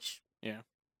very much. Yeah.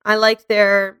 I like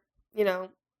their,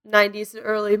 90s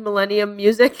early millennium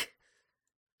music.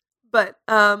 But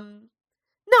no,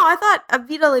 I thought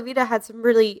Vida La Vida had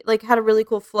had a really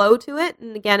cool flow to it.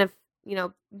 And again, if,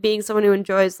 being someone who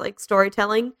enjoys like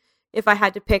storytelling, if I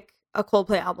had to pick a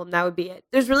Coldplay album, that would be it.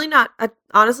 There's really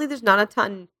honestly, there's not a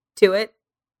ton to it.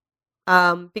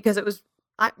 Because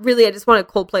I just wanted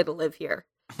Coldplay to live here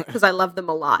because I love them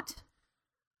a lot.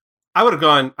 I would have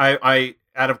gone. I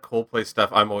out of Coldplay stuff,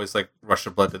 I'm always like Rush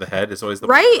of Blood to the Head is always the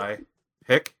Right. one I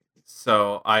pick.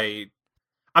 So I'm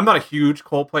not a huge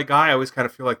Coldplay guy. I always kind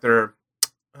of feel like they're,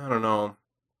 I don't know.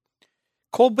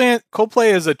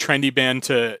 Coldplay is a trendy band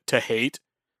to hate.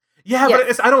 Yeah,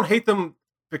 Yes. but I don't hate them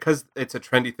because it's a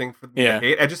trendy thing for me to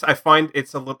hate. I find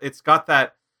it's it's got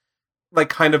that like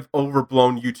kind of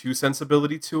overblown U2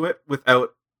 sensibility to it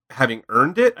without having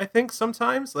earned it. I think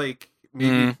sometimes like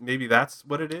maybe that's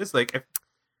what it is. Like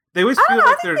they always feel I like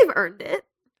think they're they've earned it.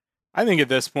 I think at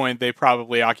this point they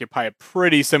probably occupy a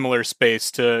pretty similar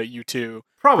space to U2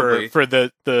 probably for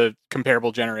the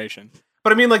comparable generation.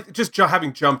 But I mean, like, just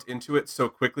having jumped into it so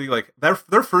quickly, like, their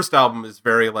first album is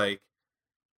very, like,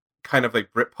 kind of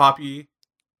like Britpoppy.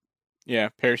 Yeah,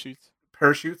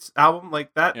 Parachutes album.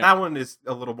 Like, that one is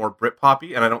a little more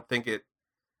Britpoppy, and I don't think it...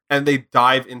 And they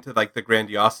dive into, like, the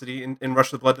grandiosity in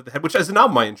Rush of the Blood to the Head, which as an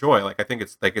album I enjoy. Like, I think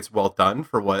it's well done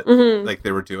for what, like,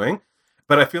 they were doing.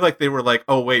 But I feel like they were like,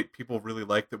 oh, wait, people really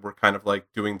like that we're kind of, like,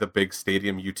 doing the big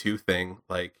stadium U2 thing,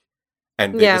 like,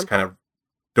 and they just kind of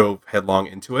dove headlong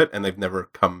into it, and they've never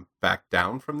come back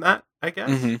down from that, I guess.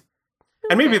 Mm-hmm.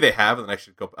 And maybe they have, and I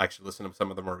should listen to some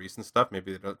of the more recent stuff.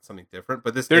 Maybe they're doing something different.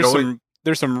 But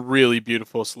there's some really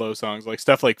beautiful slow songs, like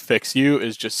stuff like "Fix You"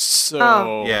 is just so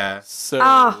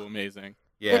amazing.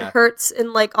 Yeah, it hurts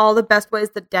in like all the best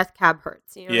ways that Death Cab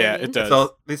hurts. You know what I mean? It does.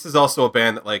 So this is also a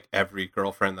band that like every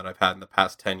girlfriend that I've had in the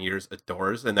past 10 years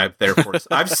adores, and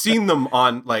I've seen them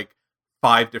on like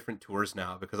 5 different tours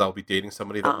now because I'll be dating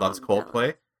somebody that loves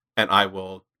Coldplay, and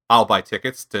I'll buy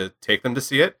tickets to take them to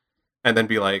see it, and then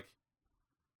be like,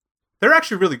 they're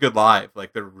actually really good live.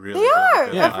 Like they're really good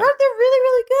I've heard they're really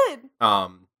really good.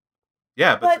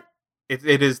 Yeah, but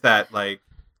it is that like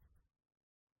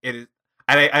it is.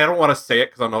 I don't want to say it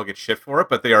because I know I'll get shit for it,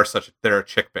 but they're a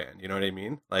chick band. You know what I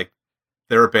mean? Like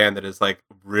they're a band that is like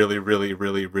really, really,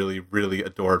 really, really, really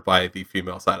adored by the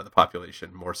female side of the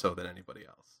population more so than anybody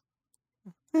else.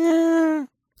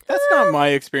 That's not my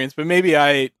experience, but maybe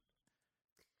I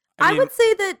would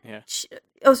say that. Yeah.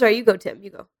 Sorry, you go, Tim.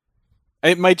 You go.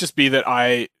 It might just be that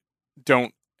I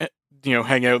don't,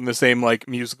 hang out in the same like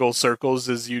musical circles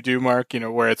as you do, Mark.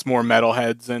 Where it's more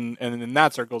metalheads, and in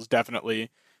that circles definitely.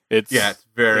 It's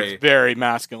very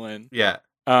masculine. Yeah.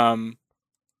 But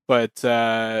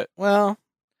well,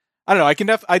 I don't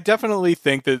know. I definitely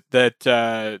think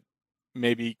that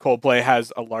maybe Coldplay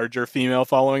has a larger female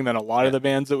following than a lot of the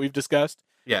bands that we've discussed.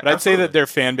 Yeah. But I'd say that their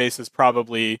fan base is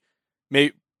probably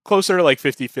closer to like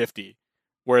 50-50.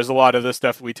 Whereas a lot of the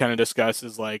stuff we tend to discuss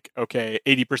is like, okay,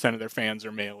 80% of their fans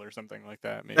are male or something like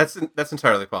that. Maybe. That's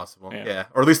entirely possible. Yeah.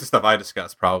 Or at least the stuff I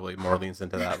discuss probably more leans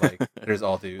into that. Like there's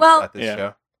all dudes at this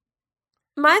show.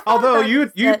 Although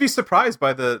you'd be surprised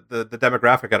by the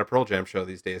demographic at a Pearl Jam show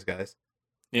these days, guys.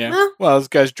 Yeah. Well, those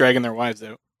guys dragging their wives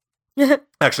out.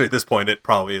 Actually, at this point, it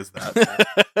probably is that.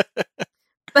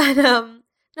 But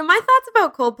now my thoughts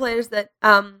about Coldplay is that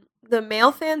the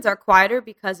male fans are quieter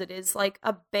because it is like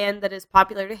a band that is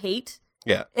popular to hate.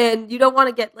 Yeah. And you don't want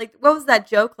to get like, what was that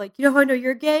joke? Like, you know how I know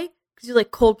you're gay? Because you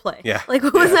like Coldplay. Yeah. Like,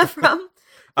 what was that from?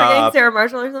 Forgetting Sarah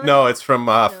Marshall or something? No, it's from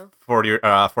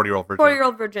 40-Year-Old Virgin.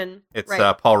 40-Year-Old Virgin. It's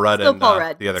right. Paul Rudd still and Paul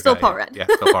Rudd. the other still guy. Paul Rudd. Yeah,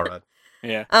 still Paul Rudd.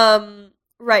 Yeah.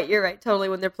 Right, you're right. Totally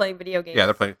when they're playing video games. Yeah,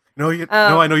 they're playing. No,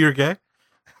 I know you're gay.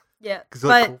 Yeah. Because you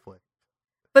like Coldplay.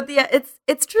 But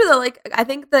it's true though. Like I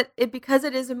think that because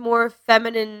it is a more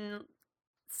feminine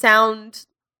sound,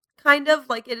 kind of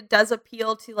like it does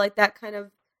appeal to like that kind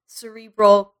of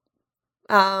cerebral,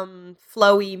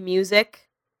 flowy music.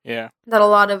 Yeah. That a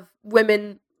lot of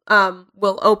women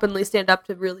will openly stand up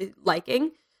to really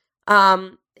liking.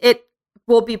 It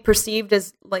will be perceived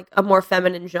as like a more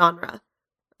feminine genre.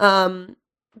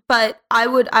 But I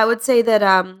would say that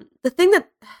the thing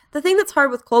that's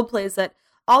hard with Coldplay is that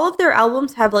all of their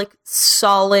albums have like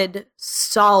solid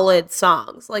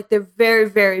songs. Like they're very,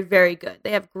 very, very good.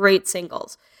 They have great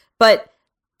singles. But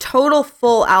total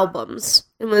full albums,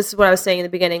 and this is what I was saying in the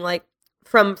beginning, like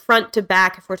from front to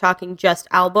back, if we're talking just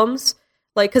albums,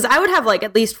 like, because I would have like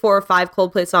at least 4 or 5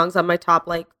 Coldplay songs on my top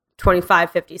like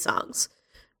 25, 50 songs.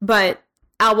 But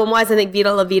album-wise, I think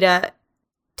Vida La Vida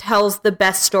tells the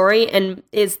best story and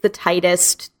is the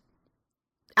tightest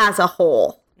as a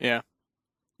whole. Yeah.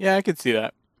 Yeah, I could see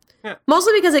that.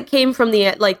 Mostly because it came from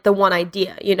the like the one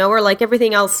idea, you know, or like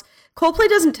everything else. Coldplay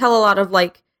doesn't tell a lot of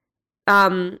like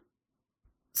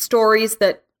stories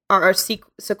that are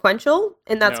sequential,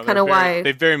 and that's No, kind of why.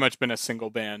 they've very much been a single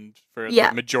band for Yeah.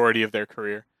 the majority of their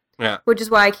career. Yeah. Which is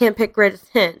why I can't pick greatest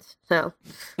hits. So,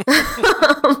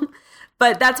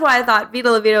 but that's why I thought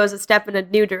Vita La Vida was a step in a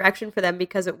new direction for them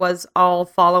because it was all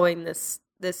following this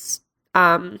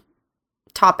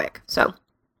topic. So,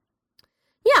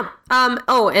 yeah.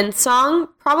 Oh, and song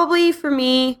probably for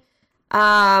me.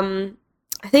 I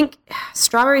think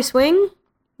Strawberry Swing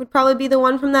would probably be the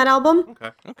one from that album.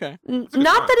 Okay.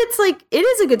 Not that it's like, it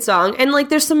is a good song, and like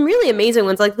there's some really amazing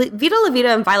ones, like Vita La Vida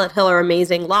and Violet Hill are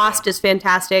amazing, Lost is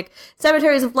fantastic,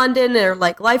 Cemeteries of London or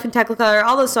like Life in Technicolor,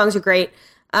 all those songs are great.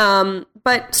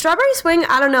 But Strawberry Swing,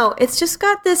 I don't know, it's just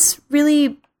got this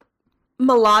really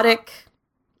melodic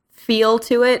feel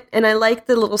to it, and I like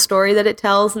the little story that it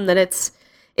tells, and that it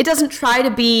doesn't try to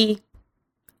be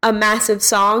a massive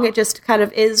song, it just kind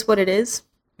of is what it is.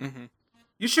 Mm-hmm.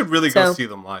 You should really go So- see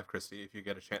them live, Christy, if you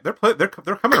get a chance. They're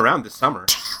coming around this summer.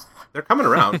 They're coming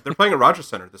around. They're playing at Rogers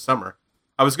Center this summer.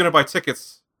 I was gonna buy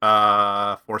tickets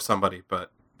for somebody,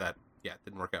 but that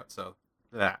didn't work out. So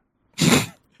that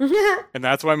And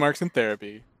that's why Mark's in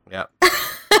therapy. yeah.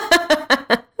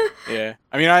 Yeah.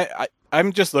 I mean,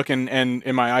 I'm just looking and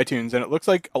in my iTunes, and it looks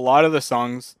like a lot of the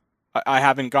songs, I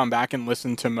haven't gone back and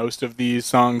listened to most of these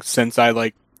songs since I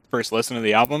like first listened to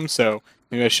the album, so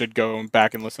maybe I should go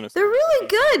back and listen to some. They're really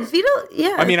good. Vita,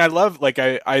 yeah. I mean, I love, like,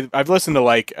 I've listened to,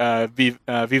 like, Viva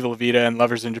La Vida and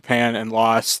Lovers in Japan and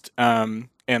Lost and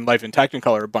Life in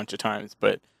Technicolor a bunch of times,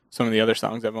 but some of the other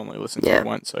songs I've only listened Yeah. to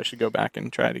once, so I should go back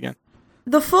and try it again.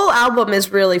 The full album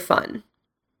is really fun.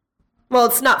 Well,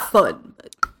 it's not fun,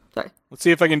 but sorry. Let's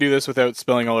see if I can do this without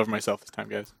spilling all over myself this time,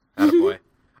 guys. Attaboy.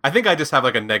 I think I just have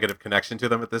like a negative connection to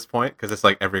them at this point because it's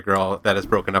like every girl that has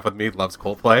broken up with me loves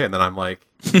Coldplay, and then I'm like,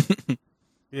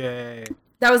 yay!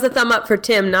 That was a thumb up for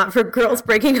Tim, not for girls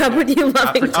breaking up with you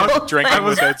loving for Tim. Coldplay. Drinking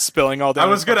without spilling all down.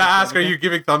 I was his gonna fucking ask, are thing. you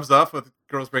giving thumbs up with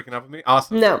girls breaking up with me?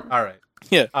 Awesome. No. All right.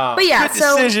 Yeah. But yeah, Good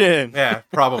so decision. Yeah,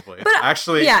 probably. But,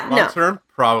 Actually, yeah, no. long term,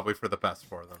 probably for the best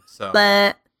for them. So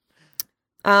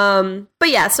but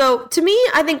yeah, so to me,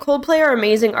 I think Coldplay are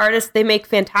amazing artists. They make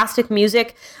fantastic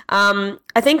music. I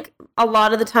think a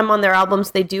lot of the time on their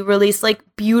albums, they do release like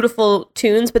beautiful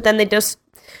tunes, but then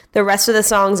the rest of the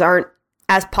songs aren't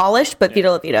as polished, but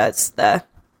Vita La Vida is I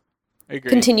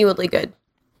agree. continually good.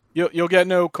 You'll get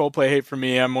no Coldplay hate from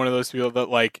me. I'm one of those people that,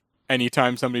 like,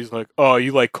 anytime somebody's like, "Oh,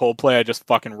 you like Coldplay," I just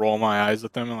fucking roll my eyes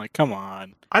at them. I'm like, "Come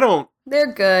on." I don't.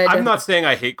 They're good. I'm not saying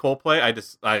I hate Coldplay.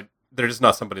 They're just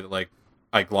not somebody that like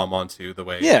I glom onto the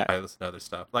way Yeah. I listen to other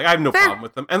stuff. Like I have no Fair. problem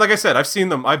with them. And like I said, I've seen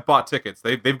them. I've bought tickets.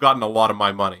 They've gotten a lot of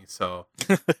my money. So,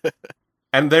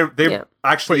 and they Yeah. Put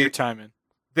actually your time in.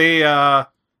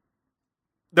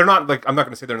 they're not like, I'm not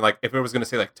going to say they're like, if I was going to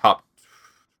say like top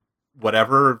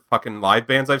whatever fucking live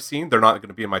bands I've seen, they're not going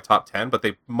to be in my top 10, but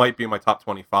they might be in my top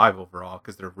 25 overall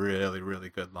because they're really, really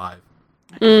good live.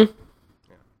 Mm.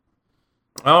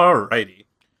 Alrighty.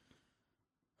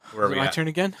 Where are Is it we my at? turn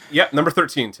again? Yeah, number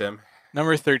 13, Tim.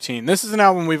 Number 13. This is an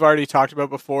album we've already talked about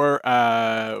before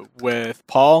with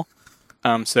Paul.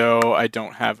 So I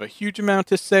don't have a huge amount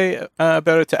to say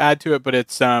about it to add to it, but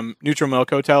it's Neutral Milk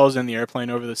Hotels and the Airplane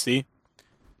Over the Sea.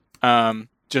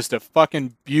 Just a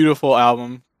fucking beautiful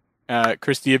album.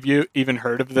 Christy, have you even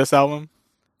heard of this album?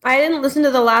 I didn't listen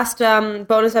to the last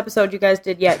bonus episode you guys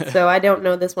did yet, so I don't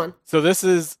know this one. So this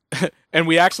is, and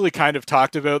we actually kind of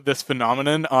talked about this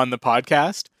phenomenon on the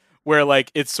podcast, where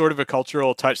like it's sort of a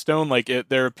cultural touchstone. Like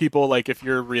there are people like if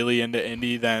you're really into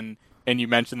indie, then and you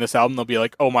mention this album, they'll be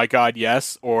like, "Oh my god,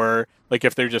 yes!" Or like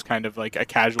if they're just kind of like a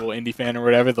casual indie fan or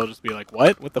whatever, they'll just be like,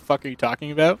 "What? What the fuck are you talking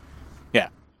about?" Yeah.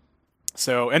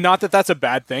 So, and not that that's a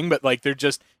bad thing, but like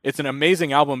it's an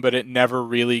amazing album, but it never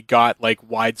really got like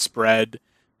widespread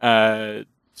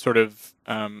sort of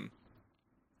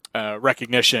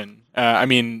recognition. I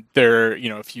mean,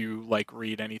 if you like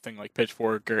read anything like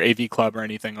Pitchfork or AV Club or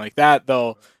anything like that,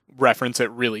 they'll reference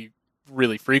it really,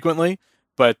 really frequently.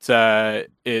 But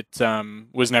it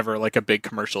was never like a big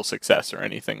commercial success or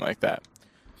anything like that.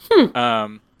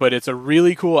 But it's a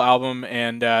really cool album,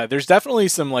 and there's definitely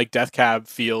some like Death Cab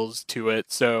feels to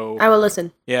it. So I will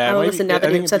listen. yeah, I will it might listen be- now that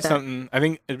I think you've said it'd be that. something. I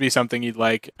think it'd be something you'd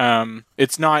like.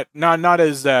 It's not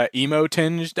as emo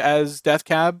tinged as Death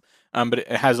Cab, but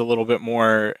it has a little bit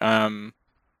more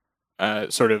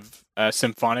sort of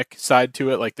symphonic side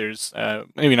to it. Like there's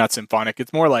maybe not symphonic.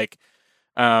 It's more like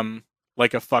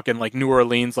like a fucking like New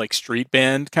Orleans like street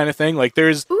band kind of thing. Like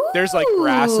there's like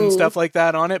brass and Ooh. stuff like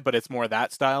that on it, but it's more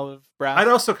that style of brass. I'd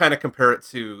also kind of compare it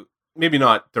to, maybe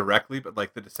not directly, but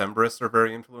like the Decemberists are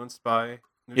very influenced by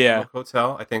Neutral Yeah. Milk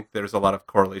Hotel. I think there's a lot of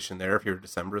correlation there if you're a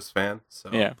Decemberist fan. So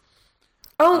Yeah.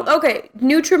 Oh, okay.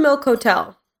 Nutrimilk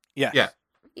Hotel. Yes. Yeah.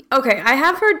 Okay, I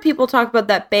have heard people talk about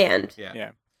that band. Yeah.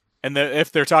 Yeah. And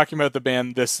if they're talking about the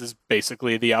band, this is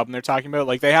basically the album they're talking about.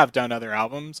 Like they have done other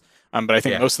albums, but I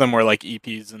think Yeah. most of them were like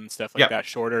EPs and stuff like Yeah. that,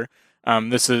 shorter.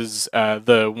 This is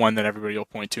the one that everybody will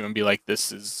point to and be like,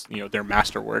 this is their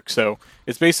masterwork. So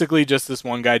it's basically just this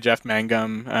one guy, Jeff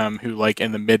Mangum, who like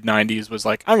in the mid '90s was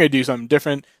like, I'm gonna do something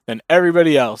different than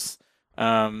everybody else.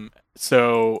 And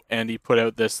he put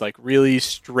out this like really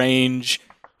strange,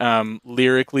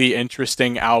 lyrically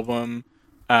interesting album.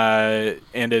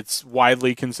 And it's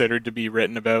widely considered to be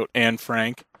written about Anne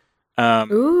Frank.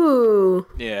 Ooh.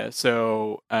 Yeah,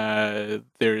 so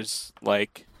there's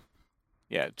like,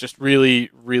 just really,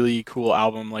 really cool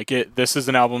album. Like this is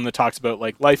an album that talks about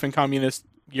like life in communist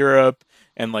Europe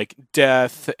and like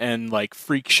death and like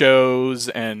freak shows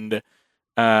and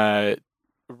a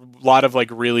lot of like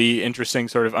really interesting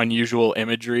sort of unusual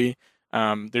imagery.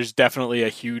 There's definitely a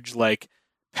huge like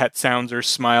Pet Sounds or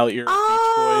Smile era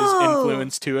Beach Boys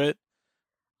influence to it.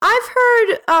 I've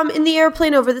heard In the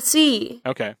Airplane Over the Sea.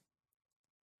 Okay.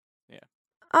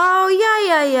 Oh,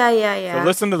 yeah. So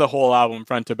listen to the whole album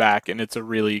front to back, and it's a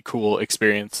really cool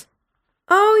experience.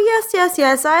 Oh,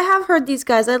 yes. I have heard these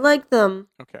guys. I like them.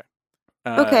 Okay.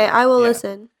 Okay, I will yeah.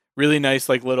 listen. Really nice,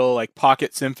 like little like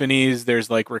pocket symphonies. There's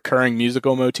like recurring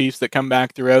musical motifs that come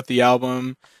back throughout the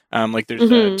album. Like there's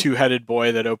a Two-Headed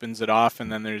Boy that opens it off, and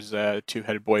then there's a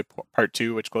Two-Headed Boy Part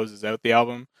 2, which closes out the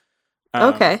album.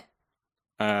 Okay.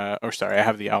 Or sorry, I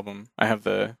have the album. I have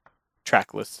the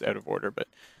track lists out of order,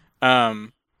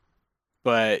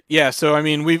 but yeah, so I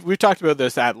mean, we've talked about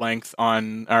this at length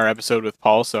on our episode with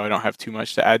Paul, so I don't have too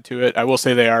much to add to it. I will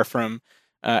say they are from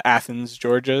Athens,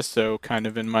 Georgia, so kind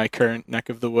of in my current neck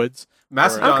of the woods.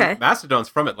 Okay. Macedon's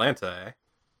from Atlanta, eh?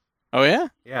 Oh yeah,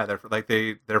 Yeah, they're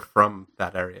from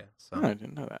that area. So oh, I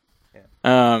didn't know that.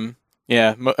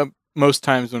 Yeah. Most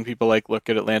times when people like look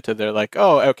at Atlanta, they're like,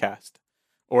 oh, Outcast,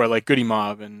 or like Goody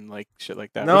Mob and like shit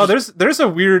like that. No, there's a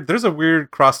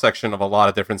weird cross section of a lot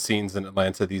of different scenes in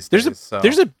Atlanta these days.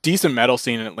 There's a decent metal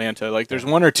scene in Atlanta. Like there's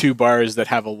one or two bars that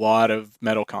have a lot of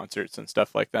metal concerts and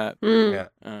stuff like that. Yeah.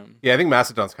 I think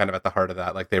Macedon's kind of at the heart of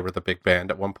that. Like they were the big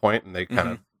band at one point, and they kind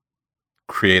of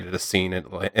created a scene in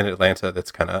Atlanta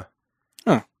that's kind of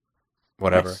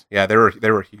whatever. Nice. Yeah, they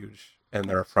were huge, and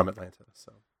they're from Atlanta.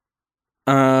 So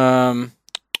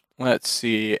let's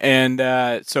see. And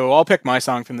so I'll pick my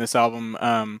song from this album.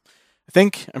 I'm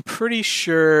pretty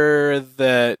sure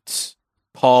that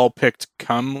Paul picked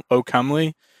 "O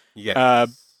Comely." yeah.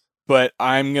 But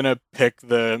I'm gonna pick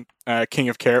the King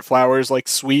of Carrot Flowers, like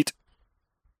suite.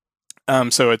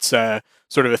 So it's sort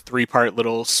of a 3-part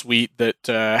little suite that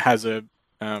has a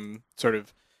sort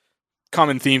of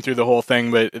common theme through the whole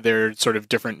thing, but there are sort of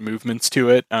different movements to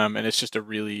it, and it's just a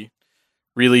really,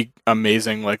 really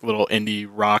amazing like little indie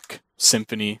rock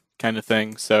symphony kind of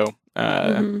thing. So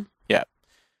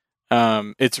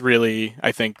it's really,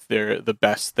 I think they're the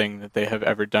best thing that they have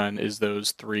ever done is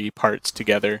those 3 parts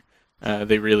together.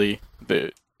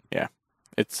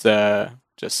 It's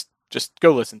just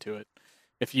go listen to it.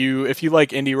 If you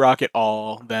like indie rock at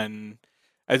all, then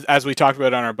as we talked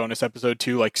about on our bonus episode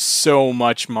too, like so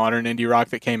much modern indie rock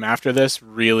that came after this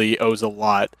really owes a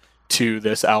lot to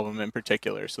this album in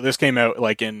particular. So this came out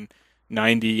like in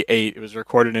 98. It was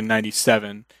recorded in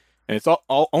 97. And it's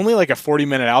all only like a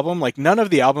 40-minute album. Like none of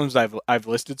the albums I've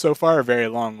listed so far are very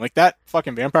long. Like that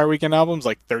fucking Vampire Weekend album's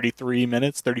like 33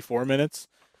 minutes, 34 minutes.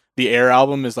 The Air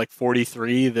album is like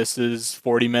 43. This is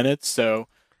 40 minutes. So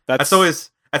that's always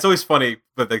funny,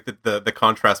 but like the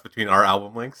contrast between our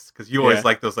album links, because you always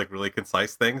like those like really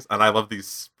concise things, and I love these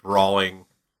sprawling,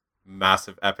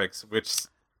 massive epics. Which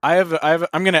I'm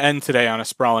going to end today on a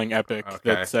sprawling epic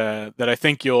that I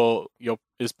think you'll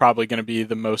is probably going to be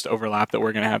the most overlap that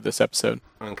we're going to have this episode.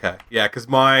 Okay, yeah, because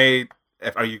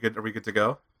are you good? Are we good to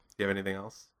go? Do you have anything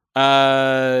else?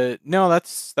 No,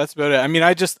 that's about it. I mean,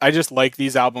 I just like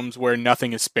these albums where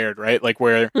nothing is spared, right? Like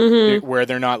where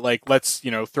they're not like, let's,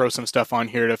 throw some stuff on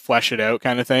here to flesh it out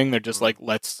kind of thing. They're just like,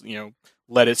 let's,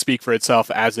 let it speak for itself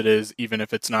as it is, even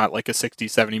if it's not like a 60,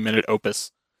 70 minute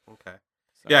opus. Okay.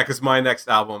 So. Yeah, because my next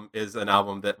album is an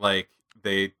album that like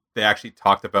they actually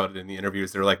talked about it in the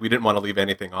interviews. They're like, we didn't want to leave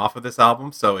anything off of this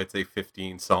album, so it's a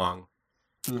 15-song,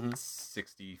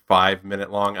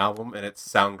 65-minute long album, and it's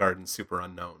Soundgarden Super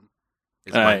Unknown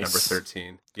is my number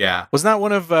 13. Yeah. Wasn't that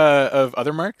one of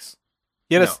Other Marks?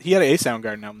 He had No. he had a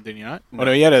Soundgarden album, did he not? No. Oh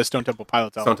no, he had a Stone Temple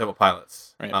Pilots album. Stone Temple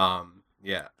Pilots. Right.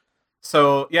 Yeah.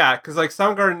 So yeah, because like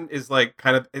Soundgarden is like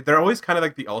kind of they're always kind of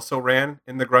like the also ran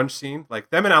in the grunge scene. Like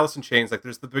them and Alice in Chains. Like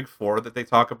there's the big four that they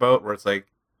talk about, where it's like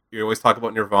you always talk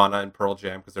about Nirvana and Pearl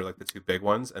Jam because they're like the two big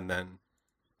ones, and then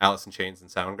Alice in Chains and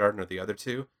Soundgarden are the other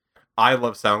two. I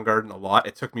love Soundgarden a lot.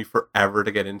 It took me forever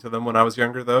to get into them when I was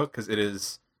younger though, because it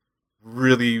is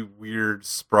really weird,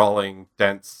 sprawling,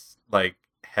 dense, like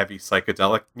heavy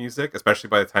psychedelic music, especially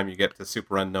by the time you get to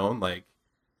Super Unknown. Like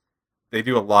they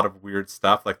do a lot of weird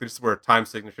stuff. Like this is where time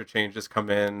signature changes come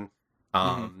in.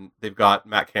 They've got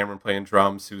Matt Cameron playing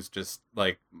drums, who's just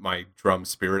like my drum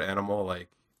spirit animal. Like,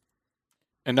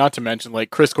 And not to mention, like,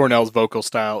 Chris Cornell's vocal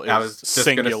style is I was just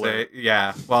singular. gonna say,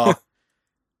 yeah. Well,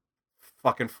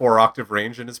 fucking 4-octave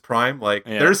range in his prime. Like,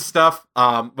 Yeah. there's stuff.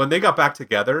 When they got back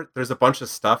together, there's a bunch of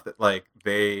stuff that like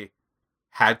they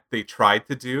tried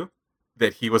to do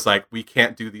that he was like, we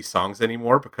can't do these songs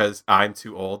anymore because I'm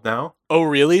too old now. Oh,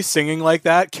 really? Singing like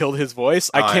that killed his voice?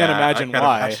 I Oh, can't yeah, imagine I can't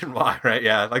why. Imagine why, right?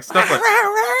 Yeah, like stuff like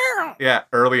yeah,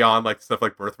 early on, like stuff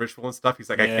like Birth Ritual and stuff. He's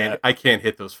like, Yeah. I can't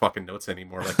hit those fucking notes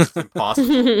anymore. Like it's impossible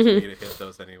for me to hit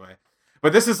those anyway.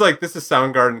 But this is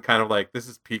Soundgarden, kind of like this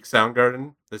is peak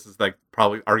Soundgarden. This is like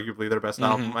probably arguably their best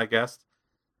album, I guess,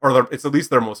 or it's at least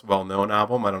their most well known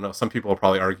album. I don't know. Some people will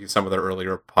probably argue some of their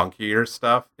earlier punkier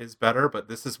stuff is better, but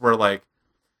this is where like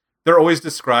they're always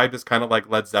described as kind of like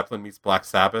Led Zeppelin meets Black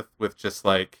Sabbath with just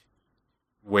like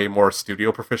way more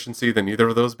studio proficiency than either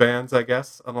of those bands, I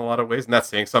guess, in a lot of ways. And that's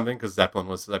saying something because Zeppelin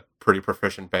was a pretty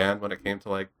proficient band when it came to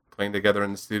like playing together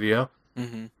in the studio.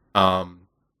 Mm-hmm.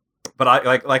 But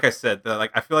I like I said,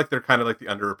 I feel like they're kind of like the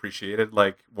underappreciated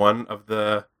like one of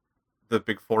the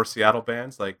big four Seattle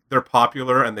bands. Like they're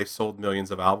popular and they've sold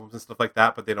millions of albums and stuff like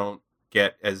that, but they don't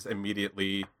get as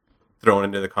immediately thrown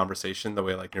into the conversation the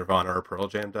way like Nirvana or Pearl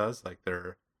Jam does. Like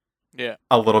they're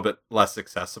a little bit less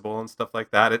accessible and stuff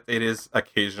like that. It is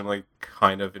occasionally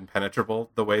kind of impenetrable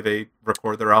the way they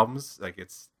record their albums. Like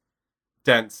it's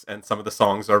dense and some of the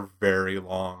songs are very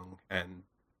long and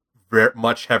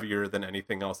much heavier than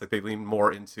anything else. Like they lean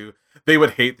more into, they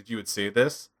would hate that you would say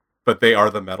this, but they are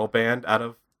the metal band out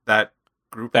of that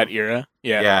group. That era?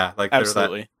 Yeah. Yeah, like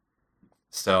Absolutely.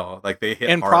 So like they hit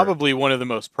And hard. probably one of the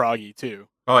most proggy, too.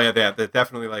 Oh yeah, they're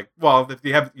definitely like. Well, if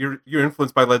you have you're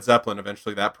influenced by Led Zeppelin,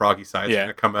 eventually that proggy side's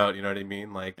gonna come out. You know what I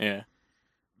mean? Like, Yeah.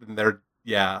 and they're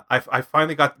I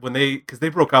finally got when because they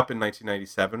broke up in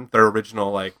 1997. Their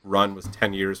original like run was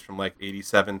 10 years from like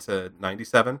 87 to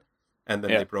 97, and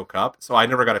then they broke up. So I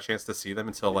never got a chance to see them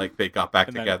until like they got back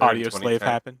And together. then in Audio 2010. Slave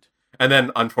happened. And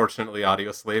then unfortunately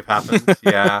Audio Slave happened.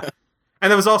 Yeah.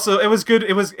 And it was good.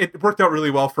 It worked out really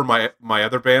well for my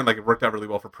other band. Like it worked out really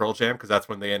well for Pearl Jam because that's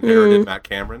when they inherited Matt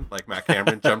Cameron. Like Matt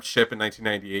Cameron jumped ship in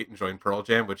 1998 and joined Pearl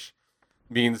Jam, which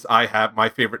means I have my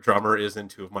favorite drummer is in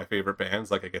two of my favorite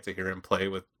bands. Like I get to hear him play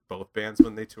with both bands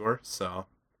when they tour. So,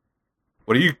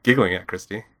 what are you giggling at,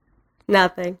 Christy?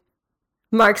 Nothing.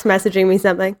 Mark's messaging me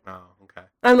something. Oh, okay.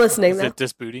 I'm listening Is though. it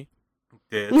Dis Booty?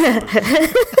 Did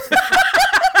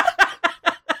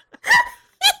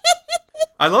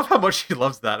I love how much she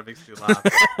loves that. It makes me laugh.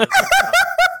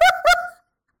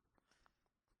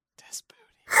 Dis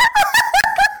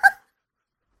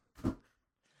Booty.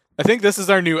 I think this is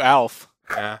our new Alf.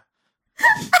 Yeah.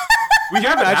 We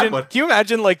haven't had one. Can you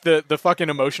imagine like the fucking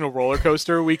emotional roller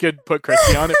coaster we could put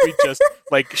Christy on if we just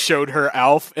like showed her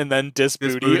Alf and then Dis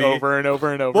Booty over and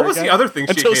over and over What was again? the other thing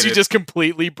she Until hated? she just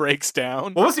completely breaks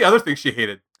down. What was the other thing she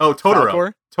hated? Oh, Totoro.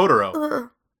 Falcor? Totoro.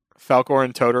 Falcor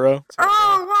and Totoro.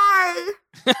 Oh, why?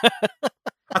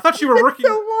 I thought you were working.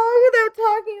 So long without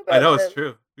talking about I know this. it's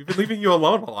true. We've been leaving you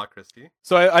alone a lot, Christy.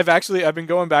 So I've been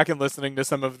going back and listening to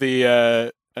some of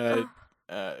the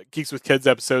Geeks with Kids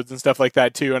episodes and stuff like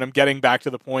that too, and I'm getting back to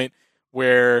the point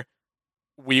where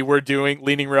we were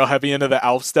leaning real heavy into the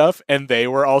Alf stuff, and they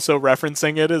were also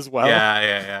referencing it as well.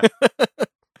 Yeah.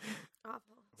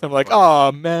 So I'm like,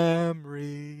 oh,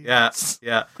 memories.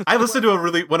 Yeah. I listened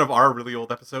to one of our really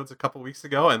old episodes a couple weeks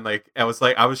ago, and I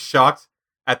was shocked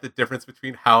at the difference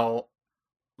between how,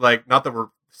 like, not that we're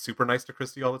super nice to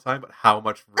Christy all the time, but how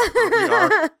much ruder we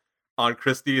are on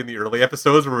Christy in the early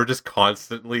episodes where we're just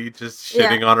constantly just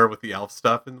shitting on her with the Alf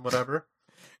stuff and whatever.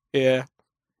 Yeah.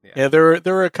 There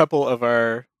were a couple of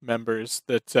our members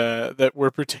that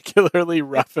were particularly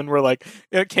rough and were like,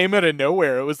 it came out of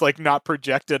nowhere. It was like not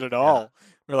projected at all.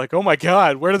 We're like, oh my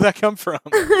god, where did that come from?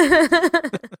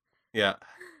 Yeah.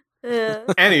 Yeah.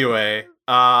 Anyway,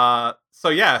 so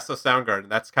Soundgarden.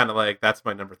 That's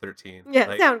my number 13. Yeah,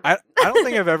 Like, I don't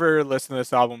think I've ever listened to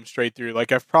this album straight through.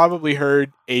 Like I've probably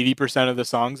heard 80% of the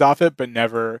songs off it, but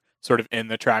never sort of in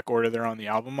the track order they're on the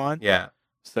album on. yeah.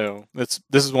 So this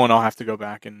is one I'll have to go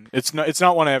back, and it's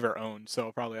not one I ever owned, so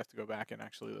I'll probably have to go back and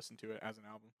actually listen to it as an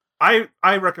album.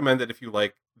 I recommend it if you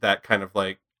like that kind of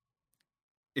like,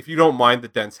 if you don't mind the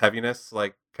dense heaviness,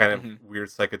 like kind of weird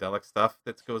psychedelic stuff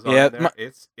that goes on in there.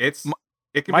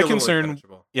 It can be a little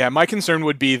impenetrable. Yeah, my concern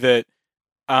would be that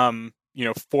 4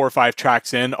 or 5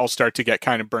 tracks in, I'll start to get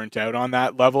kind of burnt out on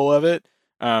that level of it.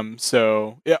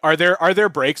 So are there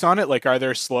breaks on it? Like, are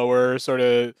there slower, sort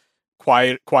of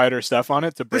quieter stuff on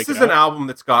it to break? This is an album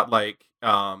that's got like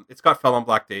it's got Fell on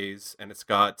Black Days, and it's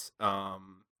got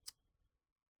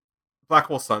Black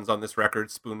Hole Sun's on this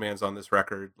record, Spoon Man's on this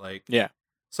record, like yeah.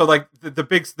 So like the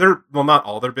big, not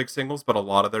all their big singles, but a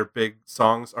lot of their big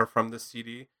songs are from this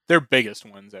CD. Their biggest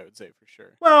ones, I would say, for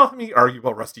sure. Well, I mean, argue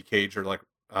about Rusty Cage or like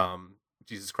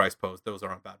Jesus Christ Pose. Those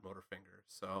are on Bad Motorfinger.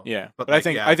 So yeah, but like,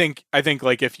 I think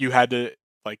like if you had to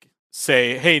like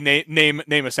say, hey, name a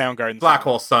Soundgarden Black song,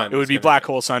 Hole Sun, it would be Black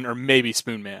Hole Sun or maybe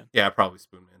Spoon Man. Yeah, probably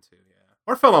Spoon Man too. Yeah,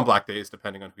 or Fell on Black Days,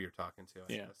 depending on who you're talking to.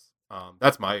 I guess.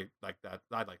 That's my like that.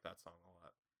 I like that song a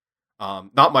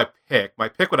lot. Not my pick. My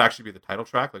pick would actually be the title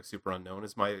track, like Super Unknown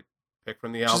is my pick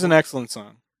from the album. Which is an excellent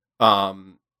song.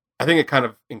 I think it kind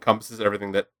of encompasses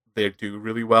everything that they do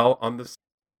really well on this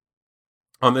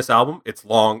album. It's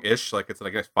long-ish, like it's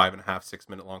like a 5.5, 6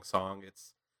 minute long song.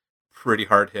 It's pretty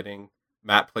hard hitting.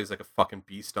 Matt plays like a fucking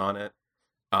beast on it.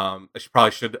 I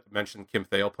should mention Kim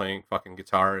Thale playing fucking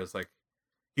guitar is like,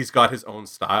 he's got his own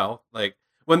style. Like,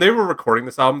 when they were recording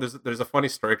this album, there's a funny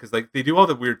story because like they do all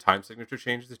the weird time signature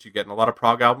changes that you get in a lot of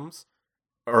prog albums,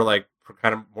 or like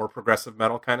kind of more progressive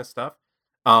metal kind of stuff.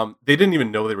 They didn't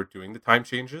even know they were doing the time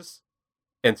changes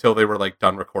until they were like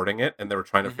done recording it, and they were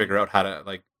trying to figure out how to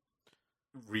like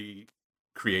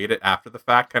recreate it after the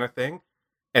fact, kind of thing.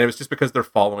 And it was just because they're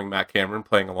following Matt Cameron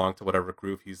playing along to whatever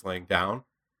groove he's laying down,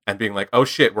 and being like, "Oh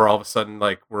shit, we're all of a sudden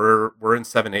like we're in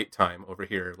 7/8 time over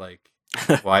here. Like,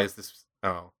 why is this?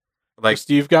 Oh." Like,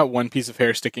 Steve got one piece of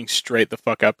hair sticking straight the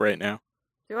fuck up right now.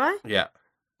 Do I? Yeah.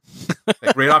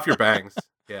 Like right off your bangs.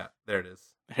 Yeah, there it is.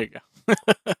 There you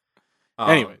go.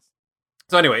 Anyways.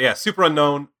 So anyway, yeah, Super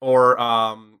Unknown or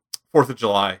 4th of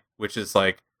July, which is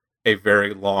like a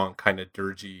very long kind of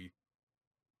dirgy,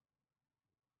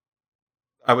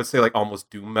 I would say like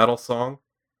almost doom metal song,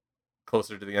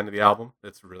 closer to the end of the album.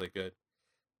 It's really good.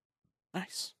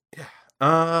 Nice.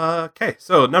 Yeah. Okay,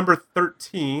 so number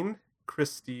 13,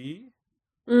 Christy.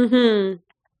 Well,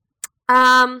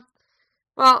 I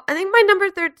think my number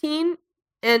 13,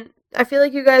 and I feel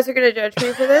like you guys are gonna judge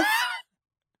me for this.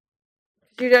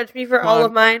 You judge me for all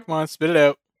of mine. Come on, spit it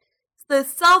out. It's the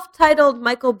self-titled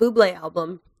Michael Bublé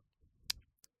album.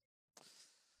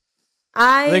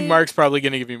 I think Mark's probably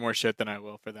gonna give you more shit than I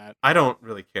will for that. I don't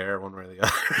really care one way or the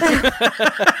other.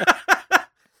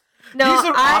 No, he's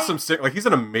an awesome singer. Like, he's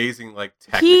an amazing like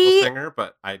technical singer,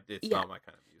 but it's not my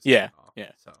kind of music. Yeah.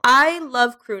 Yeah. So. I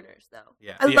love crooners, though.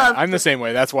 Yeah. I'm the same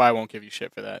way. That's why I won't give you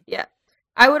shit for that. Yeah.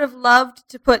 I would have loved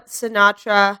to put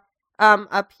Sinatra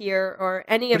up here or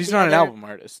any of the But he's not an album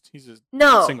artist. He's a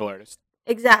single artist.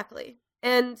 Exactly.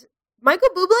 And Michael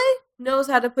Bublé knows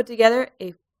how to put together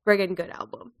a friggin' good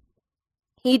album.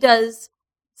 He does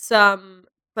some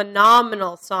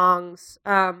phenomenal songs.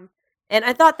 And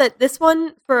I thought that this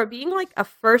one, for being like a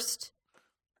first...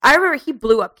 I remember he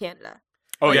blew up Canada.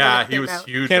 Oh yeah, he was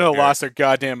huge. Canada lost their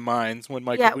goddamn minds when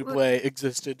Michael Bublé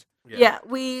existed. Yeah, I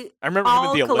remember him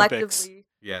at the Olympics.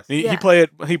 Yes, he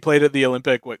played at the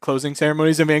Olympic closing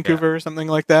ceremonies in Vancouver or something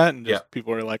like that, and just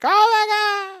people were like, "Oh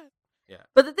my god!" Yeah.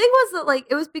 But the thing was that like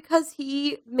it was because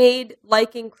he made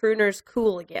liking crooners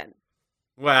cool again.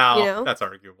 Well, that's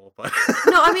arguable, but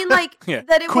no, I mean like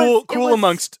that it cool was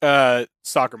amongst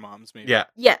soccer moms, maybe.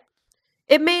 Yeah.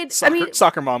 It made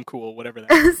soccer mom cool, whatever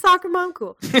that is. Soccer mom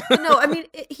cool. But no, I mean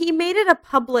he made it a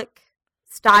public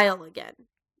style again,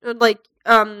 like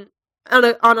on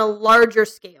a larger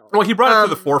scale. Well, he brought it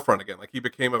to the forefront again. Like he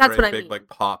became a very big like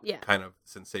pop kind of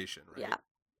sensation, right? Yeah,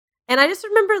 and I just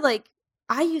remember like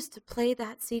I used to play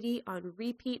that CD on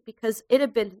repeat because it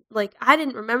had been like I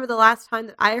didn't remember the last time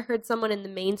that I heard someone in the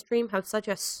mainstream have such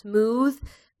a smooth,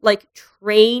 like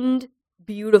trained,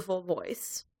 beautiful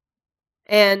voice,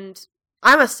 and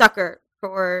I'm a sucker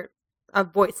for a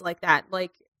voice like that.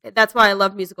 Like, that's why I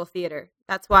love musical theater.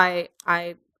 That's why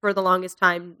I, for the longest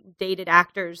time, dated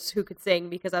actors who could sing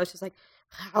because I was just like,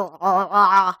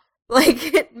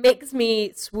 like, it makes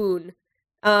me swoon.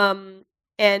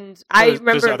 And I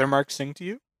remember... Does other Mark sing to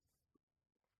you?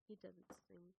 He doesn't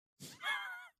sing.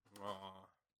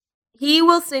 He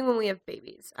will sing when we have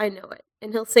babies. I know it.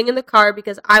 And he'll sing in the car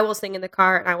because I will sing in the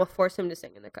car and I will force him to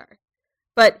sing in the car.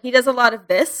 But he does a lot of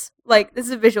this. Like, this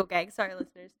is a visual gag. Sorry,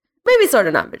 listeners. maybe sort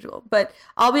of not visual, but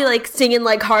I'll be like singing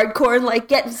like hardcore and like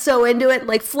getting so into it and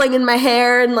like flinging my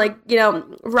hair and like, you know,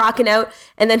 rocking out.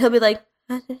 And then he'll be like,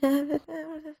 like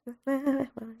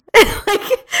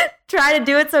try to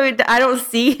do it so I don't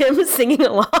see him singing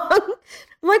along.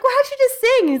 I'm like, why don't you just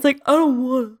sing? He's like, I don't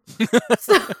want to.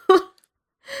 So,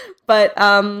 but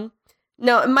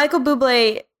no, Michael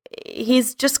Bublé,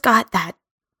 he's just got that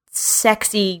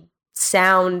sexy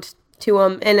sound to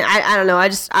him, and I don't know,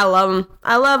 I love him.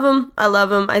 I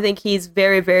love him. I think he's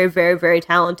very, very, very, very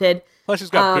talented. Plus, he's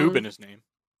got boob in his name.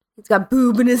 He's got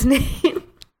boob in his name.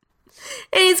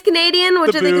 And he's Canadian,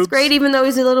 which I think is great, even though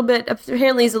he's a little bit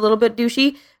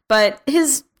douchey. But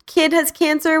his kid has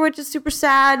cancer, which is super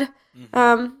sad.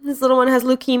 Mm-hmm. His little one has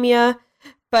leukemia.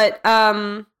 But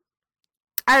I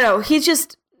don't know.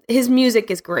 His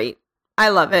music is great. I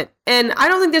love it. And I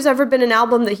don't think there's ever been an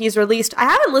album that he's released. I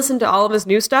haven't listened to all of his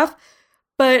new stuff,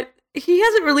 but he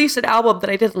hasn't released an album that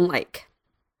I didn't like.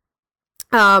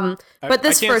 But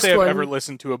this I can't first say one, I've ever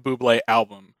listened to a Bublé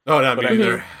album. Oh, not But me I-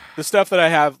 either. The stuff that I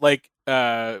have, like,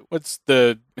 what's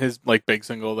his like big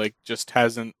single, like, just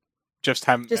haven't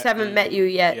met you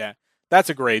yet. Yeah, that's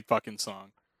a great fucking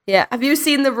song. Yeah. Have you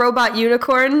seen the Robot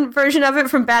Unicorn version of it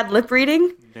from Bad Lip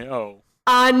Reading? No,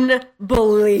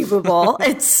 Unbelievable.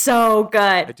 It's so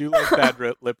I good. do like bad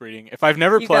lip reading. If I've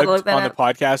never You gotta plugged look that on the up.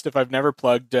 podcast, if I've never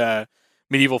plugged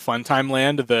Medieval Funtime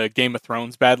Land, the Game of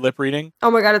Thrones bad lip reading,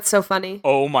 Oh my god, it's so funny.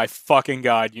 oh my fucking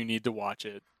god, you need to watch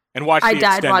it and watch I the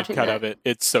died extended watching cut that. of it.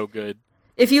 It's so good.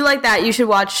 If you like that, you should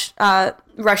watch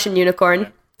Russian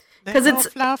Unicorn. 'Cause Little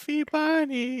it's- fluffy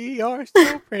bunny, you're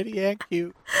so pretty and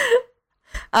cute.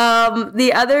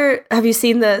 The other, have you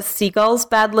seen the Seagulls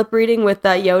bad lip reading with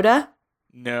Yoda?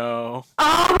 No.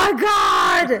 Oh my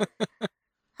god!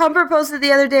 Humper posted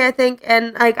the other day, I think,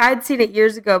 and like I'd seen it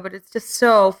years ago, but it's just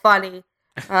so funny.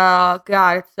 Oh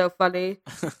god, it's so funny.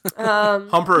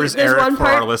 Humper is there's Eric one for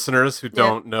our part- listeners who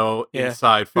don't know Yeah.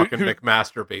 inside fucking Who-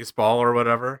 McMaster baseball or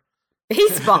whatever.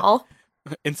 Baseball.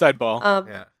 Inside ball.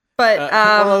 Yeah. But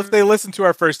well, if they listened to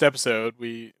our first episode,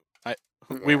 we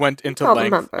went into called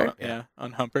him length. Humper.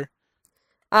 On Humper.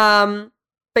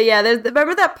 But yeah,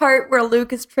 remember that part where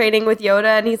Luke is training with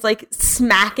Yoda and he's like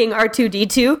smacking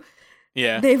R2D2?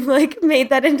 Yeah. They've like made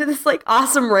that into this like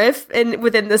awesome riff and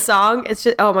within the song. It's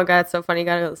just, oh my god, it's so funny. You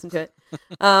gotta go listen to it.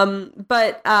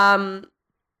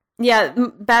 Yeah,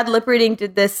 Bad Lip Reading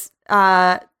did this.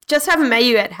 Just Haven't Met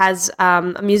You Yet has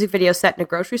a music video set in a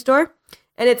grocery store,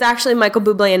 and it's actually Michael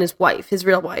Bublé and his wife, his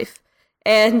real wife,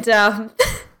 and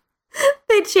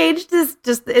they changed this.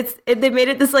 They made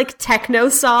it this like techno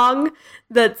song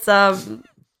that's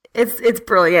it's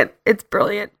brilliant. It's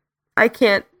brilliant. I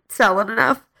can't sell it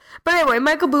enough. But anyway,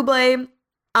 Michael Bublé,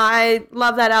 I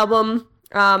love that album.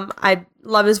 I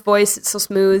love his voice. It's so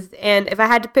smooth. And if I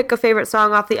had to pick a favorite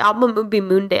song off the album, it would be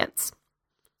Moondance.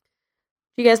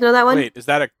 Do you guys know that one? Wait, is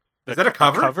that a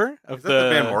cover? cover of Is that the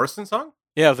Van Morrison song?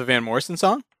 Yeah, the Van Morrison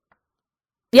song.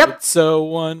 Yep. It's so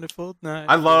wonderful night.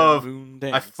 I love-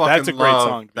 Moondance. I fucking That's a great love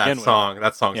song. To that begin with. song.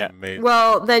 That song's Yeah. amazing.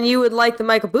 Well, then you would like the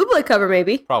Michael Bublé cover,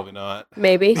 maybe. Probably not.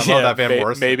 Maybe. I love that Van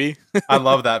Morrison. Maybe. I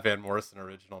love that Van Morrison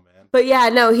original, man. But yeah,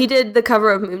 no, he did the cover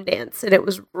of Moondance, and it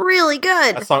was really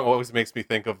good. That song always makes me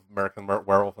think of American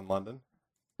Werewolf in London.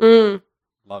 Mm,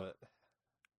 Love it.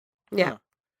 yeah. Huh.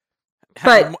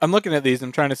 But- I'm looking at these.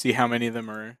 I'm trying to see how many of them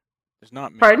are. There's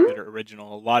not many Pardon? that are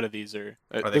original. A lot of these are.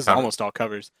 Are they This is covers? almost all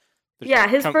covers. There's Yeah,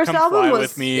 his first Come album Fly was-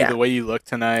 With Me, yeah. The Way You Look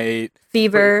Tonight,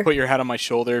 Fever. Put Your Head on My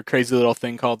Shoulder, Crazy Little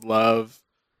Thing Called Love.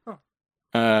 Huh.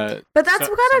 Uh, But that's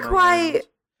Su- kind of Summer quite. Wind.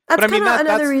 That's but I mean, kind of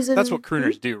another that's, reason. that's what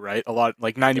crooners do, right? A lot,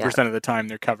 like 90% of the time,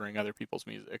 they're covering other people's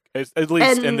music. At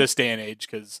least in And- this day and age,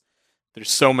 because there's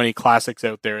so many classics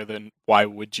out there. Then why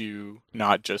would you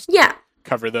not just Yeah.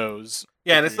 cover those?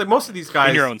 Yeah, and it's like most of these guys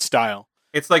in your own style.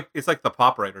 It's like the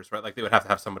pop writers, right? Like they would have to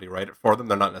have somebody write it for them.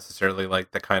 They're not necessarily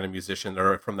like the kind of musician that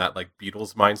are from that like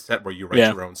Beatles mindset where you write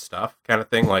Yeah. your own stuff kind of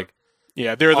thing. Like,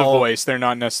 Yeah, they're the all- voice. They're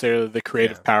not necessarily the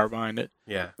creative Yeah. power behind it.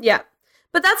 yeah, Yeah.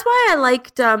 But that's why I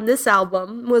liked this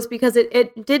album, was because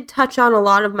it did touch on a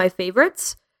lot of my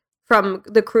favorites from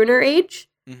the crooner age,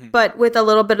 Mhm. but with a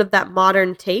little bit of that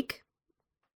modern take.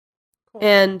 Cool.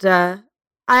 And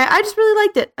I just really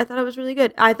liked it. I thought it was really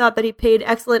good. I thought that he paid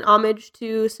excellent homage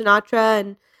to Sinatra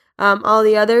and all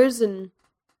the others, and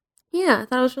yeah, I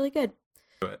thought it was really good.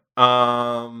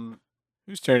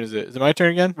 Whose turn is it? Is it my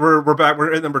turn again? we're back.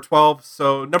 We're at number 12.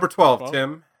 So number 12, 12?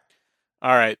 Tim.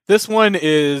 All right. This one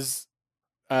is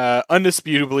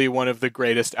undisputably one of the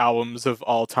greatest albums of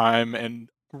all time, and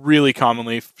really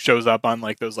commonly shows up on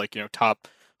like those top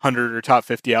 100 or top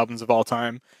 50 albums of all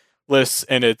time lists.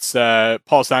 And it's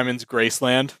Paul Simon's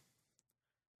Graceland.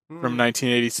 from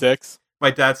 1986.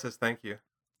 My dad says thank you.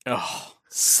 Oh,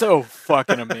 so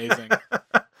fucking amazing.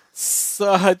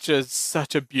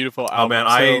 Such a beautiful album. Oh man,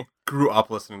 So, I grew up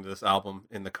listening to this album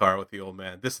in the car with the old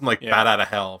man. This is like Yeah. Bad Out of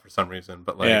Hell for some reason,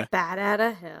 but like Yeah. Bad out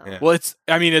of hell. Yeah. well, it's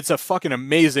a fucking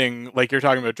amazing, like you're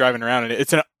talking about driving around in it.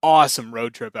 It's an awesome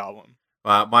road trip album.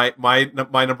 my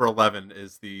number 11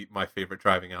 is my favorite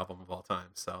driving album of all time.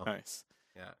 So Nice.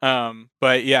 yeah.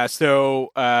 But yeah,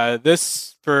 so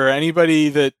this, for anybody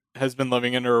that has been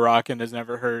living under a rock and has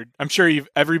never heard, I'm sure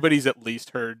everybody's at least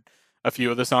heard a few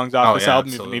of the songs off Oh, this yeah,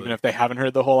 album, absolutely. even if they haven't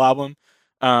heard the whole album.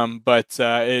 But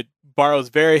it borrows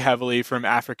very heavily from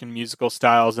African musical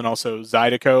styles and also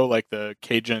Zydeco, like the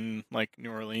Cajun, like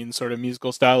New Orleans sort of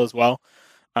musical style as well.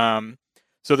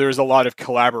 So there's a lot of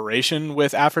collaboration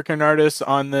with African artists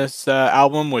on this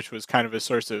album, which was kind of a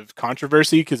source of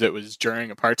controversy because it was during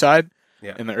apartheid.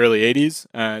 Yeah. In the early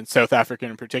 80s, South Africa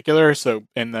in particular. So,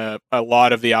 a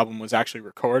lot of the album was actually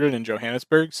recorded in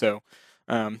Johannesburg. So,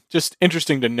 just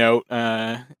interesting to note.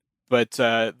 But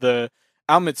the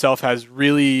album itself has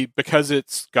really, because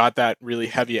it's got that really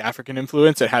heavy African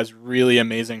influence, it has really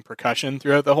amazing percussion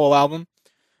throughout the whole album.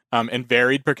 And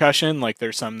varied percussion. Like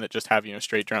there's some that just have,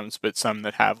 straight drums, but some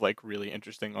that have like really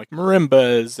interesting, like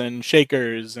marimbas and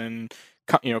shakers and,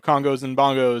 congos and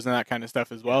bongos and that kind of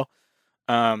stuff as well.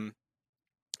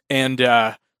 And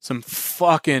some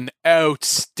fucking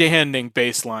outstanding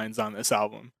bass lines on this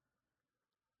album.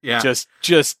 Yeah.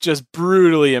 Just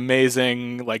brutally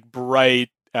amazing, like bright,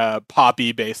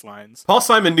 poppy bass lines. Paul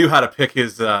Simon knew how to pick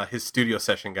his studio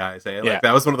session guys. Eh? Like Yeah.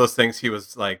 that was one of those things he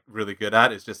was like really good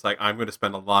at. It's just like, I'm going to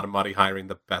spend a lot of money hiring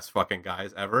the best fucking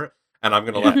guys ever, and I'm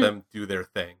going to let them do their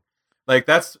thing. Like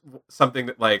that's something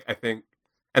that like I think,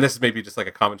 and this is maybe just like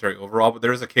a commentary overall, but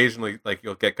there is occasionally like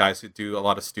you'll get guys who do a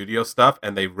lot of studio stuff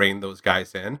and they rein those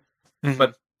guys in. Mhm.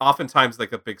 But oftentimes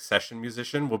like a big session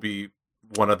musician will be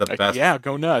one of the Like, best. yeah,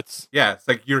 go nuts. Yeah, it's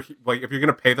like you're like if you're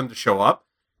gonna pay them to show up,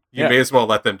 you Yeah. may as well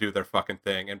let them do their fucking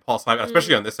thing. And Paul Simon,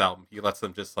 especially on this album, he lets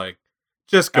them just go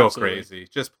Absolutely. crazy,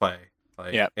 just play.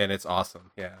 Like, Yeah. and it's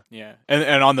awesome. Yeah. Yeah,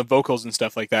 and on the vocals and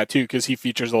stuff like that too, because he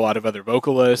features a lot of other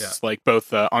vocalists, like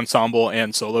both ensemble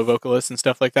and solo vocalists and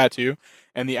stuff like that too.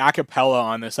 And the a cappella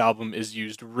on this album is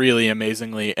used really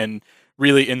amazingly and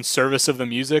really in service of the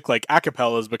music. Like a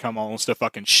cappella has become almost a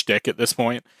fucking shtick at this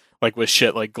point, like with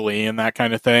shit like Glee and that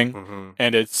kind of thing. Hmm.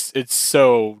 And it's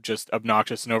so just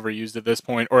obnoxious and overused at this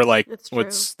point. Or like It's true.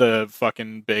 what's the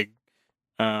fucking big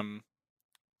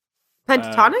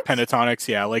Pentatonics? Pentatonics,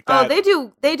 yeah, like Oh, that.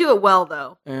 they do it well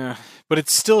though. Yeah, but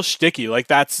it's still shticky. Like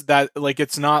like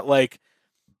it's not like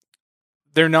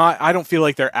they're not. I don't feel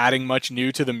like they're adding much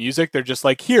new to the music. They're just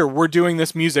like, here, we're doing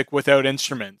this music without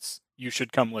instruments. You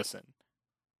should come listen.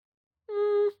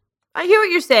 I hear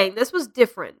what you're saying. This was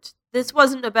different. This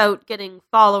wasn't about getting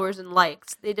followers and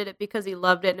likes. They did it because he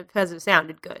loved it and because it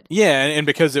sounded good. Yeah, and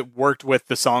because it worked with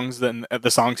the songs the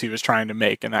songs he was trying to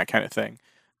make and that kind of thing.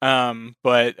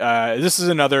 But this is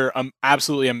another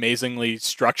absolutely amazingly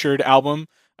structured album.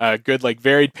 Good, like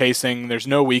varied pacing. There's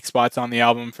no weak spots on the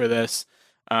album for this.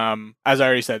 As I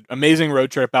already said, amazing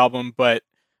road trip album. But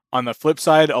on the flip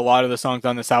side, a lot of the songs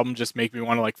on this album just make me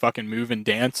want to like fucking move and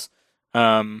dance.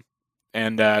 So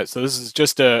this is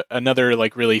just another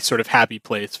like really sort of happy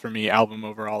place for me album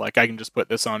overall. Like I can just put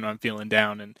this on when I'm feeling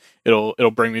down and it'll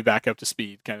bring me back up to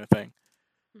speed kind of thing.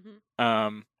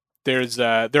 Mm-hmm.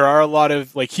 There are a lot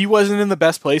of like he wasn't in the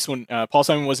best place when Paul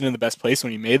Simon wasn't in the best place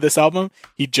when he made this album.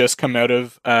 He'd just come out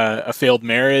of a failed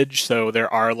marriage, so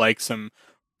there are like some,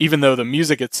 even though the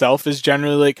music itself is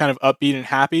generally like kind of upbeat and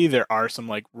happy, there are some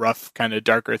like rough kind of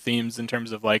darker themes in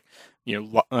terms of like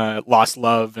lost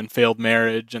love and failed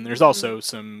marriage, and there's also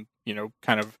some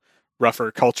kind of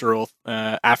rougher cultural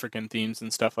African themes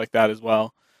and stuff like that as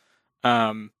well.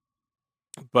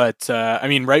 But I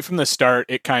mean, right from the start,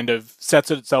 it kind of sets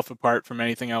itself apart from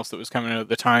anything else that was coming out at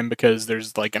the time because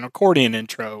there's like an accordion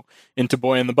intro into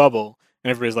Boy in the Bubble, and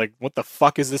everybody's like, "What the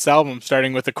fuck is this album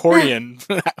starting with accordion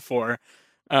for?"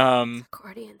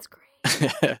 Accordion's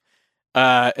great.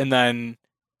 And then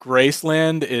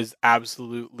Graceland is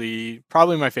absolutely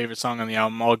probably my favorite song on the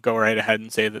album. I'll go right ahead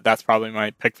and say that that's probably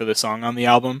my pick for the song on the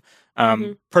album.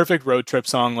 Perfect road trip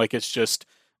song. Like it's just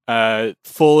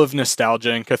full of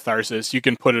nostalgia and catharsis. You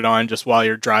can put it on just while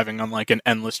you're driving on like an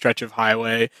endless stretch of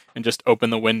highway and just open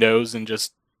the windows and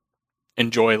just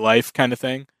enjoy life kind of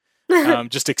thing.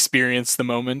 Just experience the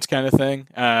moment kind of thing.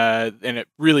 And it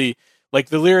really, like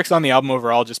the lyrics on the album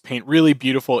overall just paint really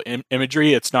beautiful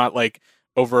imagery. It's not like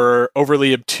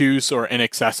overly obtuse or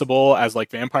inaccessible as like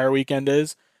Vampire Weekend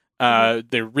is.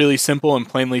 They're really simple and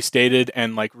plainly stated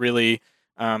and like really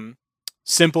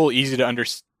simple, easy to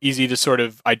easy to sort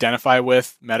of identify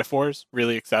with metaphors,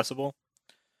 really accessible.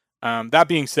 That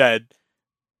being said,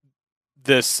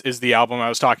 this is the album I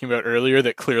was talking about earlier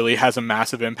that clearly has a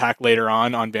massive impact later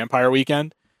on Vampire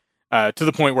Weekend, to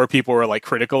the point where people were like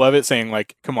critical of it, saying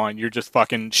like, "Come on, you're just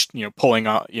fucking pulling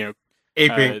out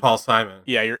Aping Paul Simon.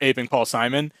 yeah, you're aping Paul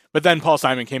Simon." But then Paul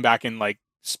Simon came back and like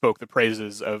spoke the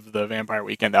praises of the Vampire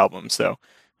Weekend album, so it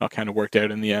all kind of worked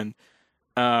out in the end.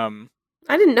 I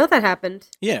didn't know that happened.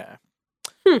 Yeah.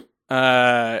 Hmm.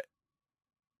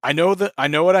 I know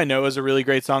what I know is a really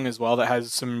great song as well that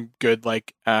has some good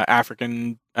like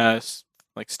African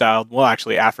like styled, well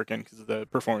actually African because the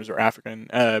performers are African,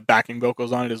 backing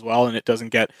vocals on it as well, and it doesn't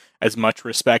get as much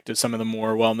respect as some of the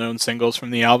more well-known singles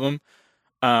from the album.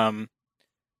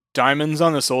 Diamonds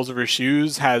on the Soles of Her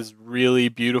Shoes has really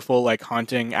beautiful like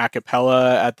haunting a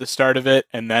cappella at the start of it,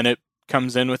 and then it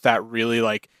comes in with that really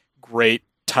like great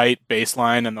tight bass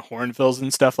line and the horn fills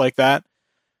and stuff like that.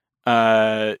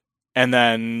 And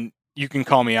then You Can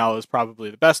Call Me Al is probably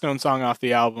the best known song off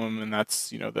the album, and that's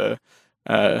the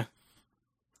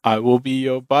I Will Be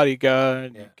Your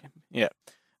Bodyguard. Yeah.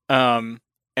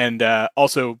 And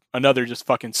also another just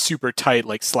fucking super tight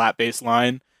like slap bass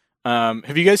line.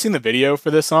 Have you guys seen the video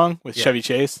for this song with Chevy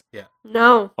Chase? Yeah.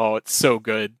 No. Oh, it's so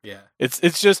good. Yeah.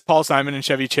 It's just Paul Simon and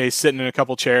Chevy Chase sitting in a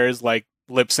couple chairs, like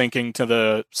lip syncing to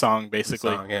the song,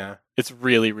 basically. Yeah. It's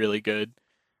really, really good.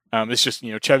 It's just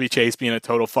Chevy Chase being a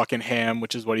total fucking ham,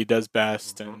 which is what he does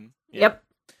best. And Yep.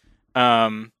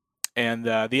 And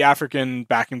the African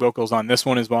backing vocals on this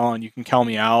one as well, and You Can Call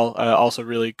Me Al, also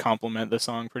really complement the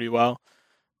song pretty well.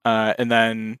 And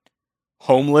then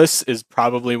Homeless is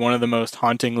probably one of the most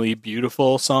hauntingly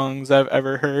beautiful songs I've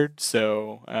ever heard.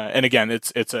 So, and again,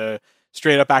 it's a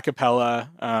straight up a cappella,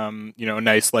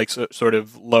 nice like sort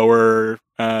of lower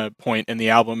point in the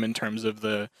album in terms of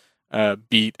the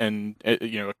beat and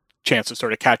a chance to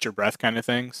sort of catch your breath kind of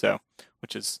thing. So,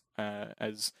 which is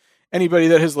as anybody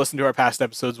that has listened to our past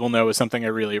episodes will know is something I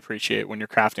really appreciate when you're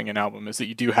crafting an album, is that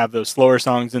you do have those slower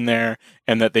songs in there,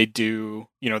 and that they do,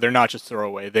 they're not just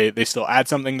throwaway. They still add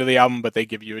something to the album, but they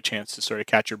give you a chance to sort of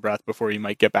catch your breath before you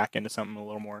might get back into something a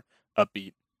little more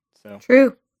upbeat. So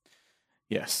True.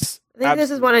 yes. I think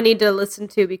this is one I need to listen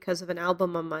to because of an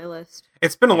album on my list.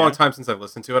 It's been a long time since I've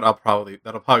listened to it. That'll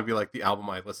probably be like the album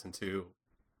I listen to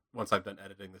once I'm done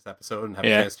editing this episode and have a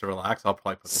chance to relax. I'll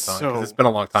probably put this on because it's been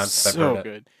a long time since I've heard it. So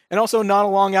good. And also not a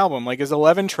long album. Like it's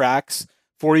 11 tracks,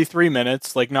 43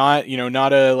 minutes, like not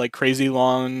a like crazy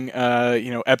long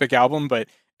epic album, but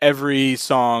every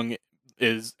song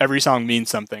means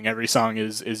something. Every song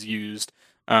is used.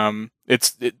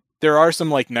 There are some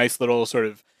like nice little sort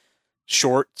of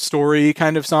short story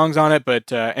kind of songs on it,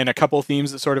 but and a couple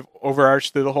themes that sort of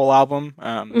overarch through the whole album.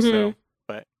 So,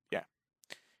 but yeah,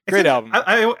 great album.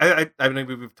 I mean,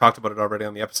 we've talked about it already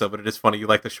on the episode, but it is funny. You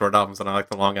like the short albums and I like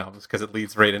the long albums because it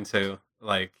leads right into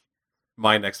like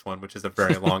my next one, which is a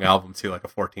very long album too, like a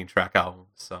 14-track album.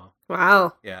 So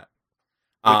wow, yeah.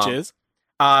 Which is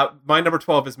my number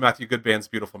 12 is Matthew Goodband's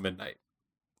 "Beautiful Midnight."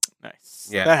 Nice.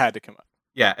 Yeah, that had to come up.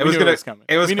 Yeah, it was coming.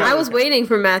 I was waiting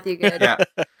for Matthew Good. Yeah,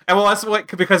 and well, that's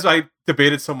because I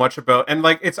debated so much about, and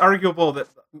like it's arguable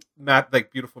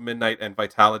that "Beautiful Midnight" and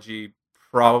 "Vitalogy"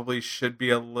 probably should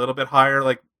be a little bit higher.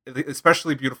 Like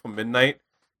especially "Beautiful Midnight"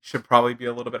 should probably be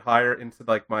a little bit higher into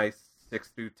like my 6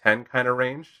 through 10 kind of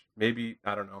range. Maybe,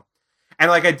 I don't know.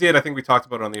 And like I think we talked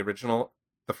about it on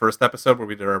the first episode where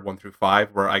we did our 1 through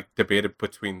 5, where I debated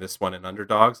between this one and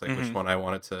Underdogs, like which one I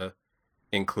wanted to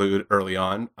include early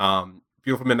on.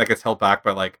 "Beautiful Midnight" gets held back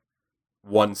by like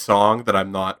one song that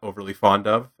I'm not overly fond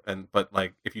of, but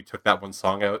like if you took that one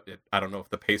song out, I don't know if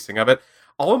the pacing of it.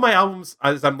 All of my albums,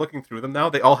 as I'm looking through them now,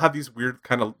 they all have these weird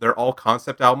they're all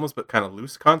concept albums, but kind of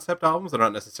loose concept albums. They're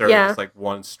not necessarily just like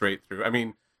one straight through. I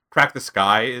mean, "Crack the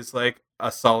Sky" is like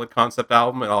a solid concept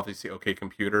album, and obviously "OK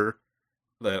Computer"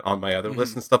 on my other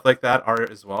list and stuff like that are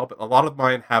as well. But a lot of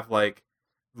mine have like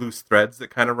loose threads that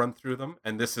kind of run through them,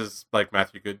 and this is like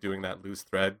Matthew Good doing that loose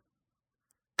thread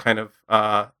kind of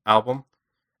album.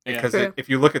 Because if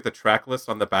you look at the track list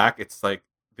on the back, it's like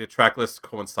the track lists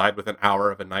coincide with an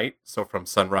hour of a night, so from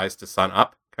sunrise to sun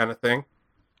up kind of thing.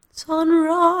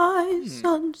 Sunrise,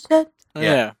 sunset.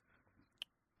 Yeah.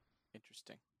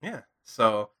 Interesting. Yeah.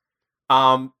 So,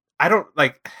 I don't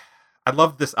like. I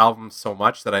love this album so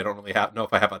much that I don't really know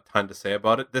if I have a ton to say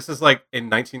about it. This is like in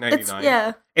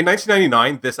 1999. In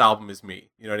 1999, this album is me.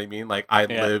 You know what I mean? Like I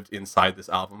lived inside this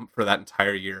album for that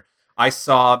entire year. I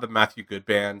saw the Matthew Good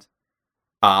Band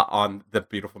on the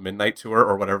Beautiful Midnight tour,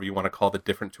 or whatever you want to call the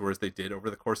different tours they did over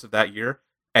the course of that year,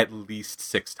 at least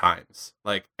 6 times.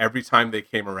 Like every time they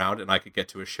came around and I could get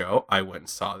to a show, I went and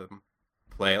saw them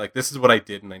play. Like, this is what I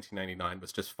did in 1999,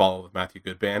 was just follow the Matthew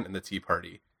Good Band and the Tea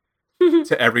Party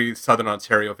to every Southern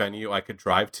Ontario venue I could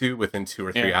drive to within 2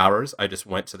 or 3 Yeah. hours. I just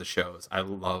went to the shows. I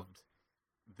loved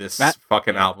this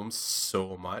fucking album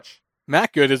so much.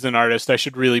 Matt Good is an artist I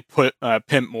should really put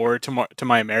pimp more to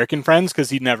my American friends, because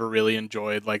he never really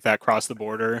enjoyed like that cross the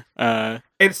border.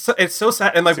 It's so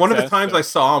sad. And like one of the Success, times yeah. I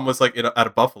saw him was like at a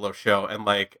Buffalo show, and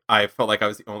like I felt like I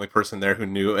was the only person there who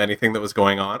knew anything that was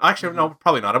going on. Actually, no,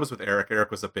 probably not. I was with Eric. Eric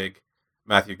was a big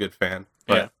Matthew Good fan.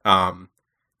 But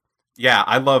yeah,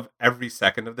 I love every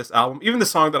second of this album. Even the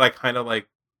song that I kind of like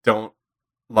don't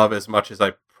love as much as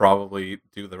I probably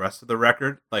do the rest of the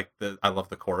record. Like I love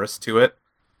the chorus to it.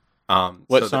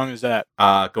 What song is that?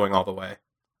 Going All the Way.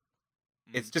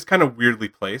 It's just kind of weirdly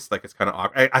placed. Like, it's kind of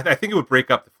awkward. I think it would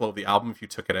break up the flow of the album if you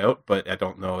took it out, but I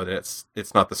don't know that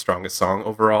it's not the strongest song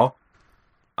overall.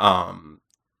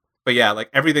 But yeah, like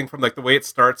everything from like the way it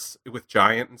starts with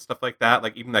Giant and stuff like that,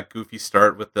 like even that goofy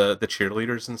start with the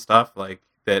cheerleaders and stuff, like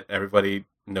that everybody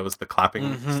knows the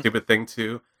clapping stupid thing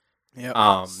too. Yeah.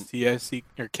 CSC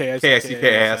or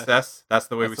KICKASS. That's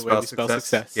the way we spell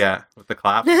success. Yeah, with the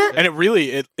clap. And it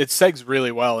really it segs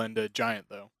really well into Giant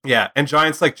though. Yeah, and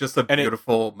Giant's like just a And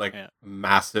beautiful,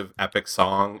 massive, epic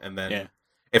song, and then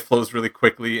it flows really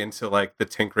quickly into like the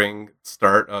tinkering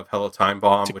start of Hello Time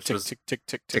Bomb, which was tick tick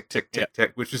tick tick tick tick tick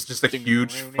tick, which is just a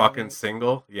huge fucking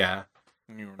single. Yeah,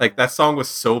 tick. like that song was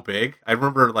so big. I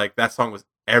remember like that song was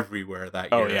everywhere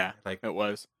that year. Oh yeah, like it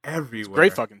was everywhere.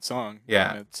 great fucking song.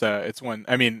 Yeah. And it's one.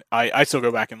 I mean, I still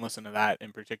go back and listen to that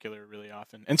in particular really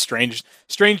often. And Strange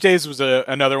Days was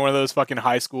another one of those fucking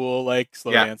high school like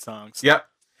slow dance songs. Yep.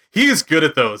 He is good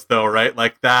at those though, right?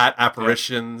 Like that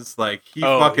Apparitions, like he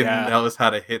fucking knows how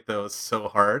to hit those so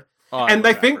hard. Oh, and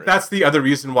I think that's the other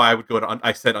reason why I would go to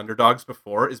I said Underdogs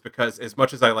before, is because as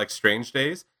much as I like Strange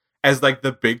Days, as like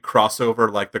the big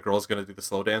crossover, like the girl's gonna do the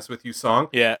slow dance with you song.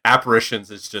 Yeah. Apparitions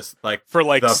is just like for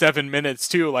like 7 minutes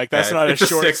too. Like that's not a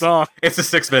short song. It's a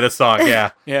 6-minute song,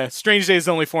 yeah. Yeah. Strange Days is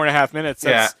only 4.5 minutes.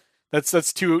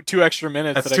 That's two extra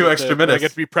minutes. That's 2 extra minutes. I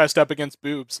get to be pressed up against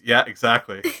boobs. Yeah,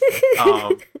 exactly.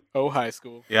 Oh, high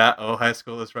school. Yeah, high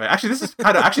school is right. Actually,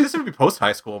 this would be post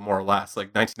high school more or less,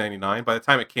 like 1999. By the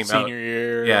time it came out, senior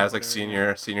year. Yeah, it was like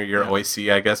senior year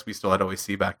OAC. I guess we still had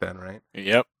OAC back then, right?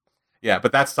 Yep. Yeah,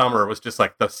 but that summer was just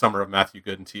like the summer of Matthew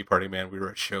Good and Tea Party. Man, we were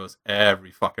at shows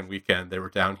every fucking weekend. They were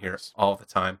down here all the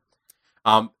time.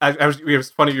 It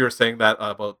was funny you were saying that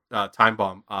about Time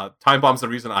Bomb. Time Bomb's the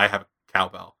reason I have a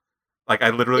cowbell. Like I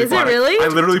literally I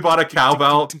literally bought a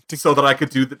cowbell so that I could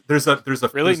do there's a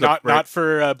really there's not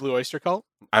for Blue Oyster Cult.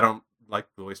 I don't like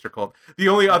Blue Oyster Cult. The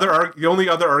only other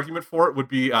argument for it would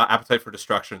be Appetite for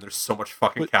Destruction. There's so much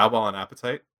fucking cowbell on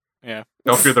Appetite. Yeah.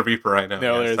 Don't fear the Reaper right now.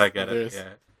 No, yes, I get it.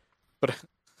 Yeah.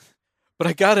 But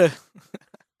I got a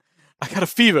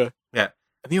fever. Yeah.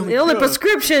 And the only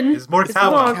prescription is more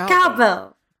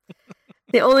cowbell.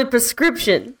 The only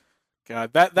prescription.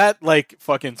 God, that like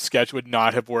fucking sketch would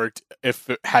not have worked if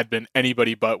it had been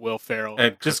anybody but Will Ferrell.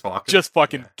 And just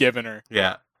fucking giving her.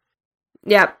 Yeah.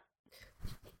 Yep.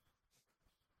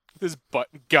 This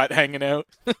gut hanging out.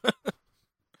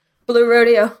 Blue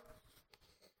Rodeo.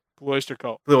 Blue Oyster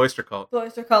Cult. Blue Oyster Cult. Blue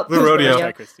Oyster Cult. Blue Rodeo.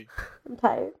 I'm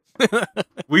tired.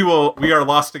 We are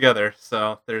lost together.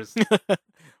 So there's.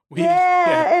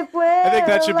 I think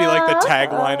that should be like the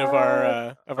tagline of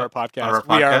our podcast.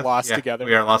 We are lost together.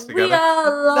 We are lost together. We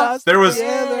are lost there was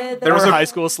a high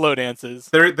school slow dances.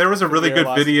 There was a really good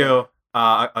video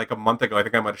like a month ago. I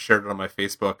think I might have shared it on my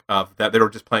Facebook of that they were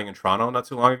just playing in Toronto not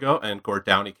too long ago, and Gord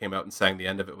Downey came out and sang the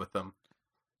end of it with them.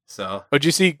 So, did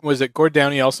you see? Was it Gord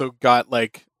Downey also got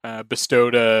like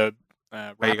bestowed a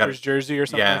Raptors jersey or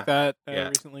something like that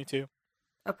recently too?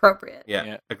 Appropriate.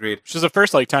 Yeah, agreed. Which is the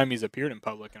first like time he's appeared in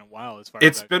public in a while. As far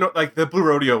it's been like the Blue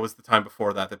Rodeo was the time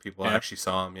before that people actually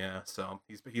saw him. Yeah, so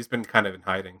he's been kind of in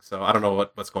hiding. So I don't know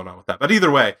what's going on with that. But either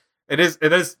way, it is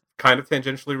kind of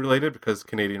tangentially related because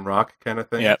Canadian rock kind of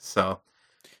thing. Yeah. So,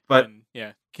 but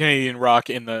Canadian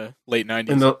rock in the late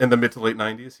 90s. In the mid to late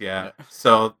 90s. Yeah.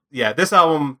 So this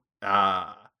album,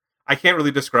 I can't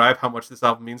really describe how much this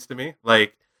album means to me.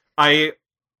 Like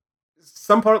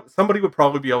somebody would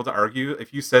probably be able to argue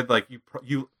if you said like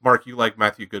you Mark, you like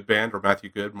Matthew Good Band or Matthew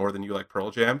Good more than you like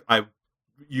Pearl Jam.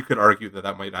 You could argue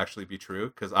that might actually be true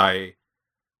because I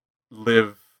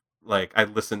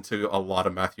listen to a lot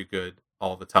of Matthew Good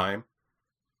all the time,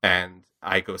 and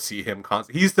I go see him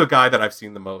constantly. He's the guy that I've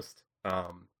seen the most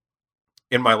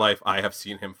in my life. I have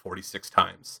seen him 46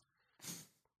 times,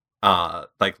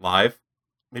 like live.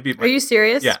 Maybe. Are you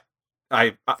serious? Yeah.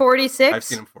 46? I've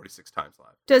seen him 46 times live.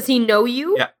 Does he know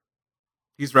you? Yeah.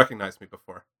 He's recognized me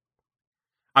before.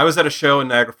 I was at a show in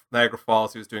Niagara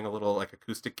Falls. He was doing a little like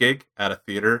acoustic gig at a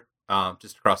theater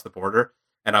just across the border,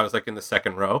 and I was like in the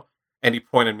second row, and he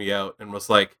pointed me out and was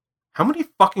like, "How many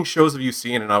fucking shows have you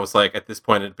seen?" And I was like, at this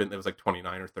point, it was like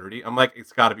 29 or 30. I'm like,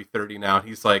 it's got to be 30 now. And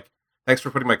he's like, "Thanks for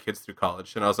putting my kids through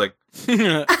college." And I was like,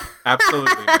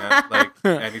 "Absolutely, man. Like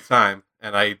anytime."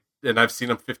 And I've seen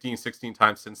him 15, 16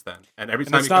 times since then. And every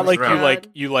And time it's he not comes like around,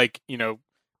 you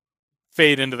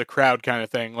fade into the crowd kind of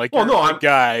thing. Like, Well, you're no, a good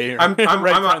guy. I'm right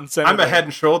front and center I'm a there. head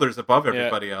and shoulders above Yeah.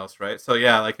 everybody else, right? So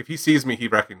yeah, like if he sees me, he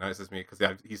recognizes me because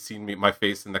he's seen my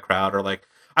face in the crowd. Or like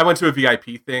I went to a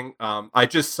VIP thing. I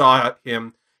just saw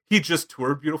him. He just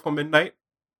toured Beautiful Midnight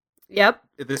Yep.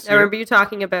 this I year. remember you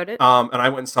talking about it. And I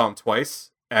went and saw him twice.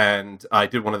 And I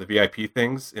did one of the VIP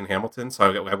things in Hamilton, so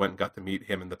I went and got to meet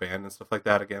him and the band and stuff like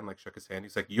that again. Like shook his hand.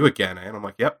 He's like, "You again, eh?" And I'm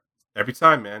like, "Yep. Every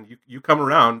time, man. You come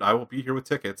around, I will be here with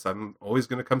tickets. I'm always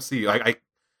gonna come see you."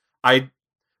 I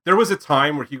there was a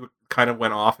time where he kind of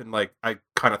went off and like I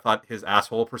kind of thought his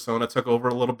asshole persona took over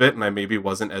a little bit, and I maybe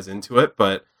wasn't as into it,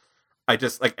 but I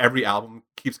just like every album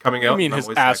keeps coming out. I mean, and I'm his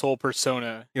always like, asshole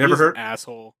persona. You never He's an heard?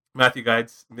 asshole? Matthew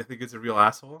Guide's a real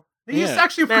asshole. He's Yeah.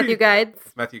 actually pretty. Matthew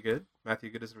Guides. Matthew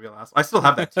Good is a real asshole. I still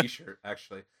have that T-shirt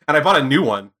actually, and I bought a new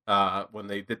one when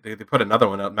they put another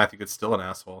one out. Matthew Good's still an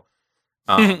asshole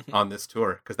on this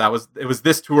tour because it was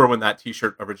this tour when that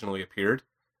T-shirt originally appeared,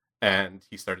 and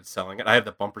he started selling it. I have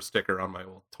the bumper sticker on my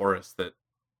old Taurus that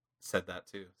said that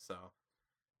too. So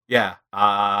yeah,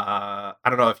 I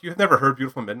don't know if you've never heard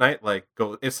Beautiful Midnight. Like,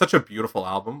 go. It's such a beautiful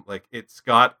album. Like, it's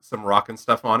got some rock and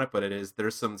stuff on it, but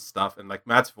there's some stuff, and like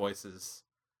Matt's voice is.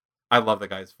 I love the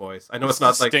guy's voice. I know it's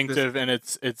not like distinctive, and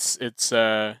it's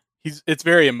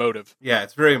very emotive. Yeah,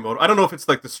 it's very emotive. I don't know if it's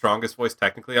like the strongest voice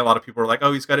technically. A lot of people are like,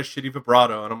 "Oh, he's got a shitty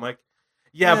vibrato," and I'm like,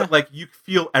 "Yeah, Yeah. but like you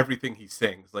feel everything he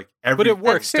sings, like But everything." it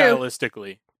works That's true.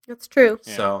 stylistically. That's true.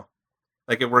 Yeah. So,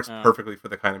 like, it works Um, perfectly for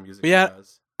the kind of music yeah. he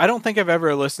does. I don't think I've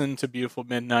ever listened to Beautiful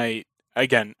Midnight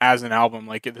again as an album.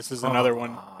 Like, this is another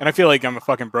one, and I feel like I'm a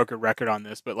fucking broken record on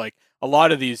this. But like a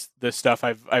lot of this stuff,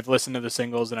 I've listened to the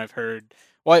singles and I've heard.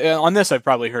 Well, on this, I've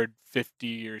probably heard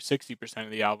 50 or 60% of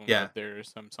the album. Yeah. But there are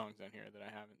some songs on here that I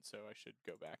haven't, so I should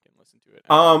go back and listen to it.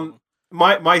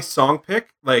 My song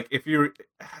pick, like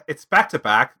it's back to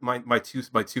back. My two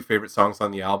favorite songs on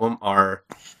the album are.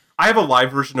 I have a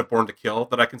live version of Born to Kill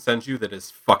that I can send you that is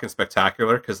fucking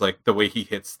spectacular because like the way he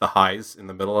hits the highs in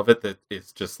the middle of it, that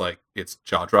it's just like it's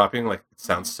jaw dropping. Like it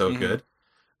sounds so Mhm. good.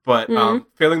 But Mhm.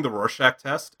 failing the Rorschach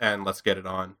test and Let's Get It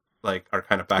On like are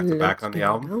kind of back to back on the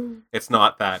album. It's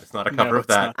not that. It's not a cover No, of it's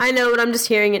that. not. I know, but I'm just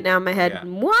hearing it now in my head. Yeah.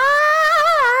 Wow.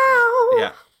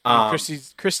 Yeah.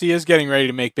 Christy is getting ready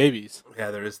to make babies.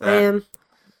 Yeah, there is I that. am.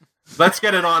 Let's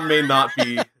Get It On may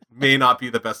not be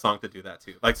the best song to do that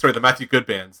too. Like, sorry, the Matthew Good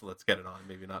band's Let's Get It On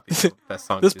maybe not be the best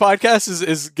song. This to do that. podcast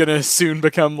is gonna soon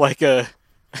become like a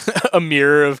a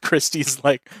mirror of Christy's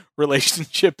like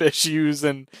relationship issues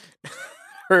and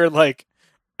her like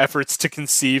efforts to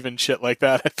conceive and shit like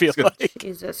that. I feel good. like.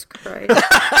 Jesus Christ.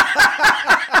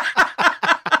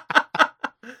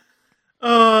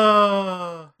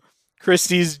 Oh,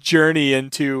 Christy's journey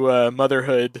into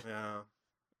motherhood. yeah.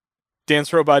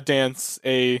 Dance Robot Dance,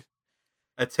 a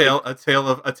A tale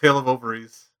of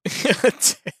ovaries.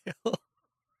 tale,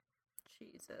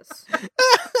 Jesus.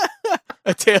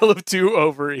 a tale of two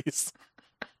ovaries.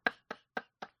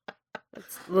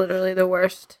 That's literally the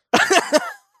worst.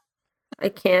 I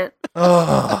can't.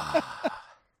 Oh.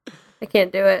 I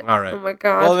can't do it. All right. Oh my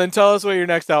god. Well, then tell us what your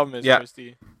next album is, Yeah.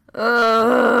 Christy.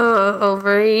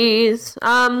 Ovaries.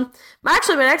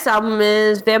 Actually, my next album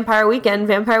is Vampire Weekend.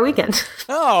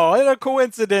 Oh, what a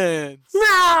coincidence!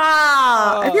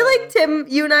 I feel Oh. like Tim,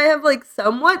 you and I have like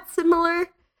somewhat similar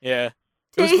Yeah,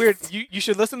 it was tastes. weird. You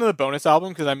should listen to the bonus album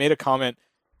because I made a comment.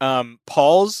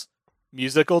 Paul's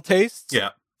musical tastes Yeah.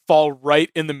 fall right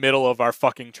in the middle of our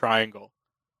fucking triangle.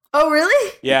 Oh,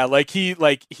 really? Yeah, he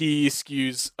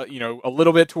skews a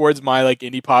little bit towards my like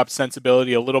indie pop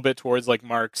sensibility, a little bit towards like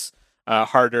Mark's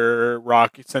harder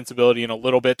rock sensibility, and a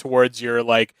little bit towards your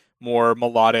like more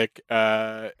melodic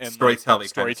and Storytelling kind of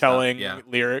storytelling, stuff,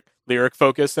 lyric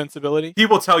focused sensibility. He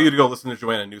will tell you to go listen to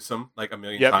Joanna Newsom like a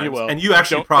million Yep, times. he will. And you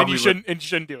actually Don't- probably and you shouldn't and you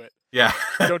shouldn't do it. Yeah.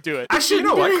 Don't do it. Actually, you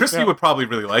know what? Christy No. would probably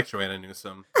really like Joanna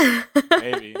Newsom.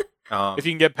 Maybe If if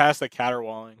you can get past the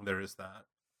caterwauling. there is that.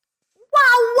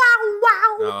 Wow, wow,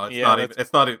 wow. No, it's Yeah, not that's- even.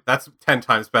 It's not. That's 10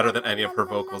 times better than any of her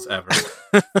vocals ever.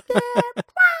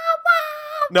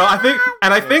 No, I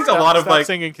think a lot of Stop like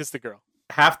singing "Kiss the Girl."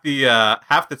 half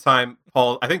the time,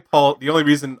 Paul. I think Paul. The only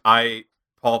reason I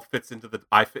fit into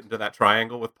that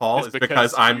triangle with Paul is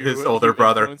because I'm his older you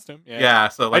brother. influenced him. Yeah.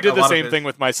 So like I did a the lot of same his- thing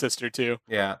with my sister too.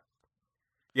 Yeah.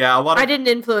 Yeah, a lot of. I didn't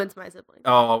influence my siblings.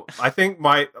 Oh, I think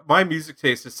my music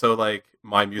taste is so like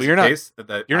my music you're not- taste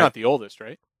that You're not the oldest,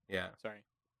 right? Yeah, Sorry.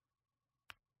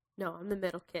 No, I'm the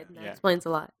middle kid, and that Yeah. explains a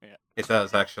lot. it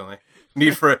does actually.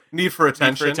 Need for attention. Need for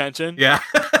attention. Yeah.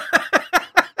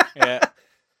 Yeah.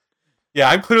 Yeah,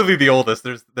 I'm clearly the oldest.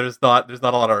 There's not a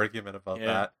lot of argument about Yeah.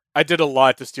 that. I did a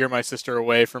lot to steer my sister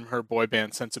away from her boy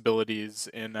band sensibilities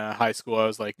in high school. I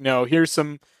was like, no, here's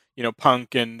some,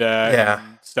 punk and,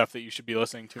 and stuff that you should be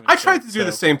listening to. I instead. tried to do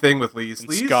the So- same thing with Lee's.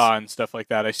 and ska and stuff like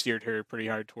that. I steered her pretty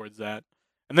hard towards that,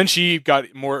 and then she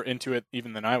got more into it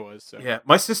even than I was. So. Yeah,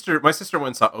 my sister went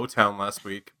and saw O-Town last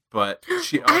week, but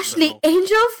she Ashley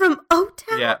Angel from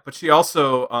O-Town? Yeah, but she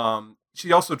also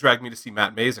dragged me to see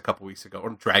Matt Mays a couple weeks ago,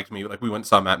 or dragged me, like we went and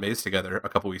saw Matt Mays together a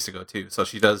couple weeks ago too. So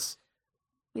she does.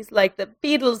 He's like the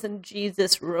Beatles and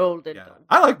Jesus rolled into Yeah, him.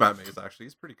 I like Matt Mays actually.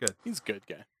 He's pretty good. He's a good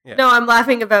guy. Yeah. No, I'm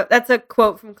laughing about that's a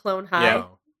quote from Clone High. Yeah.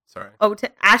 Oh, sorry.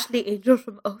 Ashley Angel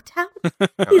from O-Town.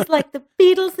 He's like the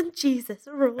Beatles and Jesus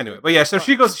rolled. Anyway, but yeah, so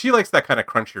she likes that kind of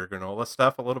crunchier granola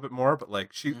stuff a little bit more, but like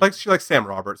she likes Sam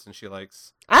Roberts and she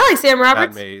likes I like Sam Matt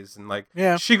Roberts. Mays and like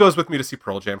Yeah. she goes with me to see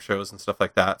Pearl Jam shows and stuff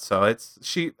like that. So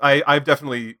I've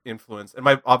definitely influenced, and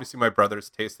obviously my brother's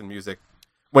taste in music.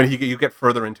 When you get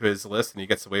further into his list and he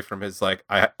gets away from his like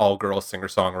all girl singer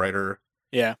songwriter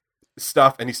Yeah.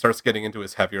 stuff and he starts getting into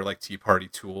his heavier like Tea Party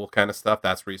Tool kind of stuff,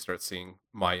 that's where you start seeing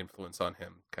my influence on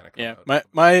him kind of come Yeah.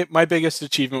 out. My biggest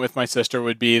achievement with my sister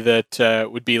would be that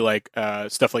would be like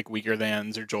stuff like Weaker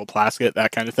Thans or Joel Plaskett,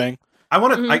 that kind of thing. I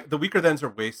want to Mhm. the Weaker Thans are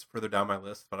way further down my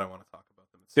list, but I want to talk about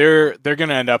them. They're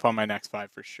gonna end up on my next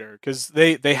 5 for sure because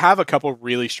they have a couple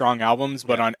really strong albums,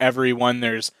 but Yeah. on every one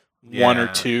there's one or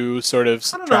Yeah. two sort of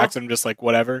I don't tracks. know. I'm just like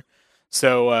whatever.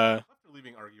 So After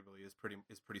Leaving arguably is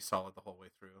pretty solid the whole way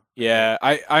through. yeah,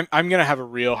 I'm gonna have a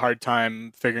real hard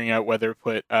time figuring out whether to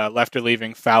put Left or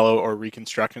Leaving, Fallow, or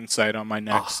Reconstruction Site on my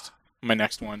next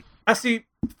one. I see.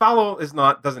 Follow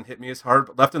doesn't hit me as hard,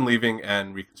 but Left and Leaving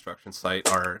and Reconstruction Site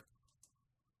are.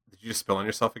 Did you just spill on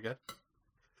yourself again?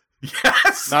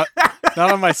 Yes. Not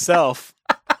on myself.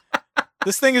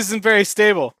 This thing isn't very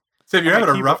stable Sam, you're on my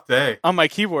having a rough day. on my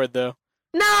keyboard though.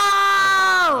 No.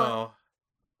 Oh.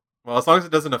 Well, as long as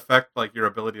it doesn't affect like your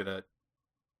ability to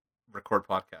record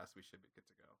podcasts, we should be good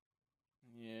to go.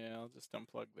 Yeah, I'll just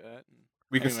unplug that.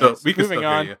 We can Anyways, still moving hear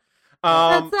on. you.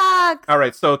 That sucks. All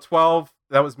right. So 12.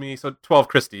 That was me. So 12.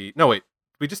 Christy. No, wait.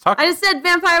 We just talked. I just said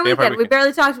Vampire Weekend. We Weekend.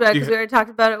 barely talked about it Do because you- we already talked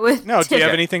about it with. No, do you Tim.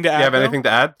 have anything to Do add? you have though? anything to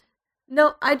add?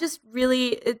 No, I just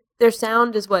really their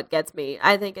sound is what gets me.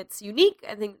 I think it's unique.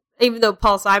 I think even though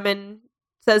Paul Simon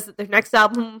says that their next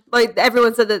album, like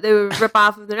everyone said that they would rip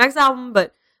off of their next album,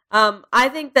 but I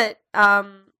think that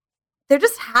they're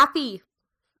just happy.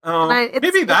 Oh, it's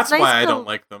maybe that's nice why I to- don't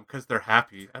like them because they're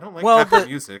happy. I don't like Well, happy the-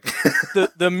 music.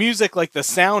 The music, like the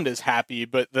sound, is happy,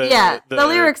 but the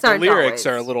lyrics aren't lyrics always.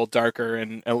 are a little darker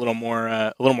and a little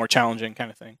more challenging, kind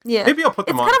of thing. Yeah, Maybe I'll put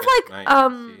them It's on. kind of again like, tonight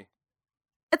and see.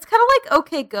 it's kind of like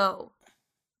OK Go.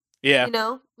 Yeah, You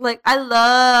know, like I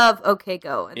love OK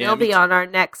Go, and Yeah, they'll me be too.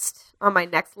 on my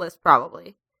next list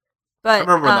probably. But I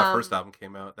remember when that first album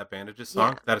came out, that Bandages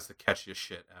song. yeah. That is the catchiest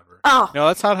shit ever. Oh, no,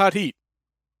 that's Hot Heat.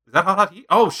 Is that Hot Heat?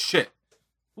 Oh shit!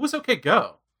 Who was OK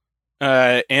Go?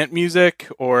 Ant Music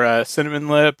or Cinnamon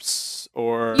Lips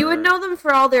or you would know them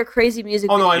for all their crazy music.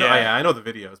 Oh no, I videos. know. Yeah. Yeah, I know the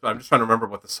videos, but I'm just trying to remember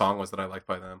what the song was that I liked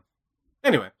by them.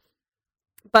 Anyway,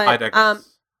 I But digress.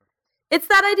 it's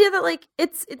that idea that like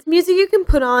it's music you can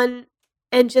put on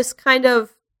and just kind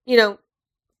of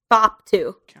bop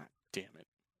to. God damn it!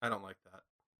 I don't like that.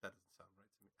 That doesn't sound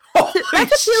right to me. Holy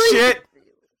That's appealing. shit!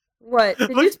 What did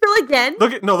Look- you spill again?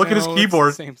 Look at his No, it's the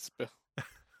keyboard. same spill.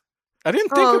 I didn't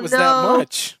think Oh, it was that no.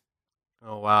 much.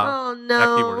 Oh wow, Oh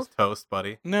that keyboard no! is toast,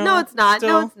 buddy. No, it's not.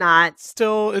 No, it's not.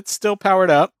 It's still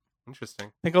powered up. Interesting.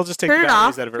 I think I'll just take Turn the it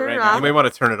batteries off, out of it turn right it now. You may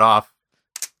want to turn it off.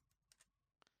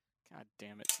 God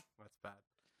damn it! That's bad.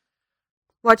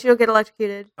 Watch you don't get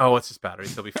electrocuted. Oh, it's just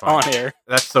batteries. They'll be fine. On air.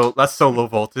 That's so low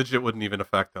voltage. It wouldn't even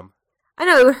affect them. I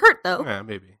know it would hurt though. Yeah,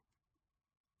 maybe.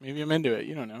 Maybe I'm into it.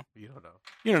 You don't know. You don't know.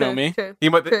 You don't know me. True. He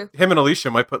might. True. Him and Alicia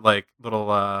might put like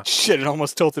little. Shit! It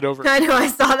almost tilted over. I know. I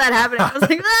saw that happen. I was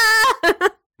like, ah!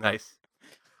 Nice.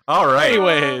 All right.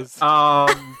 Anyways, is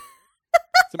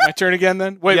it my turn again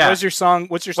then? Wait, Yeah. what's your song?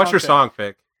 What's your song? What's your pick? song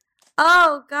pick?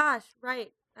 Oh gosh,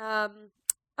 right.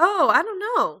 Oh, I don't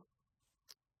know.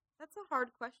 That's a hard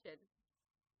question.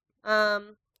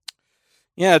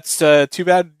 Yeah, it's too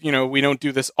bad. We don't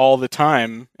do this all the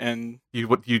time, and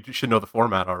You should know the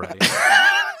format already.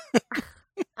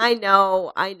 I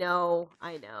know.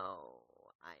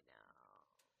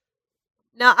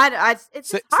 No, it's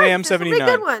Say- hard. say There's so many M79.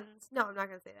 good ones. No, I'm not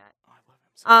gonna say that. Oh, I love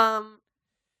him so much.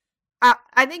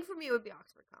 I think for me it would be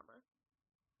Oxford Comma.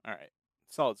 All right,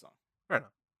 solid song. Fair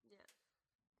enough. Yeah.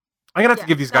 I'm gonna have to Yeah,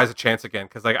 give these guys a chance again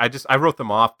because like I wrote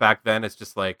them off back then as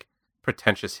just like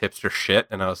pretentious hipster shit,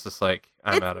 and I was just like,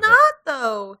 I'm It's out of not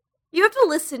though. You have to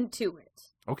listen to it.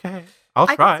 it. Okay, I'll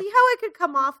I try. can see how it could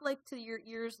come off like to your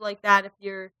ears like that if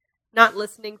you're not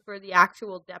listening for the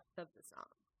actual depth of the song.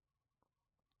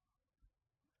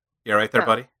 You all right there, Yeah.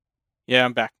 buddy? Yeah,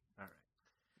 I'm back. All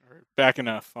right. Or back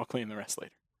enough. I'll clean the rest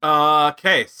later.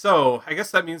 Okay, so I guess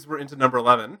that means we're into number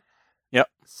 11. Yep.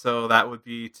 So that would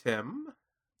be Tim.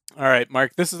 All right,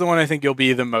 Mark. This is the one I think you'll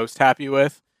be the most happy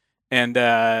with, and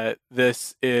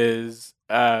this is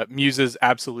Muse's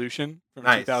Absolution from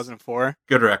Nice. 2004.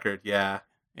 Good record, yeah.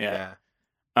 Yeah.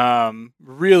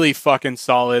 Really fucking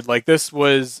solid. Like this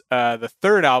was the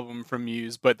third album from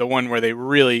Muse, but the one where they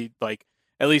really like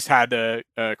at least had a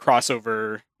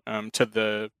crossover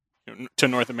to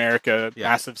North America. Yeah.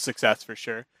 Massive success for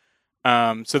sure.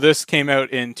 So this came out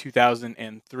in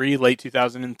 2003, late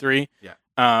 2003.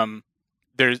 Yeah.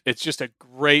 It's just a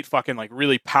great fucking like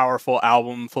really powerful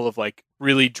album full of like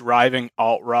really driving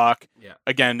alt rock. Yeah.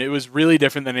 Again, it was really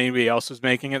different than anybody else was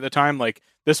making at the time. Like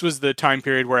this was the time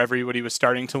period where everybody was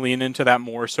starting to lean into that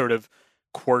more sort of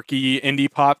quirky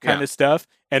indie pop kind Yeah. of stuff,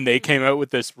 and they came out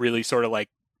with this really sort of like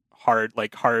harder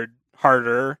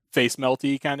face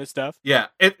melty kind of stuff. Yeah.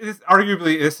 It is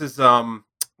arguably this is what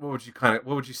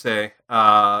would you say?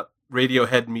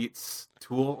 Radiohead meets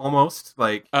Tool almost?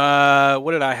 Like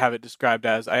What did I have it described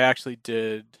as? I actually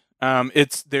did.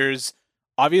 There's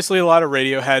obviously a lot of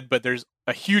Radiohead, but there's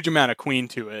a huge amount of Queen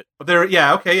to it. there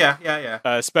yeah.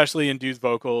 Especially in Dude's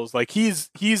vocals. Like he's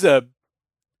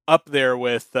up there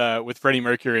with Freddie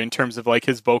Mercury in terms of like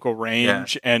his vocal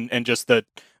range and just the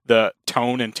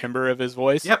tone and timbre of his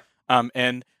voice. Yep.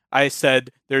 And I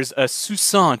said there's a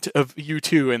sousant of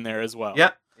U2 in there as well.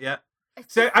 Yeah.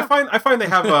 See, I find they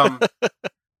have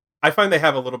I find they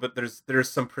have a little bit there's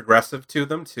some progressive to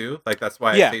them too. Like that's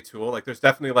why I say Tool. Like there's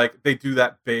definitely like they do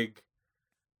that big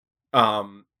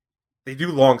they do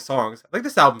long songs. Like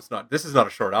this is not a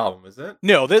short album, is it?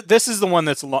 No, this is the one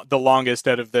that's the longest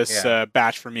out of this Yeah.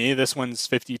 batch for me. This one's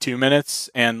 52 minutes,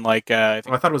 and like I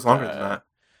think I thought it was longer than that.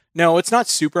 no, it's not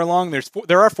super long.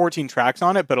 There are 14 tracks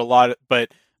on it, but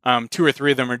 2 or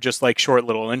 3 of them are just like short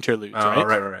little interludes, Oh,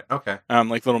 right? right. Okay.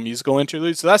 Like little musical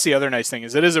interludes. So that's the other nice thing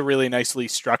is it is a really nicely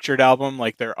structured album.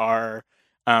 Like there are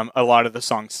a lot of the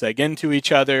songs seg into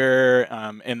each other,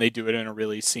 and they do it in a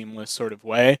really seamless sort of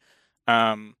way.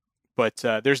 But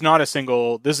there's not a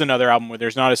single. This is another album where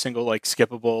there's not a single like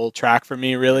skippable track for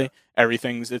me. Really,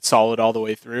 it's solid all the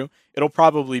way through. It'll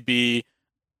probably be.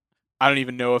 I don't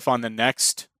even know if on the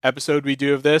next episode we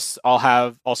do of this,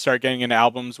 I'll start getting into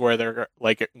albums where they're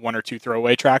like 1 or 2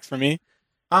 throwaway tracks for me.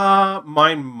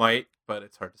 Mine might, but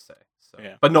it's hard to say. So.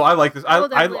 Yeah. But no, I like this. will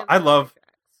definitely have I those love.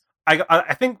 tracks.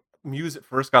 I think Muse at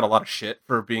first got a lot of shit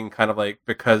for being kind of like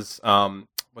because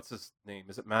what's his name?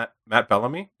 Is it Matt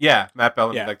Bellamy? Yeah, Matt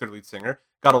Bellamy, Yeah. like their lead singer,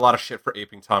 got a lot of shit for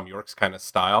aping Tom York's kind of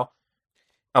style,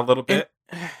 a little bit.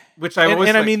 Which I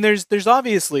always I mean, there's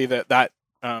obviously that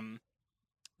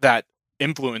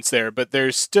influence there, but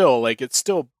there's still like it's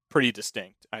still pretty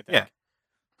distinct. I think. Yeah.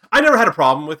 I never had a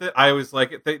problem with it. I always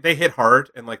like it. They hit hard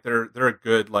and like they're a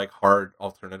good like hard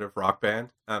alternative rock band.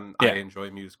 I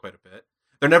enjoy Muse quite a bit.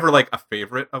 They're never like a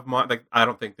favorite of mine. Like I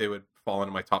don't think they would fall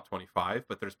into my top 25,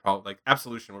 but there's probably like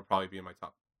Absolution would probably be in my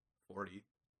top 40,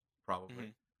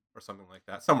 probably or something like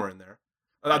that, somewhere in there.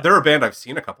 They're a band I've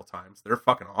seen a couple times. They're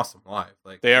fucking awesome live.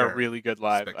 Like they are really good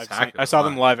live. I saw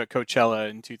them live at Coachella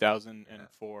in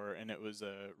 2004, and it was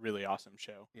a really awesome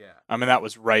show. Yeah, I mean that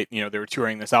was right. They were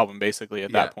touring this album basically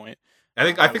at that point.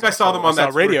 I think I saw them on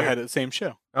that tour Radiohead here. at the same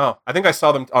show. Oh, I think I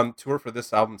saw them on tour for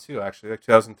this album too. Actually, like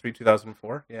 2003,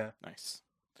 2004. Yeah, nice.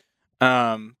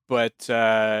 But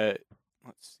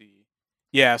let's see.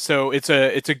 Yeah, so it's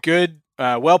a good,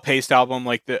 well-paced album.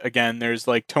 Like again, there's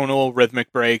like tonal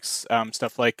rhythmic breaks,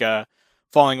 stuff like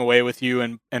 "Falling Away with You"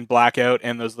 and "Blackout"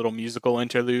 and those little musical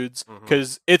interludes.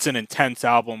 Because it's an intense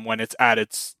album when it's at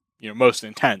its most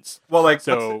intense. Well, like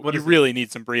so what you really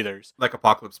need some breathers. Like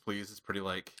 "Apocalypse Please" is pretty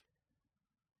like.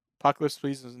 Apocalypse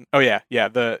Please isn't. Oh yeah,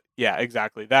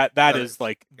 exactly. That is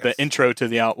like the intro to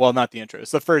the album. Well, not the intro.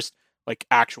 It's the first like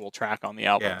actual track on the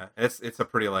album. Yeah, it's a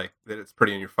pretty like it's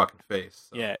pretty in your fucking face.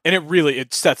 So. Yeah, and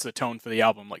it sets the tone for the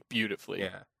album like beautifully.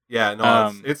 Yeah.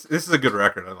 No, this is a good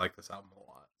record. I like this album a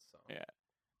lot. So.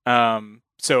 Yeah.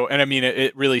 So and I mean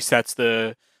it really sets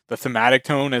the the thematic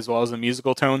tone as well as the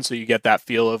musical tone, so you get that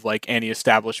feel of like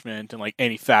anti-establishment and like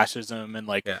anti-fascism, and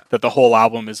like Yeah. that the whole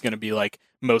album is going to be like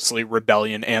mostly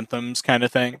rebellion anthems kind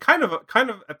of thing. Kind of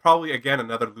probably again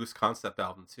another loose concept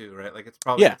album too, right? Like it's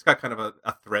probably Yeah. it's got kind of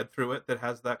a thread through it that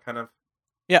has that kind of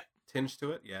Yeah. tinge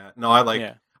to it. Yeah, no, I like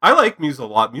Yeah. I like Muse a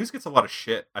lot. Muse gets a lot of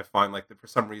shit, I find, like for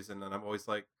some reason, and I'm always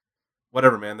like,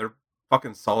 whatever, man. They're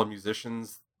fucking solid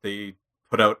musicians. They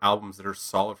put out albums that are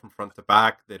solid from front to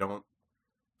back. They don't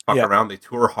fuck Yeah. around. They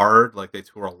tour hard, like they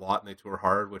tour a lot and they tour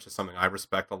hard, which is something I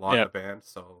respect a lot in Yeah. a band.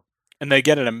 So And they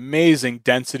get an amazing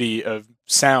density of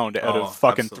sound out Oh, of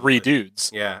fucking three absolutely.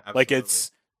 dudes. yeah, absolutely. Like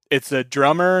it's a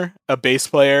drummer, a bass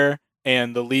player,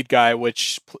 and the lead guy,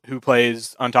 who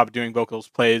plays on top of doing vocals,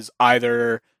 plays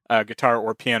either guitar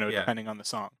or piano, Yeah. depending on the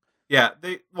song. yeah.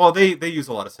 They use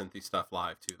a lot of synthy stuff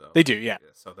live too, though. They do, yeah.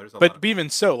 So there's a lot But of, even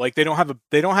so, like they don't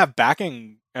have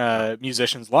backing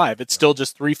musicians live. It's still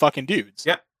just three fucking dudes.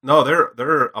 yeah. No,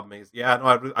 they're amazing. Yeah,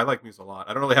 no, I like Muse a lot.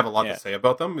 I don't really have a lot Yeah. to say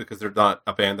about them because they're not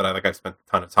a band that I've spent a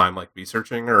ton of time like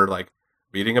researching or like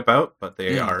reading about. But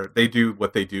they do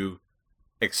what they do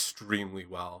extremely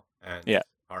well and Yeah.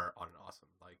 are on awesome.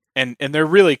 Like And they're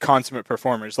really consummate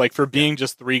performers. Like for being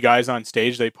just three guys on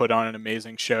stage, they put on an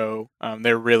amazing show.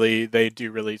 They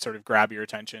do really sort of grab your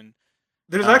attention.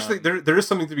 there's actually there is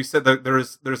something to be said that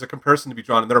there's a comparison to be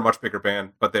drawn, and they're a much bigger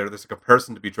band, but there's a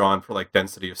comparison to be drawn for like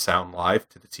density of sound live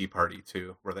to the Tea Party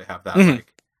too, where they have that Mhm.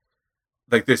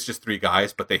 like there's just three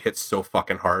guys, but they hit so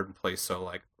fucking hard and play so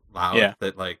like loud Yeah.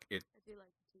 that like it. I do like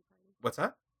the Tea Party. What's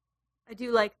that? I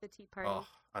do like the Tea Party. Oh,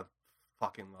 I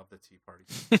fucking love the Tea Party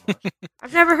so much.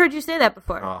 I've never heard you say that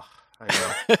before. Oh, I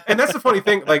know. And that's the funny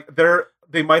thing. Like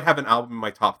they might have an album in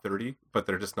my top 30, but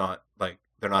they're just not like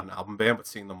they're not an album band. But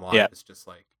seeing them live Yeah. is just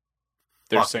like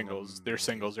Their fucking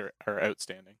singles are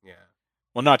outstanding. yeah.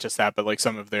 Well, not just that, but like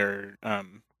some of their They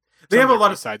some have a their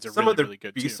lot of B-sides are some really, of their really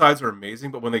good B too. sides are amazing,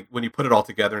 but when you put it all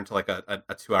together into like a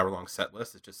 2 hour long set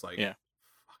list, it's just like Yeah.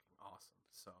 fucking awesome.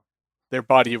 So Their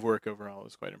body of work overall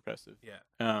is quite impressive. yeah,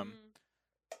 Mm.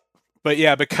 But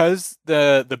yeah, because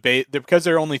because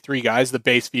there are only three guys, the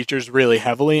bass features really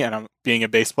heavily, and I'm being a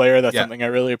bass player, that's Yeah. something I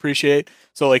really appreciate.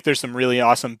 So like, there's some really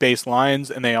awesome bass lines,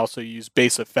 and they also use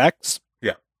bass effects,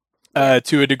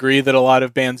 to a degree that a lot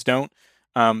of bands don't.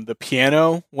 The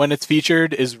piano, when it's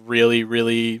featured, is really,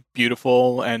 really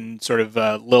beautiful and sort of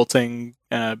lilting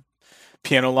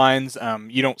piano lines.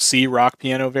 You don't see rock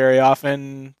piano very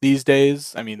often these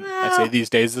days. I mean, I say Well- these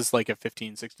days, this is like a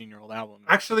 15, 16-year-old album.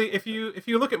 actually, if you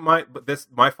look at my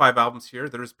 5 albums here,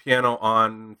 there's piano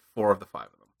on 4 of the 5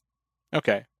 of them.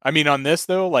 Okay. I mean, on this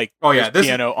though, like, Oh, yeah, there's this-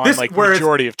 piano on this- like where it's-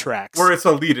 majority of tracks. Where it's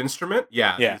a lead instrument,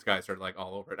 yeah, Yeah. these guys are like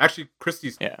all over it. Actually,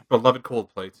 Christie's Yeah. beloved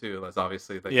Coldplay too. That's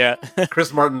obviously like Yeah.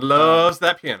 Chris Martin loves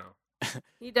that piano.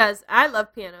 He does. I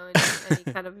love piano and any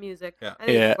kind of music. Yeah. I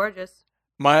think Yeah. it's gorgeous.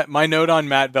 My note on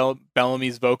Matt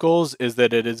Bellamy's vocals is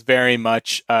that it is very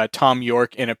much Tom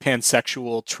York in a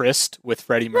pansexual tryst with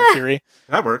Freddie Mercury.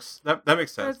 That works. That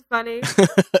makes sense. That's funny.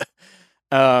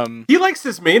 He likes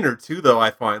his Maynard too, though.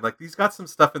 I find like he's got some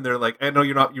stuff in there. Like I know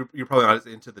you're probably not as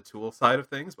into the Tool side of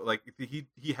things, but like he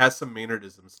has some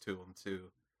Maynardisms to him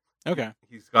too. Okay.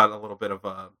 He's got a little bit of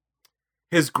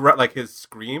his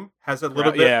scream has a little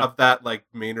Growl, bit yeah. of that like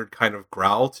Maynard kind of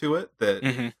growl to it that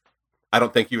hmm I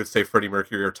don't think you would say Freddie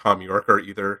Mercury or Tom York are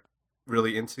either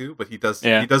really into, but he does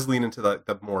Yeah. lean into the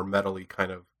more metally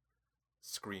kind of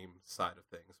scream side of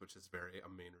things, which is very a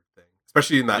Maynard thing,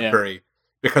 especially in that Yeah.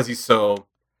 because he's so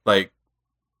like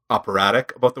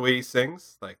operatic about the way he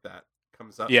sings, like that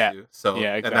comes up Yeah. too. So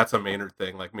Yeah, and that's a exactly. Maynard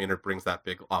thing. Like Maynard brings that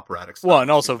big operatic stuff. Well, and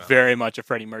also to very much a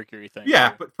Freddie Mercury thing.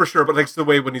 yeah, too. but for sure. But like the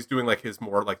way when he's doing like his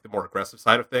more like the more aggressive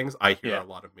side of things, I hear Yeah. a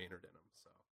lot of Maynard in him. So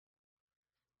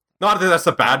not that that's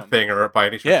a bad thing or by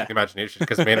any stretch yeah. of the imagination,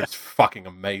 because Maynard's fucking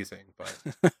amazing.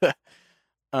 But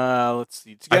Let's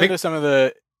see. To I get think- into some of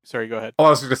the. Sorry, go ahead. all I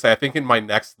was going to say, I think in my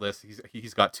next list,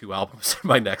 he's got 2 albums. In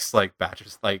my next like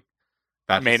batches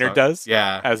Maynard songs. does?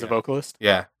 yeah, As yeah. a vocalist,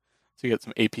 Yeah, so you get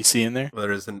some APC in there. well,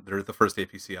 there's the first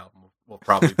APC album will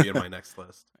probably be in my next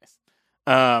list.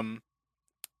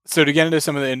 So to get into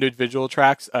some of the individual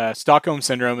tracks, Stockholm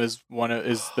Syndrome is one of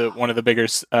the bigger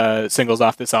singles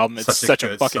off this album. It's such a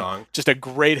good fucking song. just a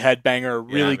great headbanger, a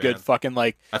really good man. fucking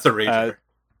like That's a rager.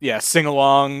 sing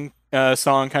along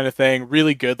song kind of thing.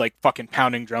 Really good, like fucking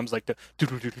pounding drums, like the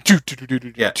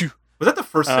Yeah. Was that the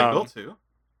first single Um, too?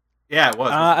 Yeah, it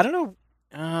was. I don't know.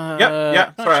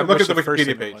 yeah. not Sorry, I'm sure looking at which the first Wikipedia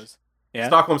single page. was. Yeah.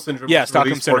 Stockholm Syndrome. Yeah, was Stockholm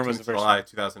released Syndrome was the 14th first July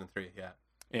 2003. Yeah.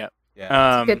 Yeah.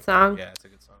 Yeah. Good song. Yeah, it's a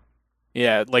good song.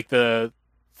 Yeah, like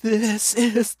this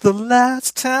is the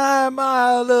last time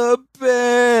I'll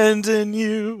abandon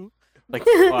you. Like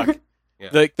fuck. Yeah.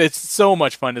 Like it's so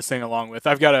much fun to sing along with.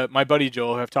 I've got my buddy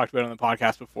Joel, who I've talked about on the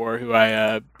podcast before, who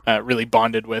I really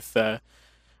bonded with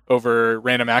over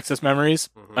Random Access Memories.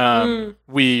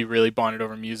 We really bonded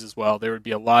over Muse as well. There would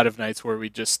be a lot of nights where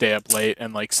we'd just stay up late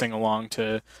and like sing along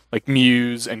to like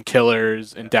Muse and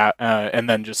Killers and and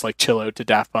then just like chill out to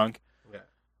Daft Punk.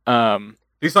 Yeah.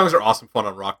 These songs are awesome fun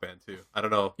on Rock Band too. I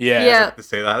don't know. Yeah. To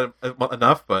say that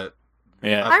enough, but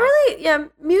yeah.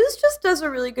 Muse just does a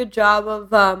really good job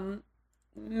of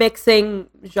mixing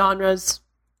genres.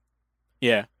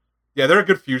 Yeah. Yeah, they're a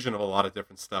good fusion of a lot of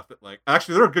different stuff. That like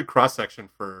actually they're a good cross section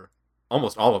for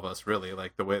almost all of us, really.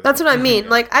 Like the way that's what I mean.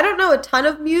 Like I don't know a ton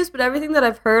of Muse, but everything that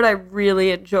I've heard, I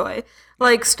really enjoy.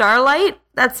 Like Starlight,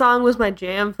 that song was my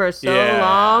jam for so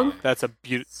long. That's a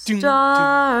beautiful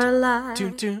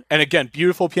Starlight. And again,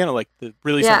 beautiful piano, like the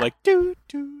really sound like do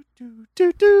do do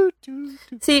do do do.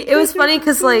 See, it was funny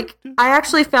because like I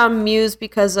actually found Muse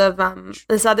because of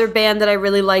this other band that I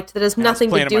really liked that has nothing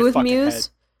to do with Muse. Head.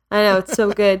 I know, it's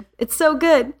so good. It's so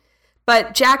good.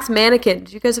 But Jack's Mannequin,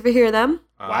 did you guys ever hear them?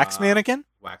 Wax Mannequin?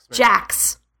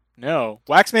 Jack's. No.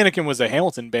 Wax Mannequin was a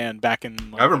Hamilton band back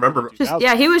in like, I remember.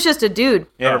 Yeah, he was just a dude.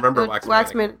 I remember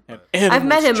Wax Mannequin. I've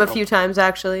met him a few times,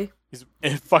 actually. He's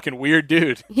a fucking weird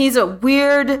dude. He's a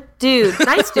weird dude.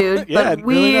 Nice dude, but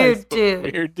really weird nice,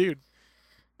 dude. Weird dude.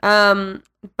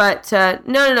 But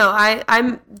no.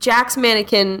 I'm Jack's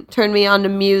Mannequin turned me on to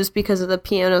Muse because of the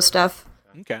piano stuff.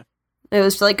 Okay. It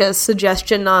was like a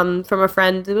suggestion from a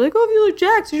friend. They were like, "Oh, if you like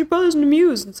Jax, you should probably listen to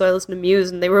Muse." And so I listened to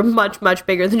Muse, and they were much, much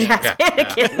bigger than Jack's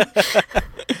Mannequin.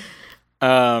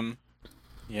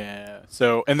 Yeah.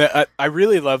 So, and I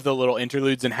really love the little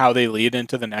interludes and how they lead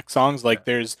into the next songs. Like,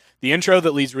 there's the intro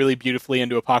that leads really beautifully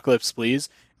into Apocalypse Please,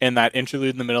 and that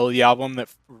interlude in the middle of the album that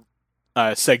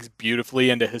segs beautifully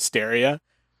into Hysteria,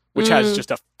 which has just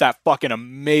that fucking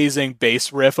amazing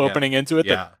bass riff opening into it.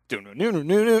 Yeah. And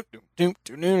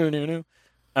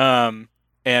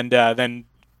then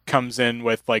comes in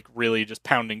with like really just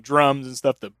pounding drums and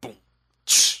stuff. The boom,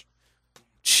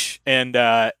 and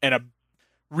a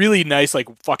really nice like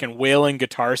fucking wailing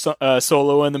guitar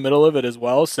solo in the middle of it as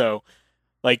well. So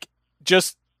like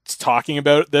just talking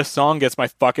about this song gets my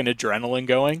fucking adrenaline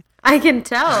going. I can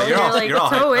tell. Yeah, you're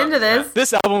so into this.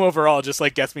 This album overall just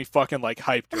like gets me fucking like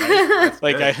hyped. Right?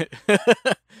 Like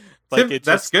Tim,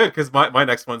 that's good because my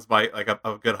next one's a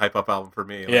good hype up album for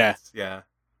me. Like, yeah,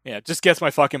 it just gets my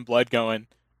fucking blood going.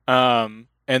 And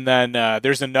then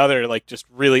there's another like just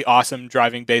really awesome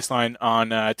driving bass line on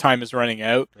 "Time Is Running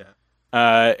Out." Yeah.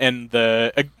 And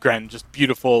again, just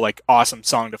beautiful, like awesome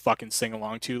song to fucking sing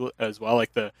along to as well.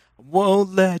 Like I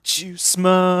won't let you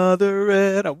smother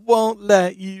it. I won't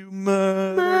let you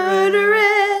murder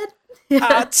it.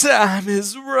 Our time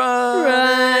is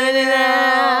running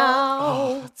out.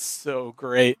 Oh, it's so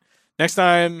great. Next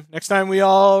time we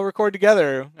all record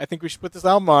together, I think we should put this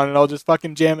album on and I'll just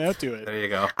fucking jam out to it. There you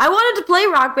go. I wanted to play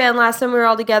Rock Band last time we were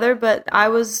all together, but I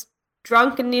was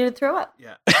drunk and needed to throw up.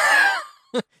 Yeah.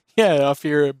 Yeah, off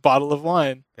your bottle of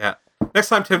wine. Yeah. Next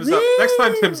time Tim's up,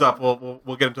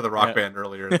 we'll get into the Rock Band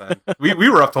earlier. Then we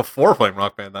were up till 4 playing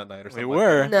Rock Band that night or something. We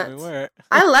were. Nuts. We were.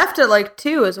 I left at like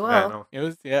 2 as Yeah, I well. know. It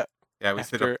was Yeah, we after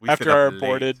stayed our up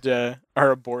late.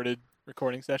 aborted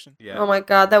recording session. Yeah. Oh my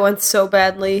god, that went so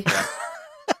badly.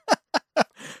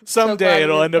 Someday glad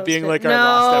it'll we end up posted. being like our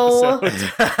No. last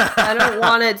episode. I don't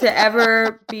want it to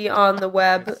ever be on the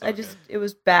web. It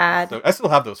was bad. So I still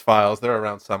have those files. They're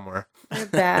around somewhere. They're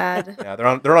bad. Yeah, they're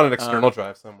on an external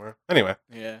drive somewhere. Anyway.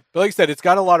 Yeah, but like I said, it's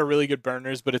got a lot of really good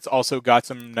burners, but it's also got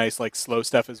some nice like slow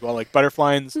stuff as well. Like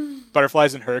Butterflies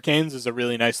and Hurricanes is a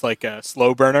really nice like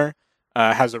slow burner.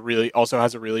 Has a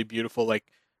really beautiful like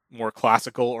more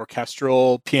classical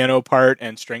orchestral piano part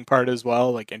and string part as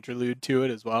well, like interlude to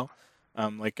it as well.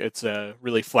 Like it's a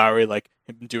really flowery, like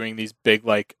him doing these big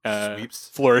like Sweeps.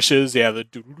 flourishes. Yeah, but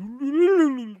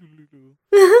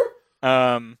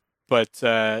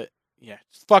yeah,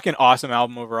 just fucking awesome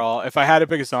album overall. If I had to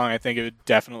pick a song, I think it would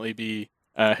definitely be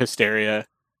Hysteria.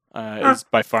 Is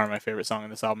by far my favorite song on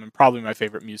this album and probably my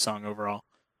favorite Muse song overall.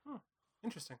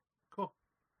 Interesting. Cool.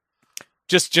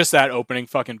 Just that opening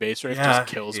fucking bass riff just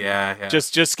kills me. Yeah.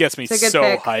 Just gets me It's a good so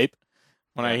pick. hype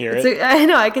when I hear it. I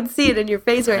know, I can see it in your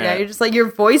face right now. Yeah. You're just like, your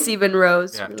voice even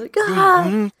rose. Yeah. You're like,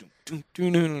 ah.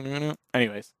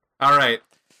 Anyways. All right.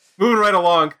 Moving right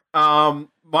along.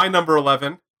 My number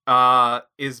 11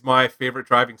 is my favorite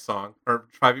driving song or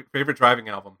favorite driving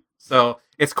album. So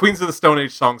it's Queens of the Stone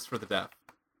Age Songs for the Deaf.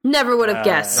 Never would have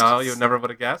guessed. No, you never would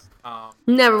have guessed.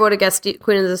 Never would have guessed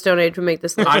Queen of the Stone Age would make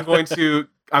this list. I'm going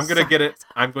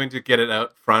to get it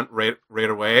out front right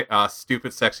away.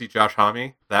 Stupid, sexy Josh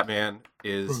Homme. That man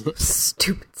is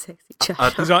Stupid sexy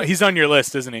Josh. He's on your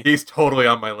list, isn't he? he's totally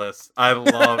on my list. I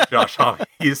love Josh Homme.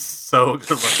 He's so good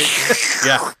looking.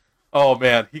 Yeah. Oh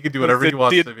man, he can do whatever he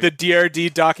wants to be. The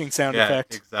DRD docking sound Yeah,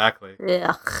 effect. exactly.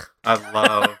 Yeah.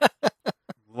 I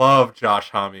love Josh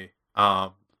Homme.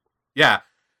 Yeah.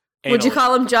 Would you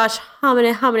call him Josh? How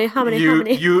many?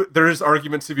 There's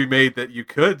arguments to be made that you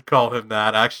could call him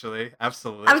that. Actually,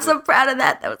 absolutely. I'm so proud of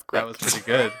that. That was quick. That was pretty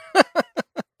good.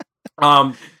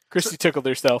 Christy tickled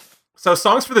herself. So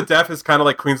Songs for the Deaf is kind of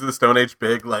like Queens of the Stone Age,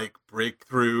 big like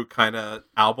breakthrough kind of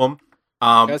album.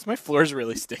 Guys, my floor's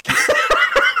really sticky.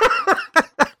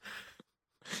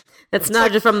 It's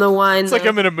not just from the wine. It's like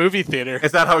I'm in a movie theater.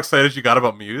 Is that how excited you got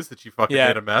about Muse that you fucking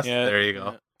made a mess? Yeah, There you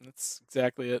go. yeah, that's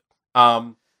exactly it.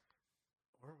 Oh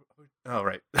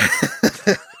right.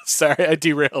 Sorry, I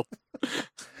derailed.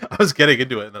 I was getting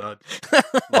into it and then I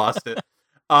lost it.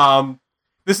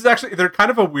 This is actually they're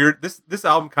kind of a weird. This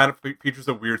album kind of features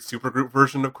a weird supergroup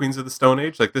version of Queens of the Stone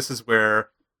Age. Like this is where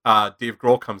Dave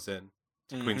Grohl comes in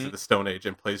to Queens of the Stone Age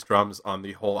and plays drums on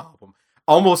the whole album.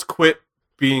 Almost quit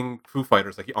being Foo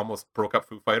Fighters. Like he almost broke up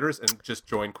Foo Fighters and just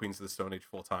joined Queens of the Stone Age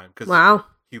full time because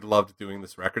he loved doing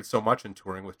this record so much and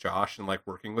touring with Josh and like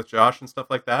working with Josh and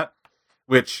stuff like that.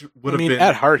 Which would have been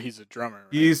at heart he's a drummer.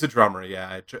 Right? He's a drummer,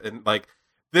 yeah. And like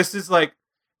this is like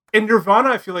in Nirvana,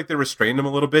 I feel like they restrained him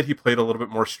a little bit. He played a little bit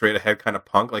more straight ahead kind of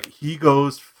punk. Like he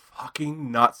goes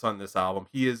fucking nuts on this album.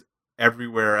 He is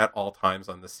everywhere at all times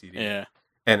on this CD. Yeah.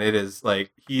 And it is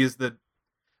like he is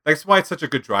that's why it's such a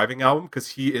good driving album because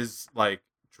he is like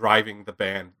driving the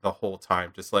band the whole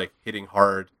time, just like hitting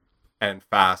hard and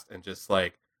fast and just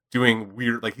like doing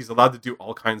weird, like he's allowed to do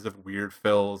all kinds of weird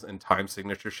fills and time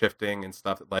signature shifting and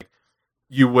stuff that like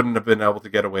you wouldn't have been able to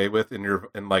get away with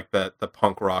in like the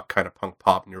punk rock kind of punk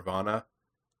pop Nirvana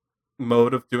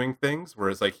mode of doing things.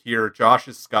 Whereas like here, Josh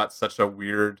has got such a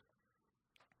weird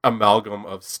amalgam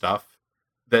of stuff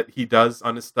that he does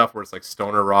on his stuff where it's like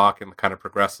stoner rock and kind of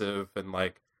progressive and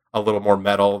like a little more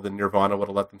metal than Nirvana would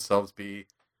have let themselves be.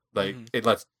 Like it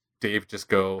lets Dave just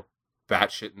go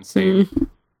batshit insane.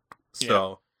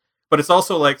 So, but it's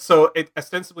also like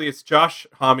ostensibly it's Josh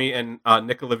Homme and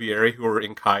Nick Olivieri who are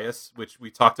in Caius, which we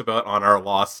talked about on our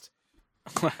Lost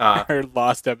our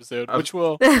Lost episode,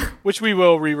 which we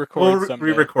will re-record someday.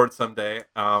 Re-record someday.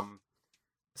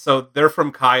 So they're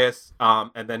from Caius,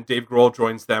 and then Dave Grohl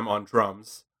joins them on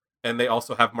drums, and they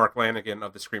also have Mark Lanigan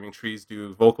of the Screaming Trees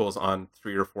do vocals on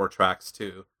 3 or 4 tracks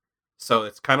too. So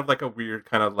it's kind of like a weird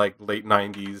kind of like late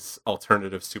 90s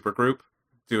alternative supergroup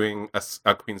doing a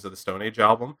Queens of the Stone Age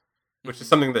album, which is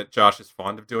something that Josh is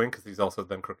fond of doing because he's also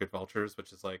done Crooked Vultures,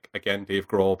 which is like, again, Dave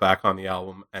Grohl back on the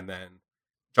album and then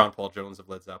John Paul Jones of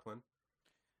Led Zeppelin.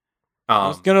 I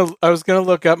was gonna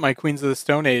look up my Queens of the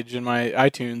Stone Age in my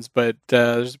iTunes, but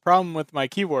there's a problem with my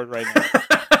keyboard right now.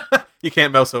 You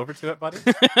can't mouse over to it, buddy?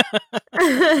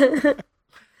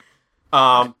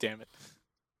 Damn it.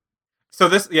 So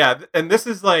this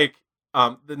is like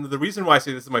the reason why I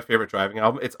say this is my favorite driving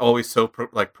album. It's always so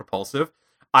propulsive.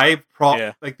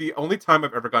 Like the only time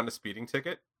I've ever gotten a speeding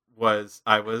ticket was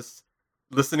I was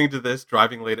listening to this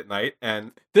driving late at night,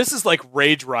 and this is like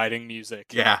rage riding music.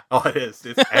 Yeah, it is.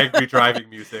 It's angry driving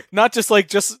music. Not just like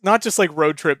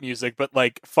road trip music, but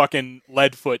like fucking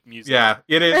Leadfoot music. Yeah,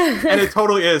 it is, and it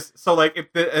totally is. So like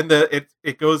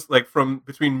it goes like from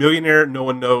between Millionaire, No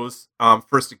One Knows,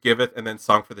 First to Giveth, and then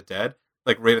Song for the Dead,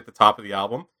 like right at the top of the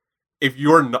album. If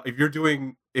you're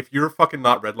fucking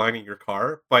not redlining your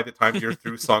car by the time you're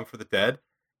through Song for the Dead,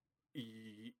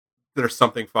 there's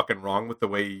something fucking wrong with the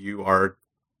way you are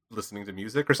listening to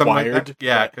music or something like that.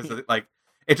 Yeah, because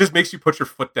it just makes you put your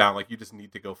foot down. Like you just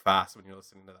need to go fast when you're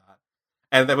listening to that.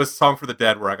 And that was Song for the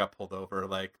Dead where I got pulled over.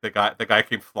 Like the guy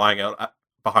came flying out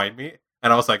behind me,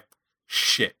 and I was like,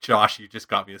 "Shit, Josh, you just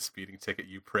got me a speeding ticket,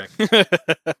 you prick." Did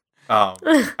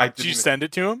you send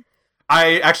it to him?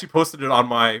 I actually posted it on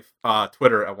my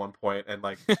Twitter at one point and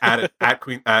like at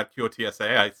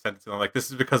QOTSA. I sent it to them like, "This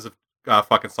is because of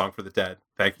fucking Song for the Dead.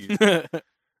 Thank you."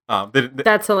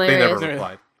 That's hilarious. They never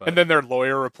replied. But. And then their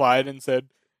lawyer replied and said,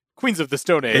 "Queens of the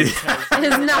Stone Age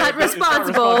is not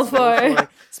responsible for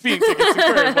speeding tickets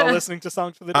incurred while listening to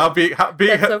Songs for the Dead."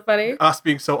 That's so funny. Us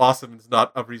being so awesome is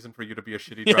not a reason for you to be a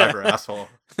shitty driver, asshole.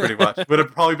 Pretty much would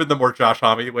have probably been the more Josh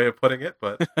Homme way of putting it,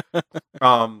 but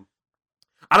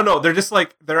I don't know. They're just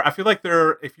like I feel like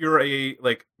they're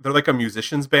like a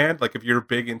musician's band. Like if you're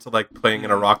big into like playing in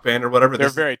a rock band or whatever, they're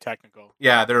very technical.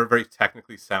 Yeah, they're a very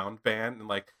technically sound band, and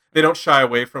like they don't shy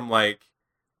away from like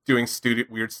doing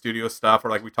weird studio stuff, or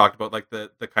like we talked about like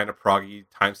the kind of proggy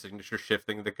time signature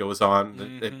shifting that goes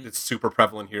on. It's super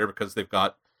prevalent here because they've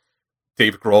got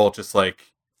Dave Grohl just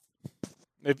like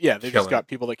They've just killing. got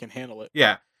people that can handle it.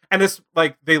 Yeah, and it's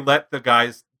like they let the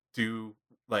guys do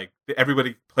like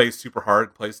everybody plays super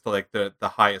hard, plays to like the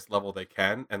highest level they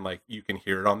can, and like you can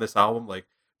hear it on this album. Like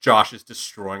Josh is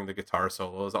destroying the guitar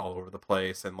solos all over the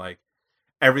place, and like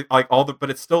but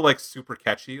it's still like super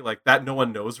catchy. Like that No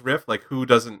One Knows riff, like who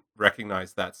doesn't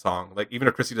recognize that song? Like even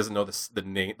if Chrissy doesn't know the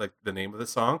name, like the name of the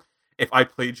song, if I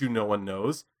played you No One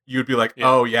Knows, you'd be like, Yeah.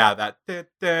 oh yeah, that. Oh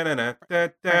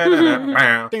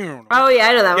yeah,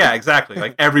 I know that one. Yeah, exactly.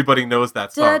 Like everybody knows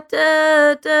that song.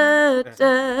 Da, da,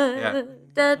 da, Yeah.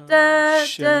 da, da,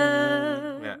 Shit.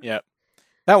 da. Yeah.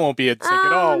 That won't be a sync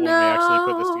at all Oh, when we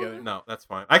actually put this no. together. No, that's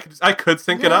fine. I could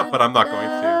sync it up, but I'm not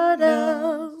going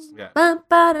to. Yeah.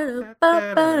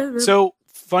 So,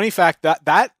 funny fact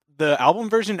that the album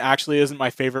version actually isn't my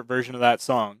favorite version of that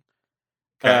song.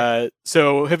 Okay.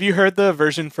 So have you heard the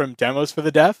version from Demos for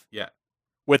the Deaf? Yeah.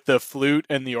 With the flute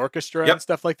and the orchestra Yep. and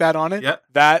stuff like that on it? Yep.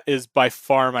 That is by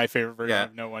far my favorite version Yeah.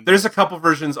 of No One There's a Knows. couple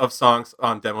versions of songs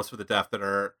on Demos for the Deaf that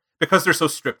are, because they're so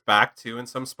stripped back too in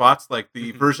some spots, like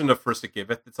the Mhm. version of First to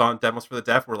Giveth that's on Demos for the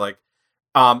Deaf were like,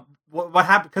 what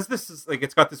happened, because this is like,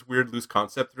 it's got this weird loose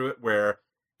concept through it where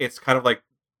it's kind of like,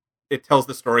 it tells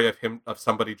the story of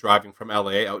somebody driving from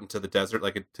LA out into the desert,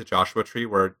 like to Joshua Tree,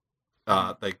 where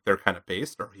like they're kind of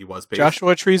based, or he was based.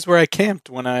 Joshua Tree's where I camped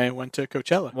when I went to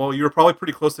Coachella. Well, you were probably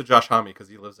pretty close to Josh Homme because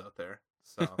he lives out there.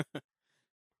 So,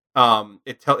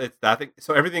 it's that thing.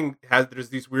 So everything there's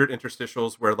these weird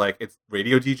interstitials where like it's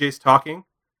radio DJs talking,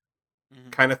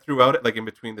 Mhm. kind of throughout it, like in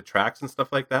between the tracks and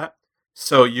stuff like that.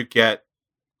 So you get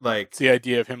like It's the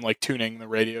idea of him like tuning the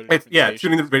radio. To it's different stations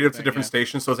tuning the radio and to everything, different yeah.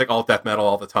 stations. So it's like all death metal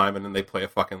all the time, and then they play a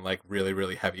fucking like really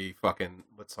really heavy fucking,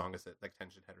 what song is it, like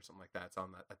Tension Head or something like that. It's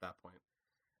on that at that point.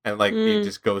 And like it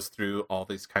just goes through all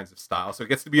these kinds of styles, so it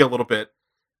gets to be a little bit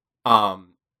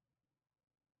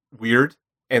weird,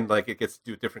 and like it gets to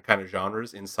do different kind of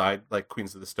genres inside like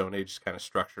Queens of the Stone Age kind of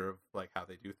structure of like how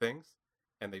they do things,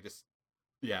 and they just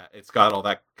it's got all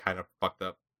that kind of fucked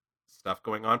up stuff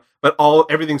going on, but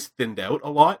everything's thinned out a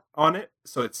lot on it,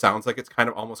 so it sounds like it's kind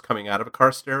of almost coming out of a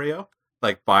car stereo.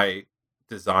 Like by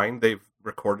design, they've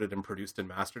recorded and produced and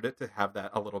mastered it to have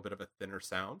that a little bit of a thinner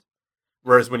sound.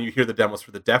 Whereas when you hear the Demos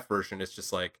for the Deaf version, it's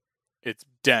just like, It's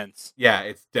dense. yeah,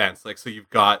 it's dense. Like, so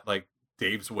you've got like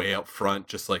Dave's way out front,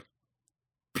 just like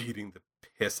beating the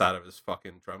piss out of his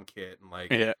fucking drum kit, and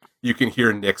like Yeah. you can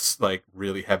hear Nick's like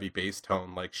really heavy bass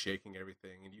tone, like shaking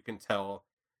everything, and you can tell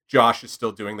Josh is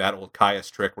still doing that old Caius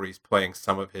trick where he's playing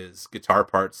some of his guitar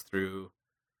parts through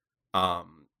a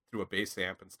bass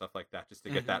amp and stuff like that, just to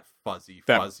get Mhm. that fuzzy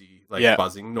like yeah,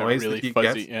 buzzing That noise really that he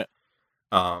fuzzy. gets.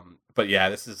 Yeah. But yeah,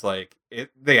 this is like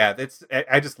it. Yeah,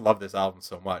 I just love this album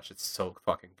so much. It's so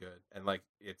fucking good, and like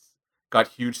it's got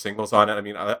huge singles on it. I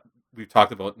mean, we've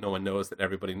talked about No One Knows that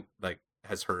everybody like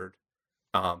has heard.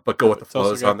 But Go With the It's also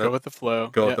Flows got on the Go With the Flow.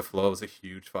 Go yeah. With the Flow is a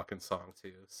huge fucking song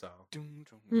too. So Doom,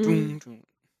 doom, Mhm. doom, doom.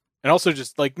 And also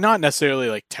just like not necessarily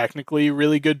like technically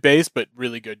really good bass, but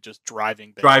really good just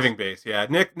driving bass. driving bass, yeah.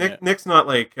 Yeah. Nick's not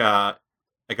like a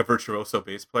virtuoso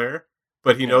bass player,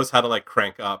 but he Yeah. knows how to like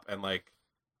crank up and like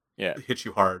Yeah. hit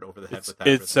you hard over the head It's with that.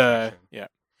 it's rhythm section. yeah.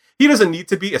 He doesn't need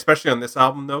to be, especially on this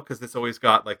album though, because it's always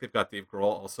got like they've got Dave Grohl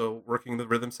also working the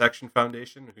rhythm section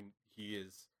foundation. Who he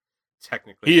is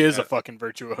technically He is a fucking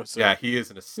virtuoso. yeah, he is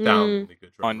an astoundingly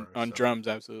good drummer on so- drums,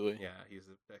 absolutely. Yeah, he's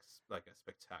like a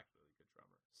spectacularly good drummer.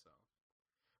 So,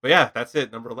 but yeah, that's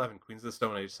it. Number 11, Queens of the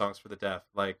Stone Age, Songs for the Deaf.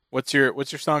 Like What's your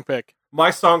song pick? my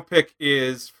song pick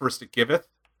is First It Giveth.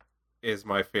 Is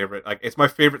my favorite. Like it's my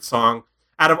favorite song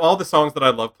out of all the songs that I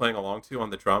love playing along to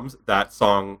on the drums. That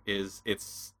song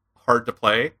it's hard to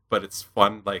play, but it's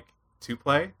fun like to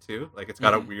play too. Like it's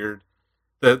got a Mhm. weird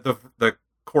the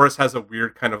chorus has a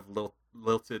weird kind of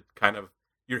lilted kind of,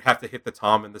 you have to hit the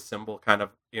tom and the cymbal kind of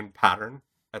in pattern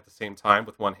at the same time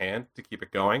with one hand to keep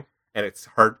it going, and it's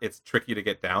hard, it's tricky to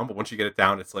get down, but once you get it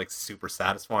down it's like super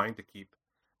satisfying to keep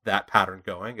that pattern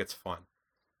going. It's fun.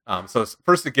 So it's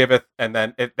First It Giveth, and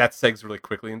then that segs really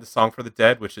quickly into Song for the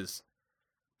Dead, which is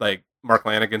like Mark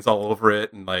Lanigan's all over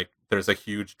it, and like there's a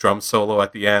huge drum solo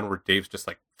at the end where Dave's just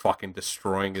like fucking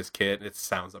destroying his kit, and it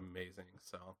sounds amazing.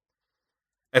 So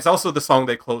it's also the song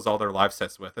they close all their live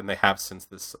sets with, and they have since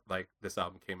this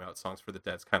album came out. Songs for the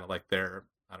Dead's kind of like their,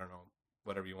 I don't know,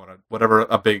 whatever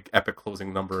a big epic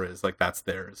closing number is, like that's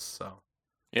theirs. So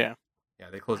Yeah. yeah,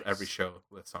 they close Nice. every show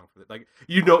with Song for the, like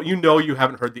you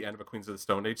haven't heard the end of a Queens of the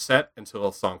Stone Age set until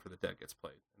a Song for the Dead gets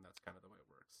played, and that's kind of the way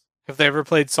it works. Have they ever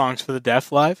played Songs for the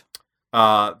Deaf live?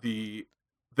 The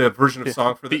version of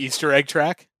Song for The Easter egg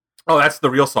track? oh, that's the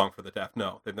real Song for the Deaf.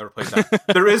 No, they've never played that.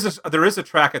 there is a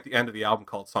track at the end of the album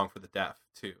called Song for the Deaf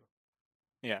too.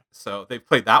 Yeah. So they've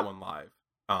played that one live,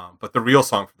 But the real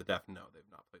Song for the Deaf, no, they've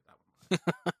not played that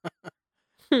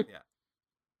one live. Yeah.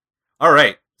 All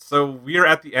right, so we're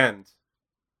at the end.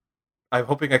 I'm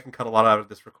hoping I can cut a lot out of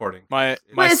this recording. My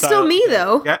But it's still me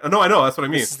though. Yeah, no, I know. That's what I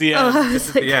mean. This is the Oh, end. I This was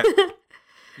is the end.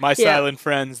 My Yeah. silent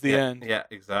friends, the yeah, end. Yeah,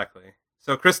 exactly.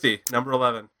 So, Christy, number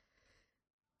 11.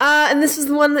 And this is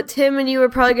the one that Tim and you are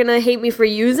probably gonna hate me for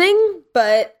using,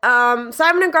 but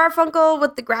Simon and Garfunkel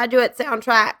with the Graduate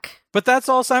soundtrack. But that's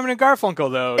all Simon and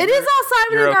Garfunkel, though. It is all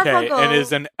Simon You're and okay. Garfunkel. It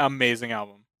is an amazing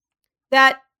album.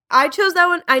 That I chose that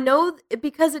one. I know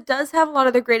because it does have a lot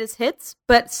of their greatest hits,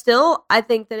 but still, I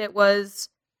think that it was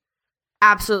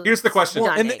absolutely. Here's the question.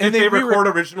 Well, and stunning. Did they they rewrote- record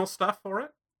original stuff for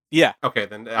it? Yeah. Okay,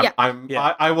 then Yeah.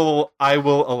 I will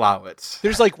allow it.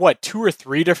 There's like what 2 or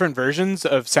 3 different versions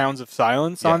of Sounds of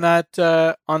Silence on that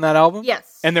album.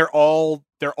 Yes, And they're all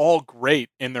great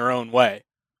in their own way.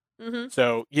 mm-hmm.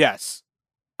 So yes,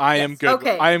 I am Yes, good.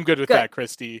 okay, I am good with good. that,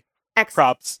 Christy.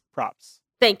 Excellent. Props.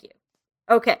 Thank you.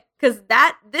 Okay, because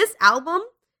this album,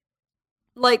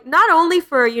 like, not only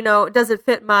for does it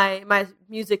fit my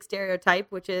music stereotype,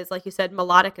 which is like you said,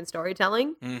 melodic and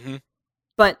storytelling, Mm-hmm.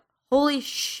 but holy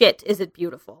shit, is it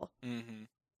beautiful! Mm-hmm.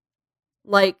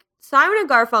 Like, Simon and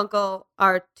Garfunkel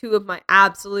are two of my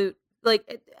absolute,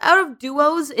 like, out of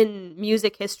duos in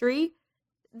music history,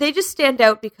 they just stand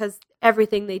out because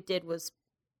everything they did was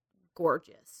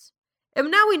gorgeous. And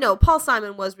now we know Paul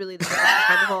Simon was really the brains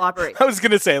behind the whole operation. I was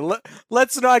gonna say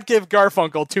let's not give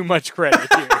Garfunkel too much credit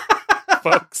here,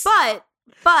 folks.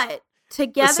 But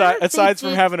together, aside they from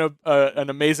did- having an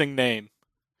amazing name.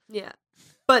 yeah,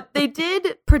 but they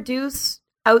did produce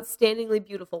outstandingly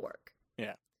beautiful work.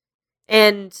 Yeah.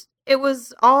 And it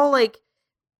was all like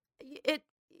it.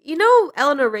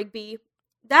 Eleanor Rigby.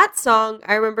 That song,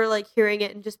 I remember like hearing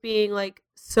it and just being like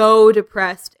so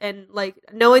depressed, and like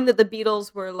knowing that the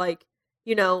Beatles were like,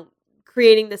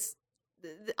 creating this.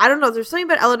 I don't know. There's something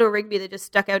about Eleanor Rigby that just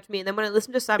stuck out to me. And then when I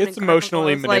listened to Simon, It's and Garfunkel,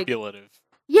 emotionally I was like, manipulative.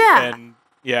 yeah, And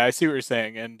yeah, I see what you're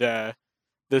saying. And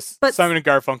this But- Simon and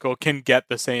Garfunkel can get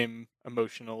the same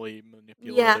emotionally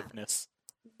manipulativeness.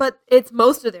 but it's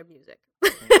most of their music.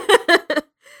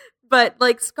 But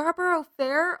like Scarborough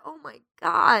Fair, oh my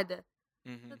god,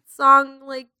 Mhm. that song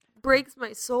like breaks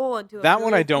my soul into a That one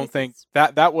I million don't think pieces.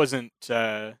 that wasn't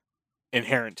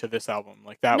inherent to this album.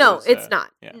 Like that. No, was, it's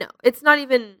not. yeah. No, it's not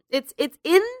even. It's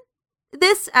in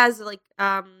this as like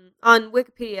on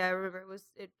Wikipedia. I remember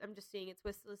I'm just seeing it's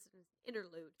listed as an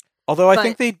interlude. Although I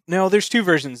But- think there's 2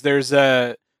 versions. There's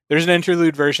an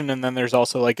interlude version, and then there's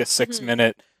also like a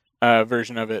 6-minute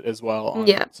version of it as well. On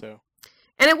Yeah. it, so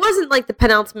And it wasn't like the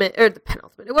penultimate. It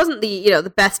wasn't the the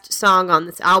best song on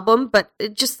this album, but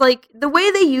it just like the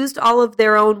way they used all of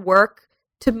their own work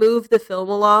to move the film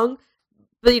along,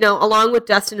 but along with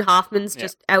Dustin Hoffman's Yeah.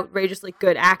 just outrageously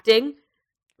good acting.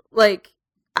 Like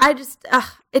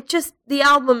the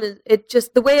album is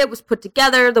the way it was put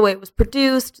together, the way it was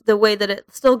produced, the way that it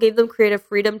still gave them creative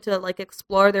freedom to like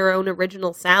explore their own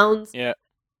original sounds. yeah.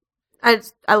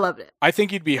 I loved it. I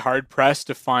think you'd be hard pressed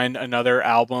to find another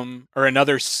album or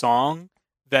another song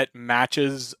that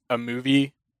matches a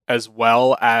movie as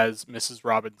well as Mrs.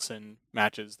 Robinson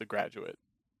matches The Graduate.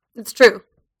 It's true.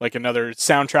 Like another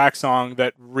soundtrack song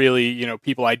that really,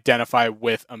 people identify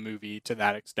with a movie to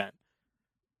that extent.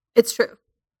 It's true.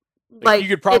 Like you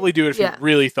could probably do it if yeah. you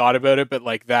really thought about it, but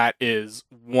like that is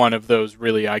one of those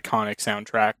really iconic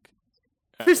soundtrack.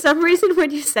 For some reason, when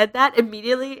you said that,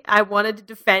 immediately I wanted to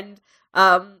defend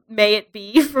May It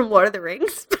Be from Lord of the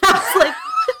Rings. But I was like,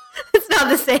 it's not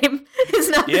the same. It's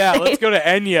not Yeah, the same. let's go to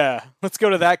Enya. Let's go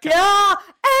to that guy. Yeah!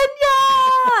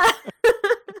 Enya!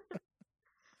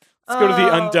 Let's go to the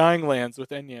Oh. Undying Lands with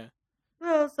Enya.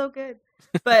 Oh, so good.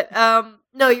 But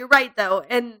no, you're right though.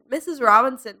 And Mrs.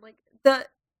 Robinson, like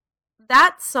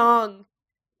that song.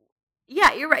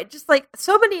 Yeah, you're right. Just like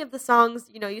so many of the songs,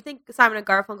 you think Simon and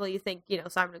Garfunkel, you think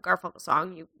Simon and Garfunkel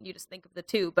song, you just think of the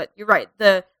two. But you're right.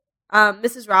 The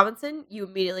Mrs. Robinson, you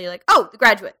immediately like, oh, The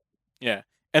Graduate. Yeah.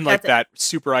 And like That's that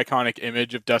super iconic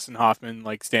image of Dustin Hoffman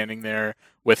like standing there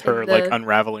with her And like the-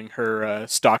 unraveling her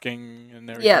stocking and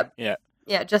everything. Yep. Yeah.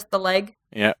 Yeah, just the leg.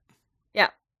 Yeah. Yeah,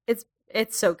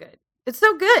 it's so good. It's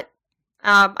so good.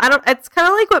 It's kind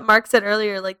of like what Mark said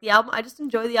earlier. Like the album, I just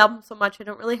enjoy the album so much. I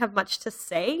don't really have much to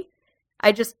say.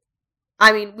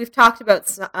 We've talked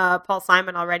about Paul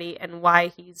Simon already and why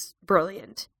he's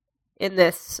brilliant in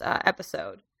this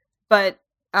episode. But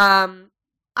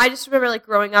I just remember like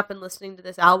growing up and listening to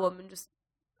this album and just,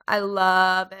 I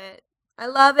love it. I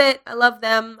love it. I love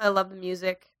them. I love the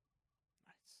music.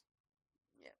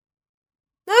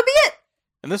 That would be it.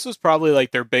 And this was probably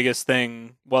like their biggest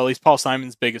thing. Well, at least Paul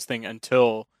Simon's biggest thing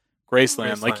until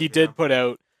Graceland. Like he Graceland, did yeah. put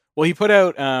out Well, he put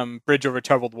out Bridge Over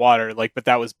Troubled Water, but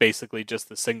that was basically just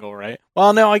the single, right?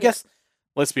 Well, no, I guess,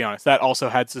 let's be honest, that also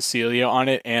had Cecilia on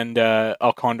it and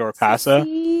El Condor Pasa.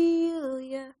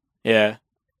 Cecilia. Yeah.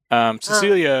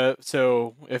 Cecilia,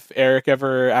 so if Eric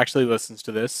ever actually listens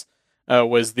to this,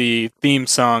 was the theme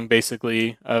song,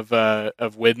 basically, of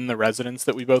Widden, the residence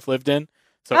that we both lived in.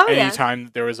 So anytime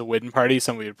there was a Widden party,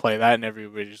 somebody would play that and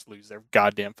everybody would just lose their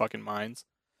goddamn fucking minds.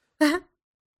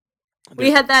 We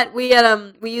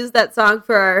used that song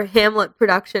for our Hamlet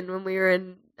production when we were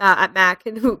in at Mac,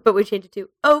 but we changed it to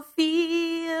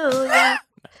Ophelia.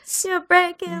 Nice. You're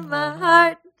breaking my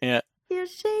heart. Yeah. You're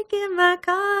shaking my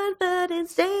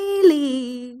confidence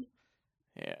daily.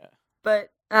 Yeah. But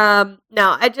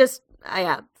no, if I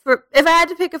had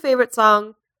to pick a favorite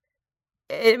song,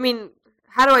 I mean,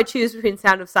 how do I choose between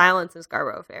Sound of Silence and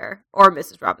Scarborough Fair or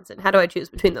Mrs. Robinson? How do I choose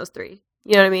between those three?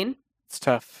 You know what I mean? It's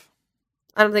tough.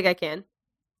 I don't think I can.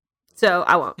 So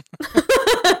I won't.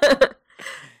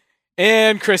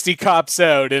 And Christy cops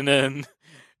out and then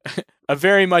a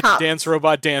very much Cops. Dance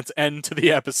Robot Dance end to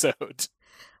the episode.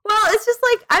 Well, it's just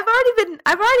like I'm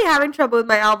already having trouble with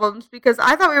my albums because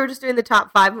I thought we were just doing the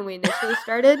top 5 when we initially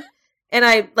started, and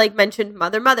I mentioned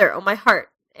Mother Mother, Oh My Heart,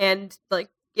 and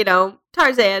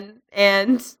Tarzan,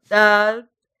 and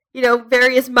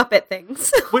various Muppet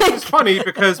things. Which is funny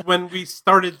because when we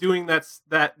started doing that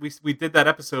we did that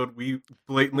episode, we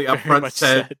blatantly Very upfront much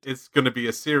said said. it's going to be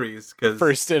a series because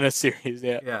First in a series,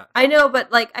 yeah. yeah. I know, but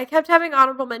I kept having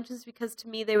honorable mentions because to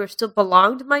me they were still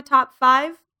belonged to my top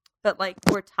 5, but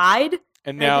we're tied.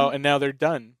 And now they're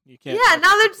done. You can't. Yeah,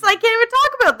 now they're just I can't even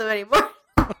talk about them anymore.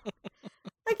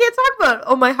 I can't talk about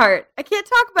Oh My Heart. I can't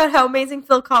talk about how amazing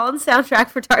Phil Collins' soundtrack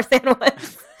for Tarzan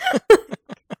was.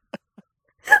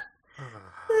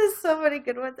 There's so many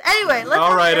good ones. Anyway, let's.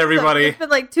 All right, everybody. It's been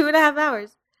 2.5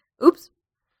 hours. Oops.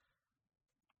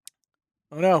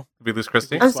 Oh no. Did we lose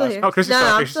Christy? I'm still here. Oh, Christy's no, still-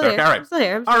 I'm Christy's still still- here. all right. I'm still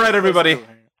here. All right, everybody.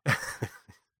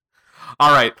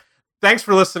 All right. Thanks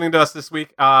for listening to us this week.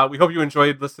 We hope you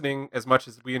enjoyed listening as much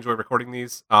as we enjoy recording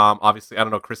these. Obviously, I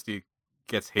don't know, Christy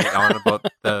gets hate on about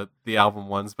the album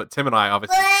ones, but Tim and I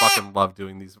obviously fucking love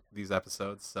doing these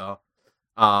episodes. So,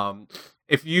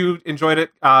 if you enjoyed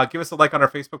it, give us a like on our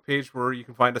Facebook page where you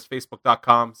can find us,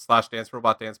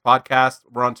 facebook.com/DanceRobotDancePodcast.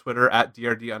 We're on Twitter at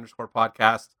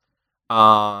DRD_podcast.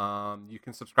 You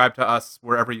can subscribe to us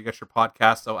wherever you get your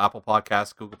podcasts. So Apple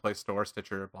Podcasts, Google Play Store,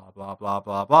 Stitcher, blah, blah, blah,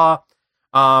 blah, blah.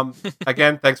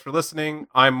 Again, thanks for listening.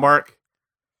 I'm Mark.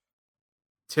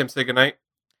 Tim, say goodnight.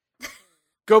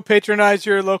 Go patronize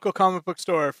your local comic book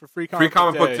store for free Free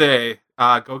Comic Book Day.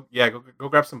 Go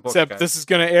grab some books. Except guys. this is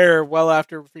going to air well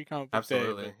after Free Comic Book Day.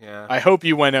 Absolutely, yeah. I hope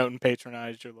you went out and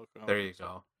patronized your local comic There book you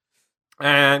store. go.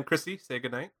 And Christy, say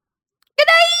goodnight. Good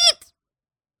night.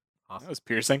 Awesome. That was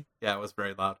piercing. Yeah, it was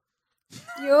very loud.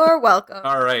 You're welcome.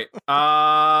 All right.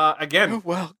 Again, You're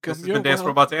welcome. this has You're been Dance welcome.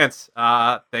 Robot Dance.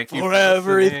 Thank you For listening.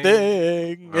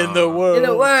 everything in the world. In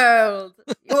the world.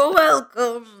 You're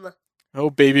welcome. Oh,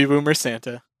 baby boomer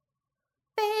Santa.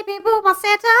 Baby Boomer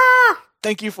Santa.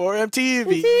 Thank you for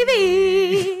MTV.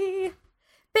 TV.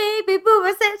 Baby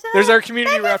Boomer Santa. There's our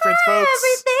community Thank you reference, for folks.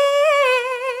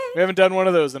 everything. We haven't done one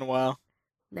of those in a while.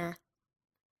 Nah.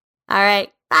 All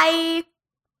right. Bye.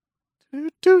 Do,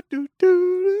 do, do,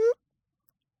 do,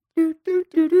 Do, do,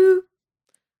 do, do.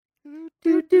 Do,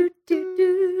 do, do,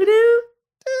 do, do.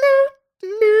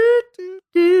 do, do,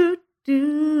 do. Do,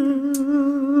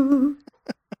 do.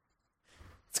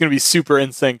 It's going to be super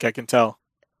in sync, I can tell.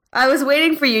 I was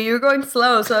waiting for you. You were going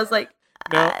slow, so I was like,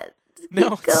 No. ah, No,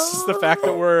 it's just the fact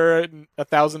that we're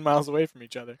 1,000 miles away from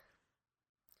each other.